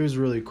it was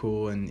really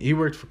cool. And he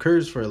worked for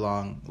Coors for a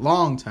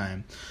long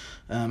time.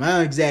 I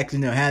don't exactly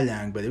know how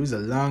long, but it was a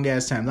long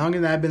ass time, longer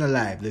than I've been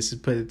alive. Let's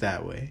just put it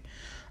that way.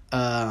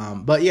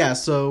 But yeah,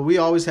 so we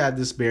always had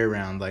this beer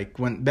around. Like,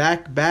 when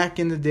back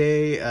in the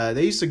day,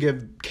 they used to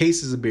give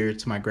cases of beer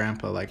to my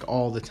grandpa, like,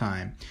 all the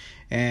time.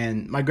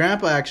 And my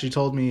grandpa actually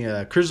told me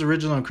Coors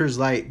Original and Coors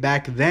Light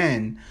back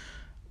then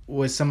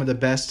was some of the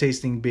best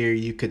tasting beer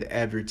you could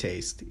ever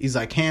taste. He's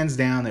like, hands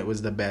down, it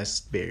was the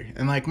best beer.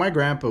 And, like, my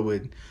grandpa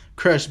would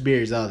crush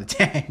beers all the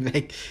time.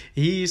 Like,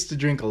 he used to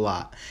drink a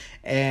lot.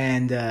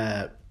 And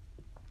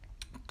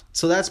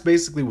so that's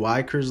basically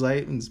why Coors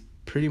Light is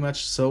pretty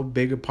much so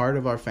big a part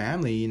of our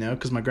family, you know,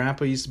 because my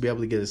grandpa used to be able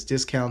to get us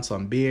discounts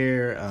on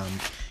beer,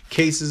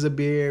 cases of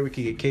beer. We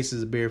could get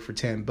cases of beer for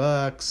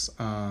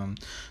 $10.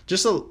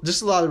 Just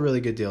a lot of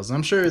really good deals.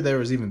 I'm sure there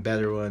was even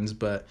better ones,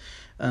 but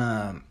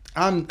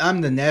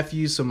I'm the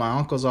nephew, so my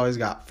uncle's always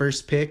got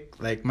first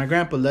pick. Like, my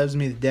grandpa loves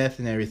me to death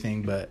and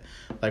everything, but,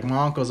 like,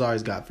 my uncle's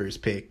always got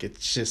first pick.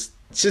 It's just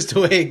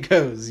the way it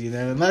goes, you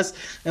know.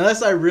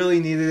 Unless I really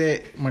needed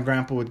it, my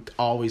grandpa would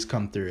always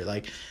come through.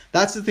 Like,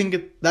 that's the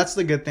thing. That's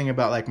the good thing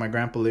about, like, my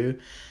grandpa Lou,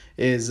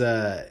 is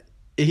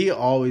he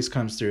always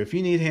comes through. If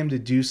you need him to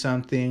do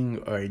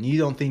something or you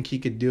don't think he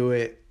could do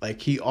it,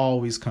 like, he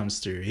always comes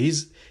through.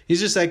 He's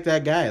just like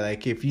that guy.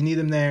 Like, if you need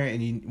him there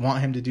and you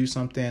want him to do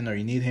something or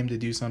you need him to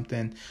do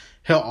something,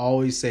 he'll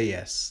always say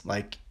yes.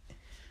 Like,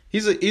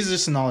 he's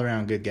just an all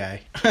around good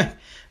guy.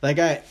 Like,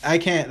 I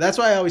can't. That's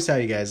why I always tell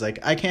you guys, like,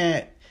 I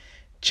can't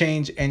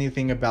change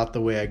anything about the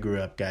way I grew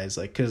up, guys.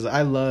 Like, because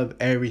I love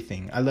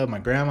everything. I love my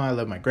grandma, I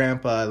love my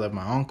grandpa, I love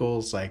my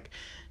uncles. Like,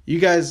 you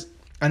guys,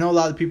 I know a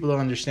lot of people don't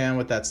understand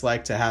what that's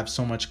like to have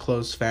so much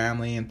close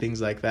family and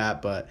things like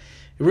that, but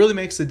it really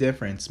makes a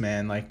difference,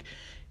 man. Like,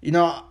 you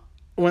know,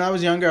 when I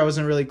was younger, I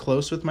wasn't really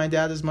close with my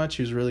dad as much.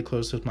 He was really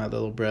close with my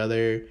little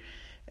brother,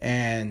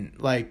 and,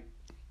 like,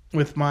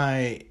 with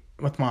my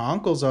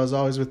uncles, I was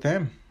always with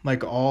them,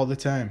 like, all the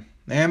time.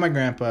 And my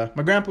grandpa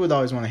would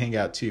always want to hang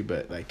out too,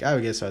 but, like, I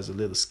guess I was a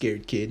little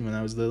scared kid when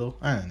I was little.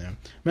 I don't know.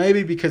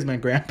 Maybe because my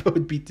grandpa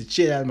would beat the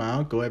shit out of my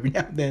uncle every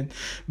now and then.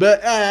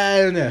 But I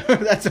don't know.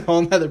 That's a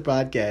whole nother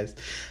podcast.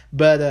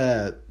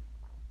 But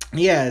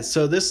yeah,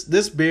 so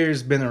this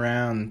beer's been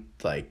around,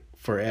 like,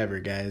 forever,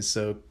 guys.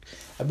 So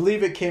I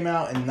believe it came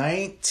out in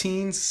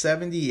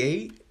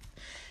 1978,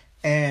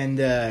 and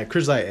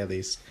Coors Light, at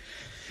least.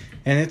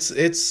 And it's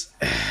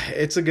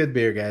a good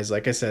beer, guys.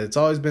 Like I said, it's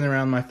always been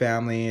around my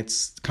family.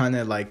 It's kind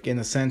of, like, in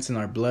a sense, in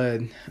our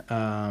blood.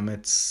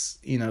 It's,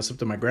 you know,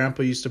 something my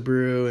grandpa used to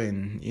brew,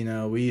 and, you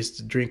know, we used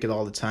to drink it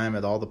all the time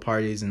at all the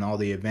parties and all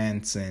the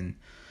events. And,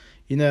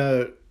 you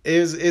know,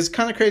 it's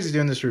kind of crazy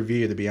doing this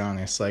review, to be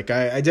honest. Like,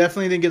 I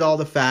definitely didn't get all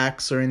the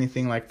facts or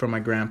anything, like, from my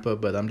grandpa,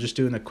 but I'm just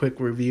doing a quick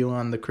review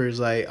on the Coors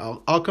Light.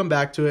 I'll come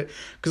back to it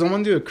because I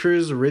want to do a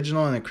Coors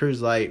Original and a Coors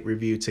Light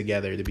review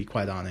together, to be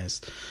quite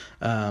honest.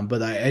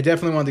 But I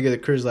definitely wanted to get a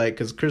Coors Light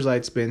because Coors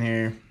Light's been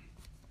here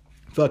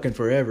fucking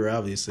forever,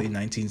 obviously,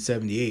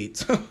 1978.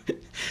 So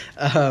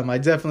I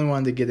definitely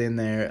wanted to get in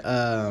there.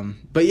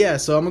 But yeah,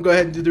 so I'm going to go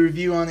ahead and do the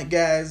review on it,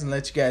 guys, and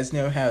let you guys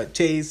know how it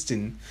tastes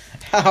and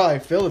how I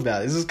feel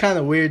about it. This is kind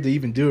of weird to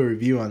even do a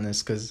review on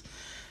this because,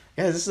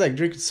 yeah, this is like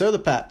drinking soda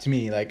pop to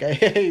me. Like,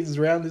 I was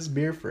around this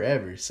beer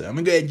forever. So I'm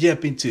going to go ahead and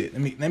jump into it.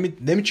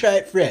 Let me try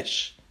it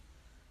fresh.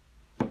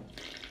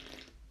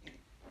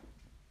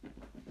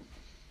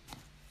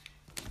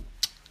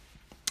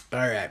 All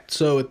right,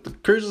 so with the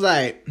Coors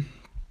Light,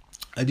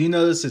 I do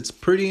notice it's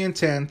pretty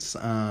intense.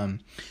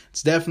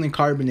 It's definitely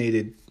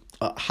carbonated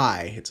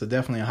high. It's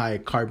definitely a high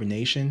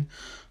carbonation.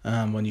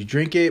 When you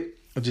drink it,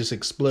 it just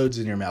explodes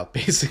in your mouth.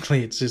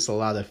 Basically, it's just a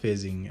lot of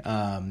fizzing.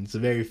 It's a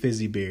very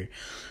fizzy beer.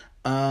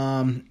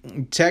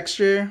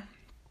 Texture,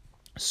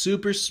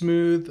 super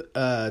smooth.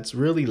 It's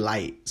really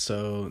light,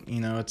 so, you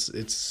know,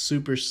 it's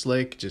super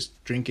slick.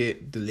 Just drink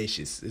it,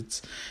 delicious.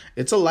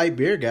 It's a light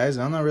beer, guys.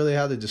 I don't know really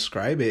how to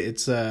describe it.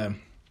 It's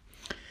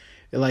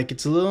like,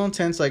 it's a little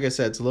intense, like I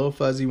said. It's a little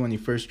fuzzy when you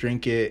first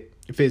drink it,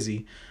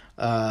 fizzy.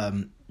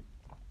 But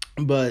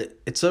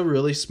it's a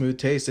really smooth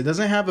taste. It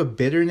doesn't have a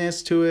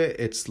bitterness to it.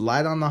 It's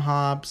light on the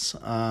hops.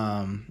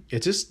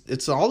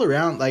 It's all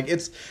around. Like,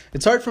 it's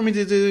hard for me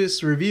to do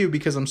this review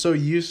because I'm so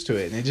used to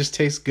it, and it just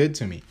tastes good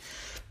to me.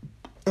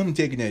 I'm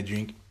taking that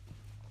drink.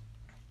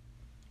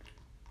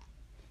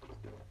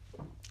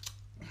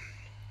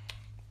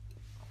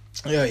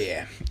 Oh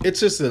yeah, it's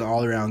just an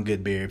all around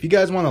good beer. If you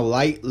guys want a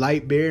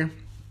light beer,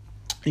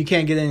 you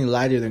can't get any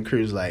lighter than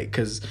Coors Light,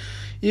 because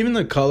even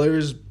the color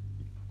is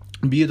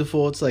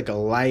beautiful. It's like a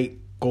light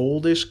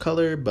goldish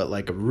color, but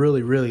like a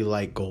really really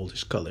light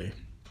goldish color,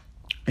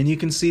 and you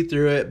can see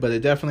through it. But it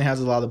definitely has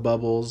a lot of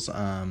bubbles.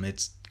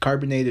 It's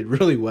carbonated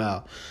really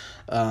well,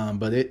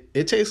 but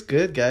it tastes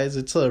good, guys.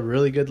 It's a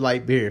really good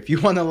light beer. If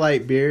you want a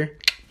light beer,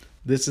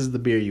 this is the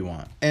beer you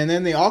want. And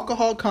then the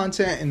alcohol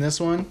content in this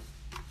one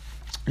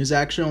is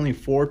actually only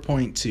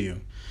 4.2.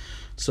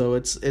 So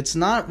it's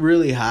not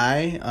really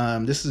high.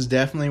 This is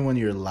definitely one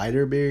of your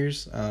lighter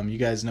beers. You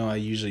guys know I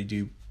usually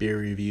do beer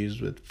reviews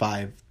with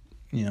 5.0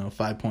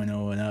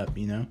 and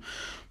up,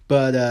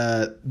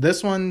 But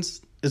this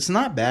one's, it's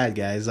not bad,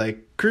 guys.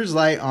 Like Coors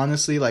Light,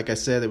 honestly, like I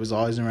said, it was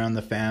always around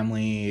the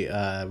family.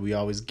 We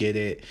always get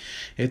it.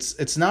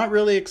 It's not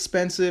really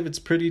expensive. It's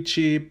pretty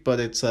cheap, but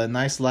it's a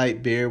nice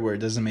light beer where it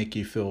doesn't make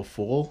you feel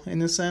full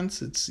in a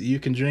sense. You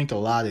can drink a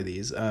lot of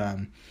these.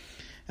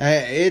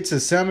 It's a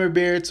summer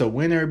beer. It's a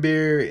winter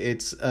beer.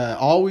 It's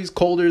always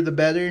colder the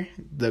better.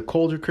 The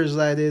colder Coors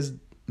Light is,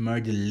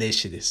 more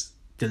delicious it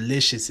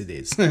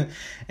is.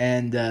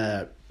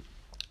 And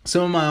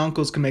some of my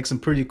uncles can make some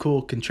pretty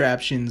cool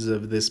contraptions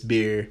of this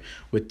beer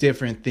with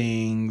different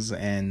things,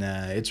 and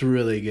it's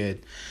really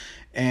good.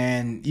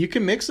 And you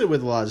can mix it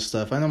with a lot of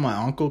stuff. I know my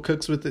uncle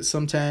cooks with it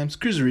sometimes.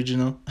 Coors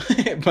Original.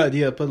 But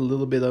yeah, put a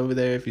little bit over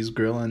there if he's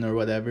grilling or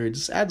whatever. It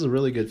just adds a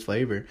really good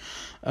flavor.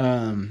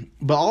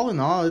 But all in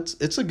all,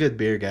 it's a good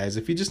beer, guys.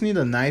 If you just need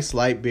a nice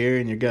light beer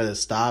and you're going to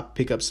stop,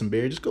 pick up some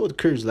beer, just go with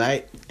Coors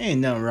Light. Ain't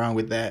nothing wrong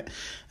with that.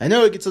 I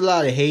know it gets a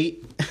lot of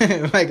hate.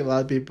 Like a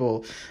lot of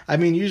people. I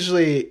mean,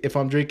 usually if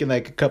I'm drinking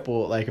like a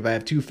couple, like if I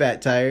have 2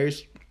 fat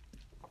tires,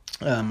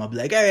 I'll be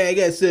like, all right, I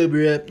gotta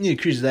sober up. Need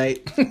a Coors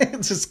Light.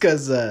 Just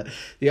because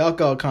the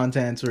alcohol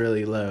content's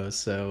really low.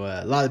 So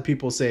a lot of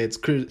people say it's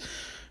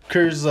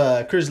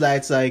Coors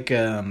Light's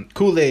like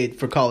Kool-Aid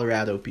for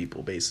Colorado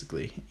people,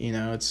 basically.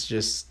 It's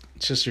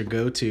just your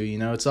go-to.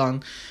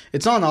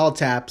 It's on all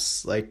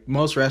taps. Like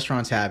most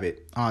restaurants have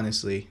it.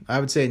 Honestly,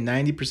 I would say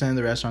 90% of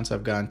the restaurants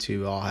I've gone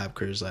to all have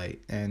Coors Light,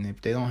 and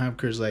if they don't have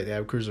Coors Light, they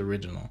have Coors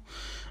Original,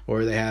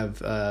 or they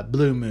have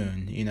Blue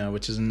Moon.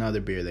 Which is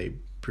another beer they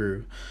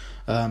brew.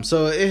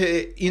 So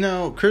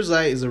Coors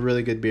Light is a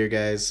really good beer,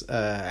 guys.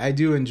 I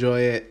do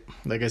enjoy it.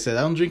 Like I said,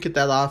 I don't drink it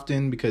that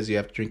often because you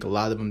have to drink a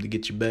lot of them to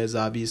get your buzz,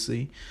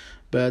 obviously.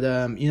 But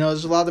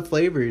there's a lot of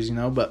flavors,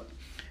 But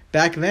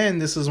back then,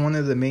 this was one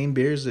of the main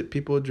beers that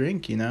people would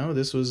drink.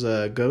 This was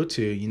a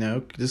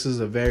go-to. This is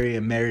a very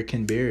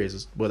American beer,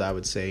 is what I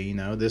would say.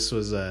 This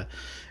was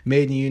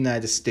made in the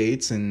United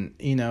States, and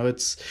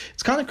it's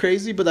kind of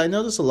crazy. But I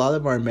notice a lot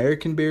of our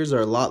American beers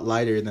are a lot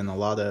lighter than a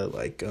lot of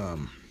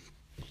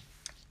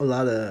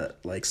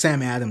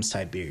Sam Adams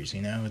type beers.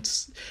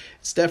 It's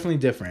definitely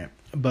different.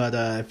 But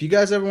if you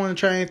guys ever want to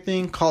try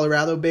anything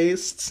Colorado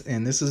based,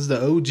 and this is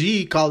the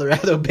OG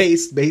Colorado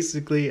based,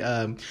 basically,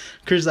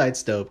 Coors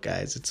Light's dope,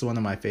 guys. It's one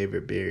of my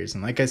favorite beers,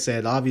 and like I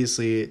said,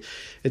 obviously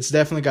it's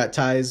definitely got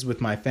ties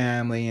with my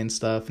family and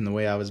stuff, and the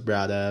way I was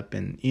brought up.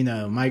 And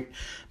my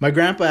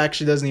grandpa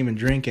actually doesn't even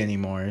drink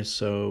anymore,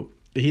 so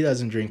he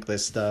doesn't drink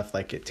this stuff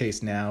like it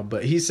tastes now.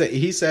 But he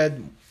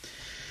said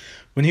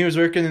when he was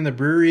working in the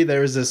brewery, there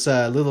was this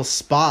little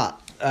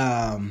spot.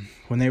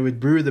 When they would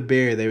brew the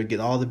beer, they would get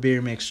all the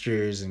beer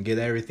mixtures and get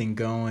everything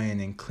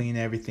going and clean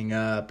everything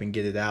up and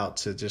get it out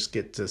to just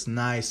get this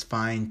nice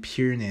fine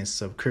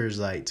pureness of Coors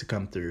Light to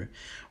come through.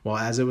 Well,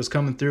 as it was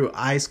coming through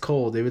ice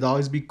cold, it would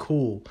always be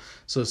cool.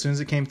 So as soon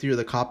as it came through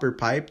the copper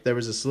pipe, there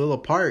was this little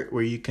part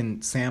where you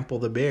can sample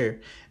the beer.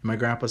 And my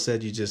grandpa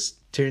said you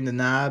just turn the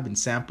knob and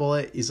sample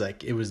it. He's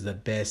like, it was the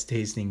best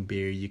tasting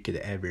beer you could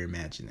ever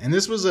imagine. And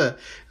this was a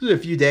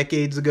few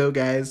decades ago,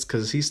 guys,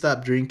 because he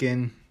stopped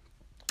drinking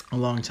a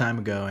long time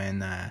ago,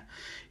 and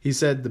he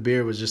said the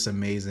beer was just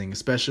amazing,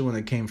 especially when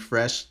it came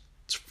fresh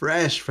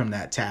from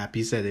that tap.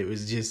 He said it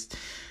was just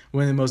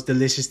one of the most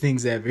delicious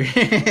things ever.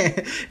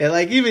 And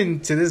like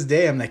even to this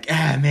day, I'm like,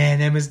 man,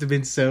 that must have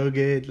been so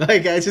good.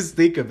 Like I just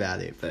think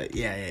about it. But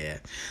yeah.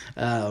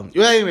 Well,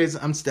 anyways,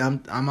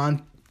 I'm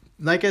on.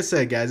 Like I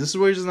said, guys, this is the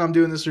reason I'm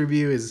doing this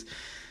review is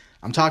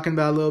I'm talking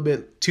about a little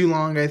bit too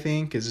long. I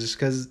think it's just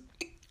because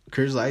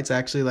Coors Light's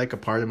actually like a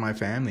part of my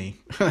family.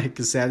 Like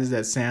as sad as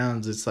that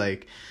sounds, it's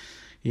like,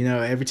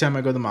 every time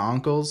I go to my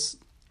uncle's,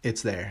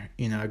 it's there.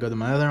 I go to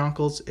my other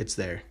uncle's, it's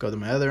there. Go to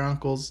my other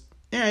uncle's,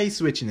 yeah, he's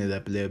switching it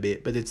up a little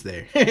bit, but it's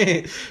there.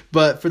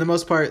 But for the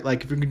most part,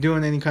 like if you're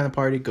doing any kind of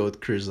party, go with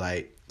Coors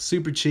Light.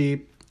 Super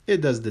cheap. It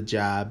does the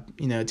job.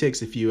 It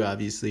takes a few,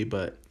 obviously,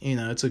 but,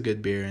 it's a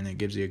good beer and it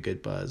gives you a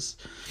good buzz.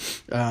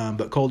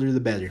 But colder the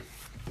better.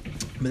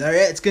 But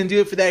alright, it's going to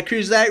do it for that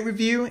Coors Light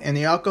review. And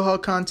the alcohol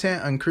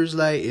content on Coors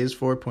Light is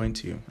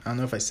 4.2. I don't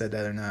know if I said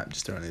that or not.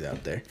 Just throwing it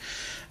out there.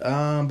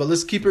 But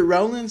let's keep it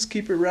rolling.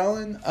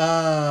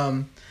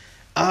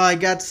 I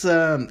got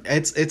some.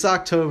 It's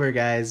October,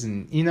 guys,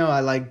 and I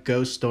like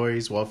ghost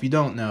stories. Well, if you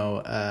don't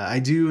know, I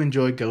do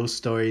enjoy ghost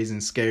stories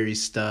and scary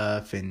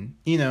stuff, and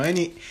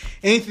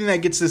anything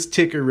that gets this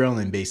ticker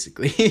rolling,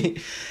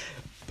 basically.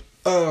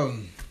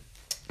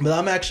 But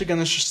I'm actually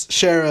gonna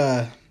share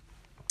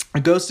a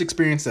ghost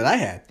experience that I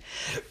had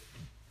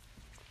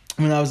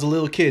when I was a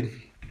little kid.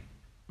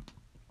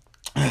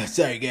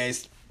 Sorry,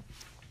 guys.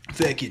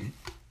 Fucking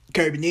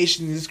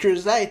carbonation in this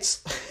cruise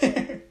lights.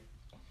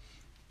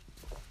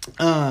 So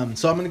I'm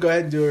gonna go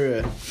ahead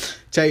and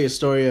tell you a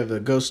story of a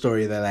ghost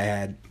story that I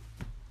had.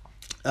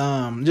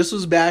 This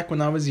was back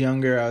when I was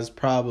younger. I was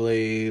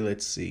probably,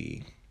 like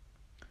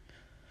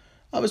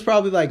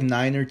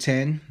 9 or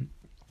 10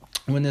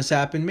 when this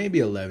happened. Maybe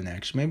 11,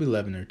 actually. Maybe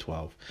 11 or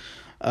 12.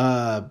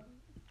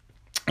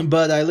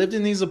 But I lived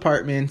in these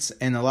apartments,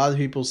 and a lot of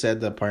people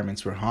said the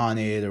apartments were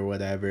haunted or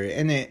whatever.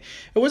 And it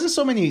wasn't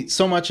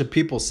so much of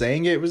people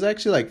saying it. It was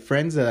actually like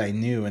friends that I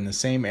knew in the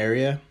same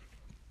area.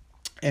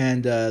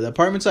 And the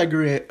apartments I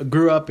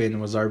grew up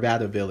in was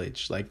Arvada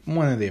Village. Like,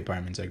 one of the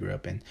apartments I grew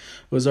up in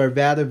was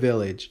Arvada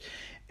Village.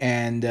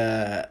 And,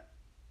 a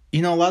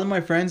lot of my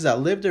friends that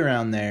lived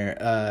around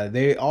there,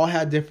 they all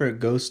had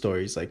different ghost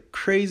stories. Like,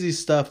 crazy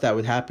stuff that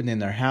would happen in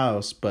their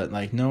house. But,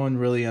 like, no one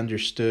really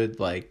understood,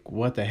 like,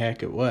 what the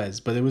heck it was.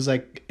 But it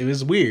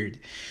was weird.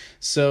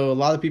 So a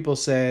lot of people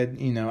said,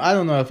 I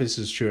don't know if this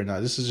is true or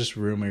not. This is just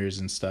rumors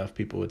and stuff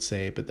people would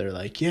say. But they're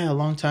like, yeah, a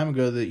long time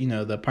ago,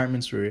 the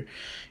apartments were,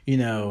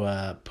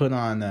 put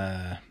on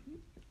a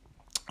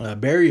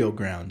burial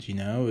ground.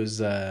 It was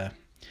a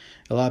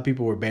lot of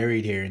people were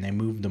buried here, and they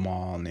moved them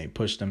all, and they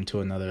pushed them to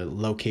another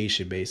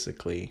location,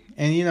 basically.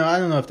 And, I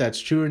don't know if that's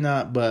true or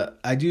not, but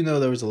I do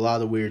know there was a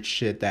lot of weird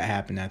shit that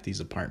happened at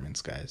these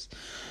apartments, guys.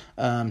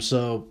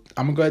 So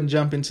I'm gonna go ahead and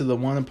jump into the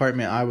one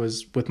apartment I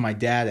was with my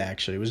dad,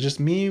 actually. It was just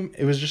me.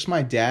 It was just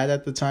my dad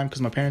at the time,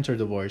 because my parents are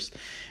divorced.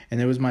 And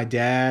it was my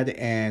dad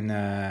and,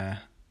 I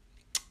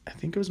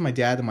think it was my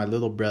dad and my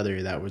little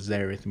brother that was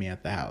there with me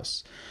at the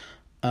house.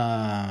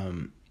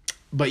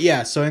 But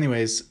yeah, so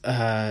anyways,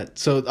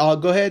 so I'll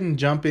go ahead and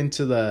jump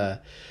into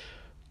the...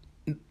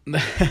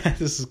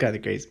 This is kind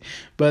of crazy,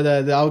 but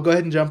I'll go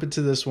ahead and jump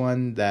into this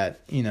one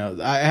that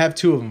I have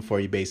two of them for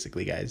you,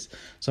 basically, guys.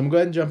 So I'm going to go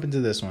ahead and jump into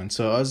this one.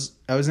 So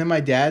I was in my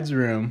dad's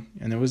room,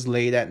 and it was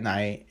late at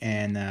night,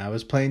 and I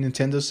was playing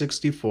Nintendo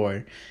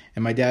 64,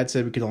 and my dad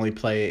said we could only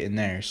play it in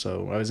there.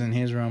 So I was in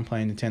his room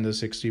playing Nintendo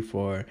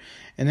 64,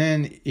 and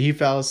then he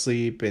fell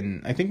asleep,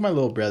 and I think my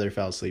little brother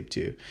fell asleep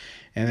too.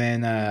 And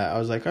then I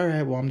was like, all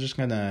right, well, I'm just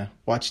gonna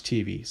watch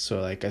TV. So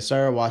like I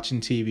started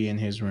watching TV in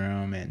his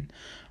room, and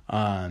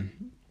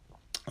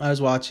I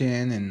was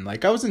watching, and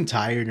like I wasn't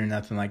tired or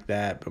nothing like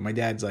that, but my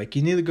dad's like,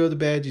 you need to go to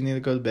bed, and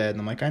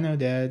I'm like, I know,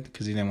 Dad,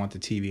 because he didn't want the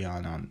TV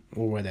on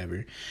or whatever.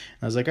 And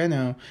I was like, I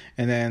know.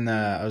 And then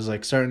I was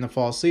like starting to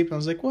fall asleep, and I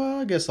was like,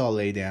 well, I guess I'll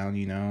lay down,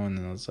 and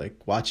then I was like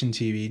watching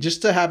TV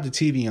just to have the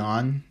TV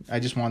on. I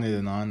just wanted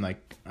it on.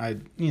 Like I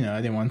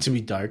didn't want it to be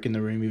dark in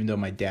the room, even though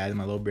my dad and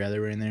my little brother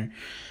were in there.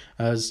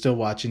 I was still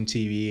watching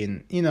TV,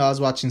 and I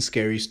was watching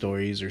scary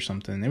stories or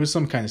something. It was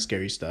some kind of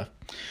scary stuff.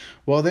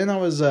 Well, then I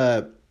was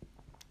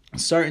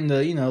starting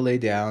to lay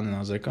down, and I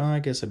was like, oh, I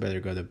guess I better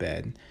go to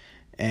bed.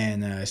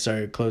 And I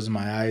started closing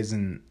my eyes,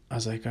 and I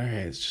was like, all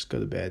right, let's just go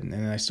to bed. And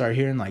then I started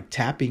hearing like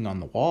tapping on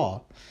the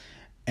wall,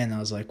 and I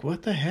was like,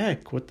 what the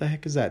heck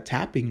is that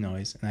tapping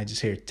noise? And I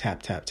just hear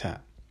tap tap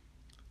tap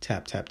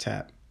tap tap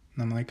tap.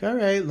 And I'm like, all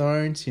right,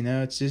 Lawrence,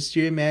 it's just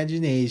your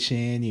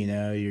imagination,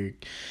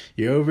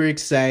 you're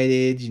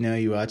overexcited,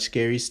 you watch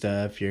scary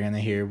stuff, you're gonna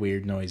hear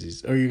weird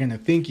noises, or you're gonna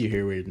think you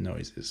hear weird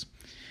noises.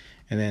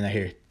 And then I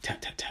hear tap,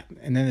 tap, tap.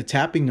 And then the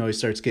tapping noise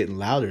starts getting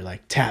louder,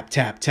 like tap,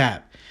 tap,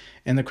 tap.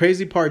 And the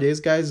crazy part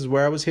is, guys, is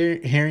where I was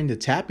hearing the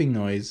tapping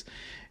noise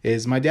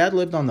is my dad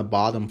lived on the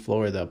bottom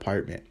floor of the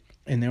apartment.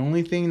 And the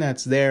only thing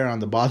that's there on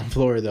the bottom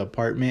floor of the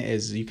apartment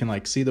is you can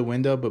like see the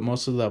window, but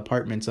most of the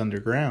apartment's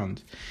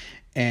underground.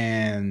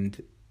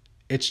 And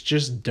it's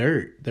just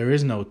dirt. There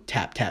is no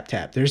tap, tap,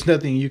 tap. There's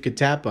nothing you could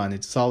tap on.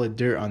 It's solid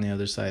dirt on the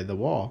other side of the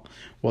wall.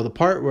 Well, the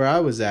part where I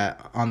was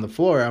at on the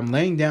floor, I'm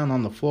laying down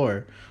on the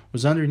floor,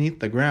 was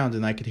underneath the ground,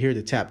 and I could hear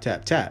the tap,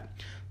 tap, tap.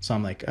 So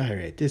I'm like, all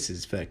right, this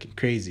is fucking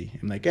crazy.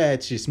 I'm like,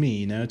 it's just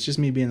me, it's just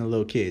me being a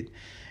little kid.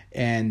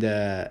 And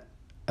I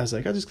was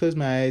like, I'll just close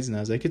my eyes, and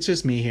I was like, it's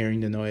just me hearing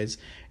the noise.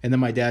 And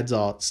then my dad's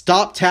all,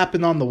 stop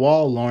tapping on the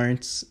wall,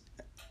 Lawrence.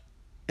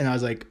 And I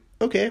was like,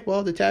 okay,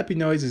 well, the tapping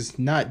noise is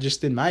not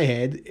just in my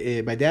head.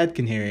 My dad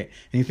can hear it,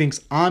 and he thinks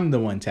I'm the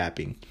one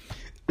tapping.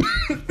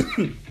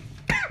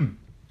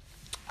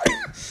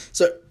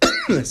 So,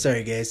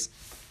 sorry, guys.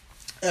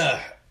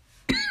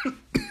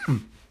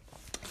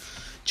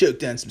 Choked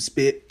down some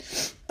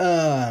spit.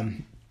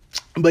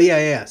 But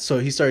yeah. So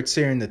he starts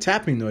hearing the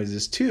tapping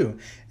noises too,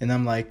 and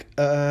I'm like,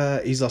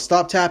 he's all,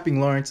 stop tapping,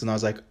 Lawrence. And I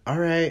was like, all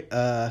right,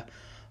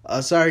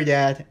 sorry,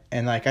 Dad.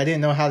 And like I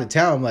didn't know how to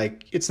tell him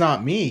like it's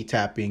not me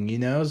tapping,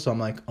 So I'm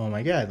like, oh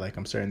my God, like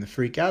I'm starting to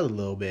freak out a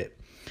little bit.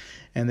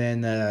 And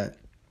then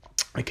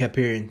I kept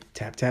hearing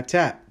tap, tap,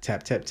 tap,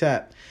 tap, tap,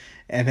 tap.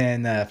 And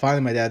then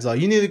finally my dad's all,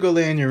 you need to go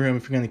lay in your room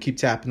if you're gonna keep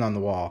tapping on the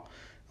wall.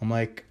 I'm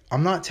like,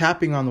 I'm not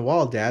tapping on the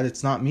wall, Dad.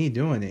 It's not me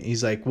doing it.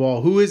 He's like,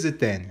 well, who is it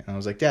then? And I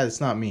was like, Dad, it's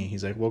not me.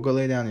 He's like, well, go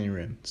lay down in your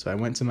room. So I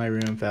went to my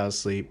room, fell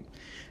asleep.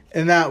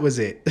 And that was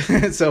it.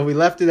 So we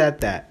left it at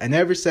that. I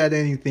never said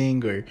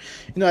anything, or,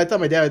 I thought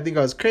my dad would think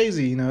I was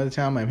crazy, the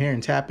time I'm hearing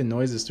tapping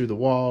noises through the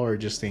wall, or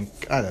just think,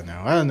 I don't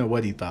know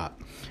what he thought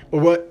or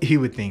what he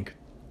would think.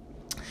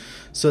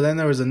 So then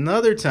there was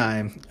another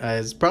time,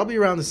 it's probably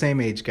around the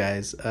same age,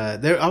 guys.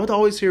 I would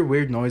always hear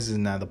weird noises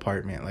in that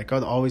apartment. Like, I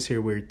would always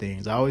hear weird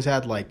things. I always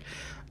had, like,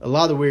 a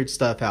lot of weird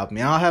stuff happen.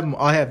 I'll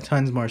have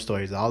tons more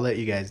stories. I'll let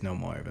you guys know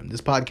more of them.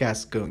 This podcast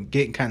is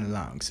getting kind of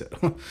long,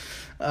 so.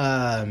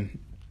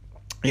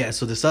 Yeah,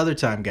 so this other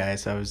time,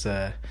 guys, I was,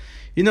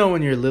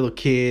 when you're a little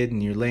kid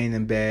and you're laying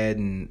in bed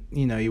and,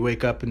 you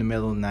wake up in the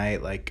middle of the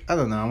night, like, I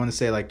don't know, I want to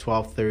say like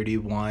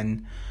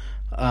 12:31.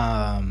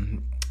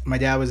 My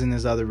dad was in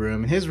his other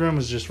room, and his room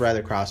was just right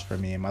across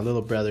from me, and my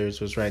little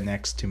brother's was right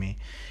next to me.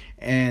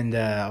 And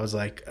I was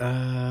like,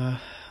 I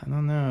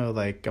don't know,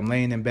 like, I'm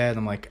laying in bed,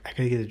 I'm like, I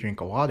gotta get a drink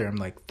of water, I'm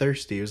like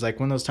thirsty. It was like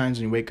one of those times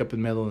when you wake up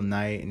in the middle of the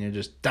night and you're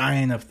just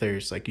dying of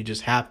thirst, like you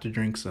just have to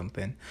drink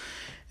something.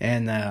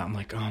 And I'm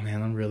like, oh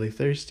man, I'm really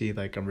thirsty,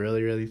 like I'm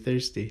really, really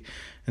thirsty.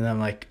 And I'm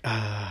like,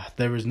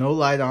 there was no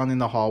light on in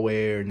the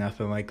hallway or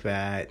nothing like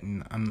that.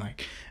 And I'm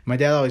like, my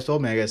dad always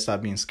told me I gotta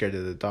stop being scared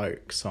of the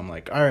dark. So I'm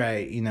like, all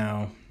right,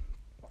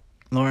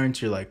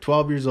 Lawrence, you're like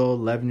 12 years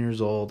old, 11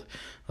 years old.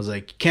 I was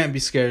like, you can't be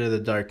scared of the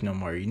dark no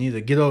more. You need to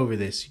get over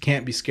this. You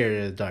can't be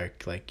scared of the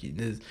dark. Like,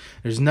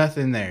 there's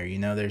nothing there,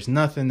 there's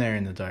nothing there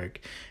in the dark.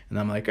 And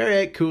I'm like, all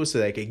right, cool. So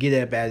like, I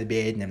get up out of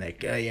bed and I'm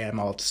like, oh yeah,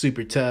 I'm all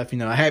super tough.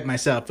 I hype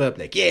myself up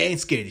like, yeah, I ain't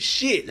scared of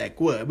shit. Like,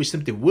 what? I wish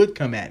something would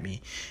come at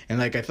me. And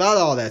like, I thought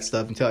all that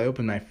stuff until I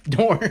opened my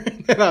door.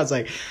 And I was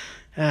like,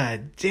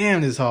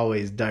 damn, this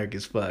hallway is dark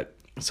as fuck.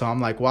 So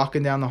I'm like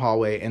walking down the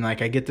hallway and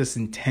like I get this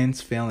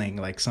intense feeling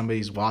like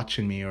somebody's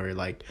watching me, or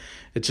like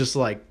it's just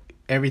like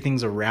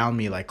everything's around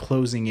me like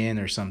closing in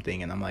or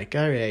something. And I'm like,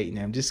 all right,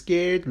 I'm just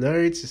scared.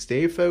 Lawrence, just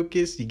stay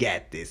focused. You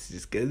got this.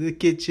 Just go to the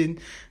kitchen,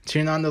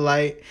 turn on the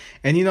light.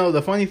 And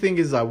the funny thing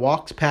is I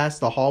walked past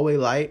the hallway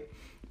light,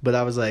 but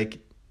I was like,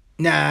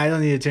 nah, I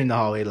don't need to turn the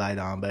hallway light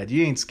on, but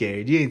you ain't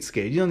scared. You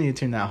don't need to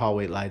turn that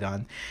hallway light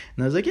on.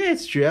 And I was like, yeah,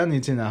 it's true. I don't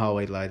need to turn that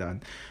hallway light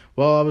on.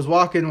 Well, I was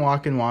walking.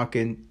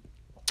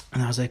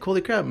 And I was like,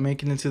 holy crap, I'm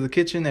making it to the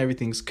kitchen.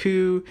 Everything's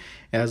cool.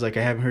 And I was like,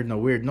 I haven't heard no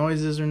weird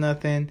noises or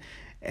nothing.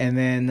 And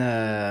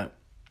then,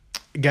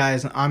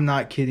 guys, I'm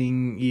not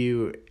kidding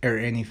you or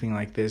anything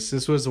like this.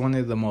 This was one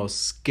of the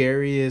most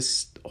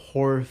scariest,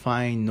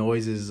 horrifying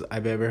noises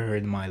I've ever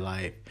heard in my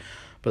life.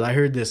 But I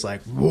heard this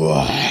like,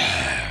 whoa,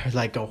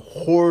 like a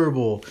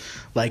horrible,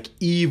 like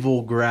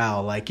evil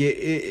growl. Like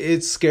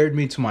it scared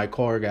me to my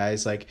core,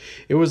 guys. Like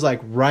it was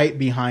like right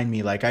behind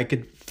me. Like I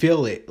could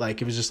feel it.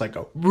 Like it was just like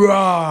a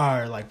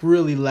roar, like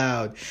really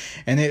loud.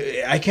 And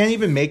I can't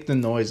even make the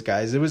noise,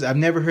 guys. I've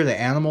never heard an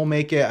animal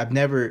make it.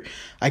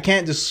 I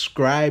can't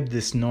describe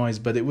this noise,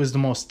 but it was the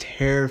most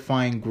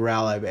terrifying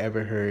growl I've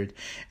ever heard.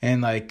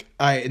 And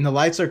and the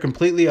lights are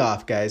completely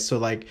off, guys. So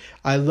like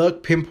I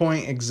look,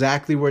 pinpoint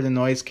exactly where the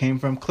noise came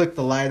from, click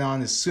the light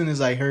on as soon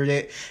as I heard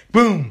it,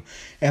 boom.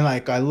 And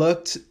like I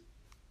looked,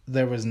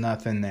 there was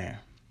nothing there.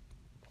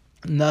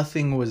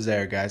 Nothing was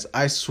there, guys.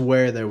 I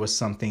swear there was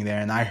something there,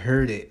 and I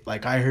heard it.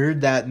 Like I heard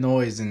that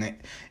noise, and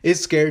it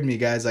scared me,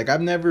 guys. Like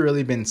I've never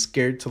really been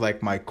scared to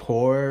like my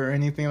core or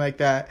anything like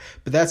that,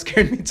 but that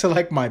scared me to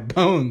like my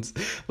bones.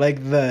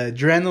 Like the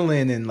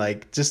adrenaline and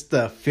like just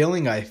the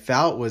feeling I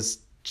felt was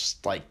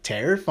just like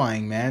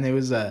terrifying, man. It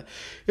was a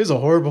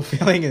horrible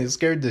feeling, and it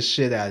scared the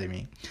shit out of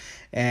me.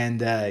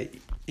 And I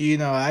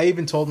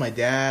even told my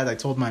dad, I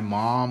told my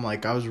mom,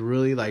 like I was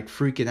really like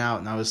freaking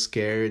out and I was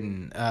scared.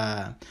 And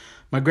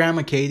my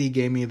grandma Katie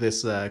gave me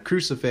this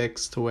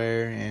crucifix to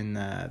wear and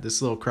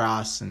this little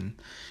cross, and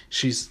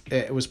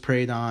it was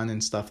prayed on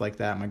and stuff like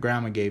that. My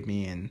grandma gave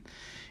me, and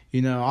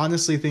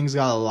honestly, things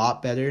got a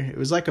lot better. It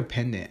was like a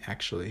pendant,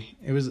 actually.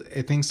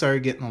 Things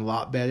started getting a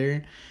lot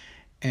better,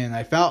 and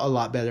I felt a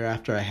lot better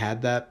after I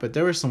had that. But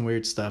there was some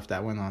weird stuff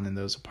that went on in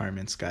those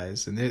apartments,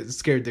 guys, and it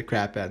scared the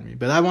crap out of me.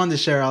 But I wanted to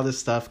share all this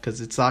stuff because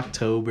it's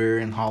October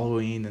and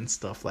Halloween and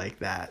stuff like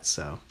that.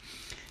 So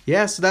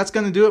yeah, so that's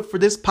going to do it for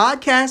this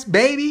podcast,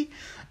 baby.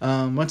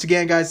 Once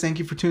again, guys, thank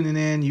you for tuning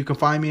in. You can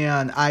find me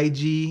on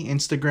IG,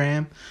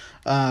 Instagram.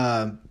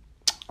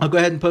 I'll go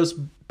ahead and post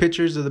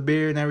pictures of the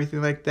beer and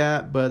everything like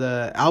that. But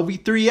I'll be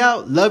 3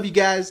 out. Love you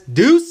guys.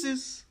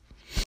 Deuces.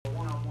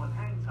 One-on-one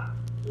hang time.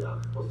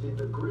 Yeah, well, see,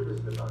 the grid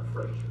is about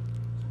friendship.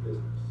 It's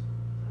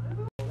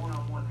business.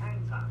 One-on-one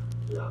hang time.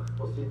 Yeah,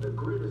 well, see, the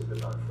grid is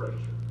about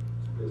friendship.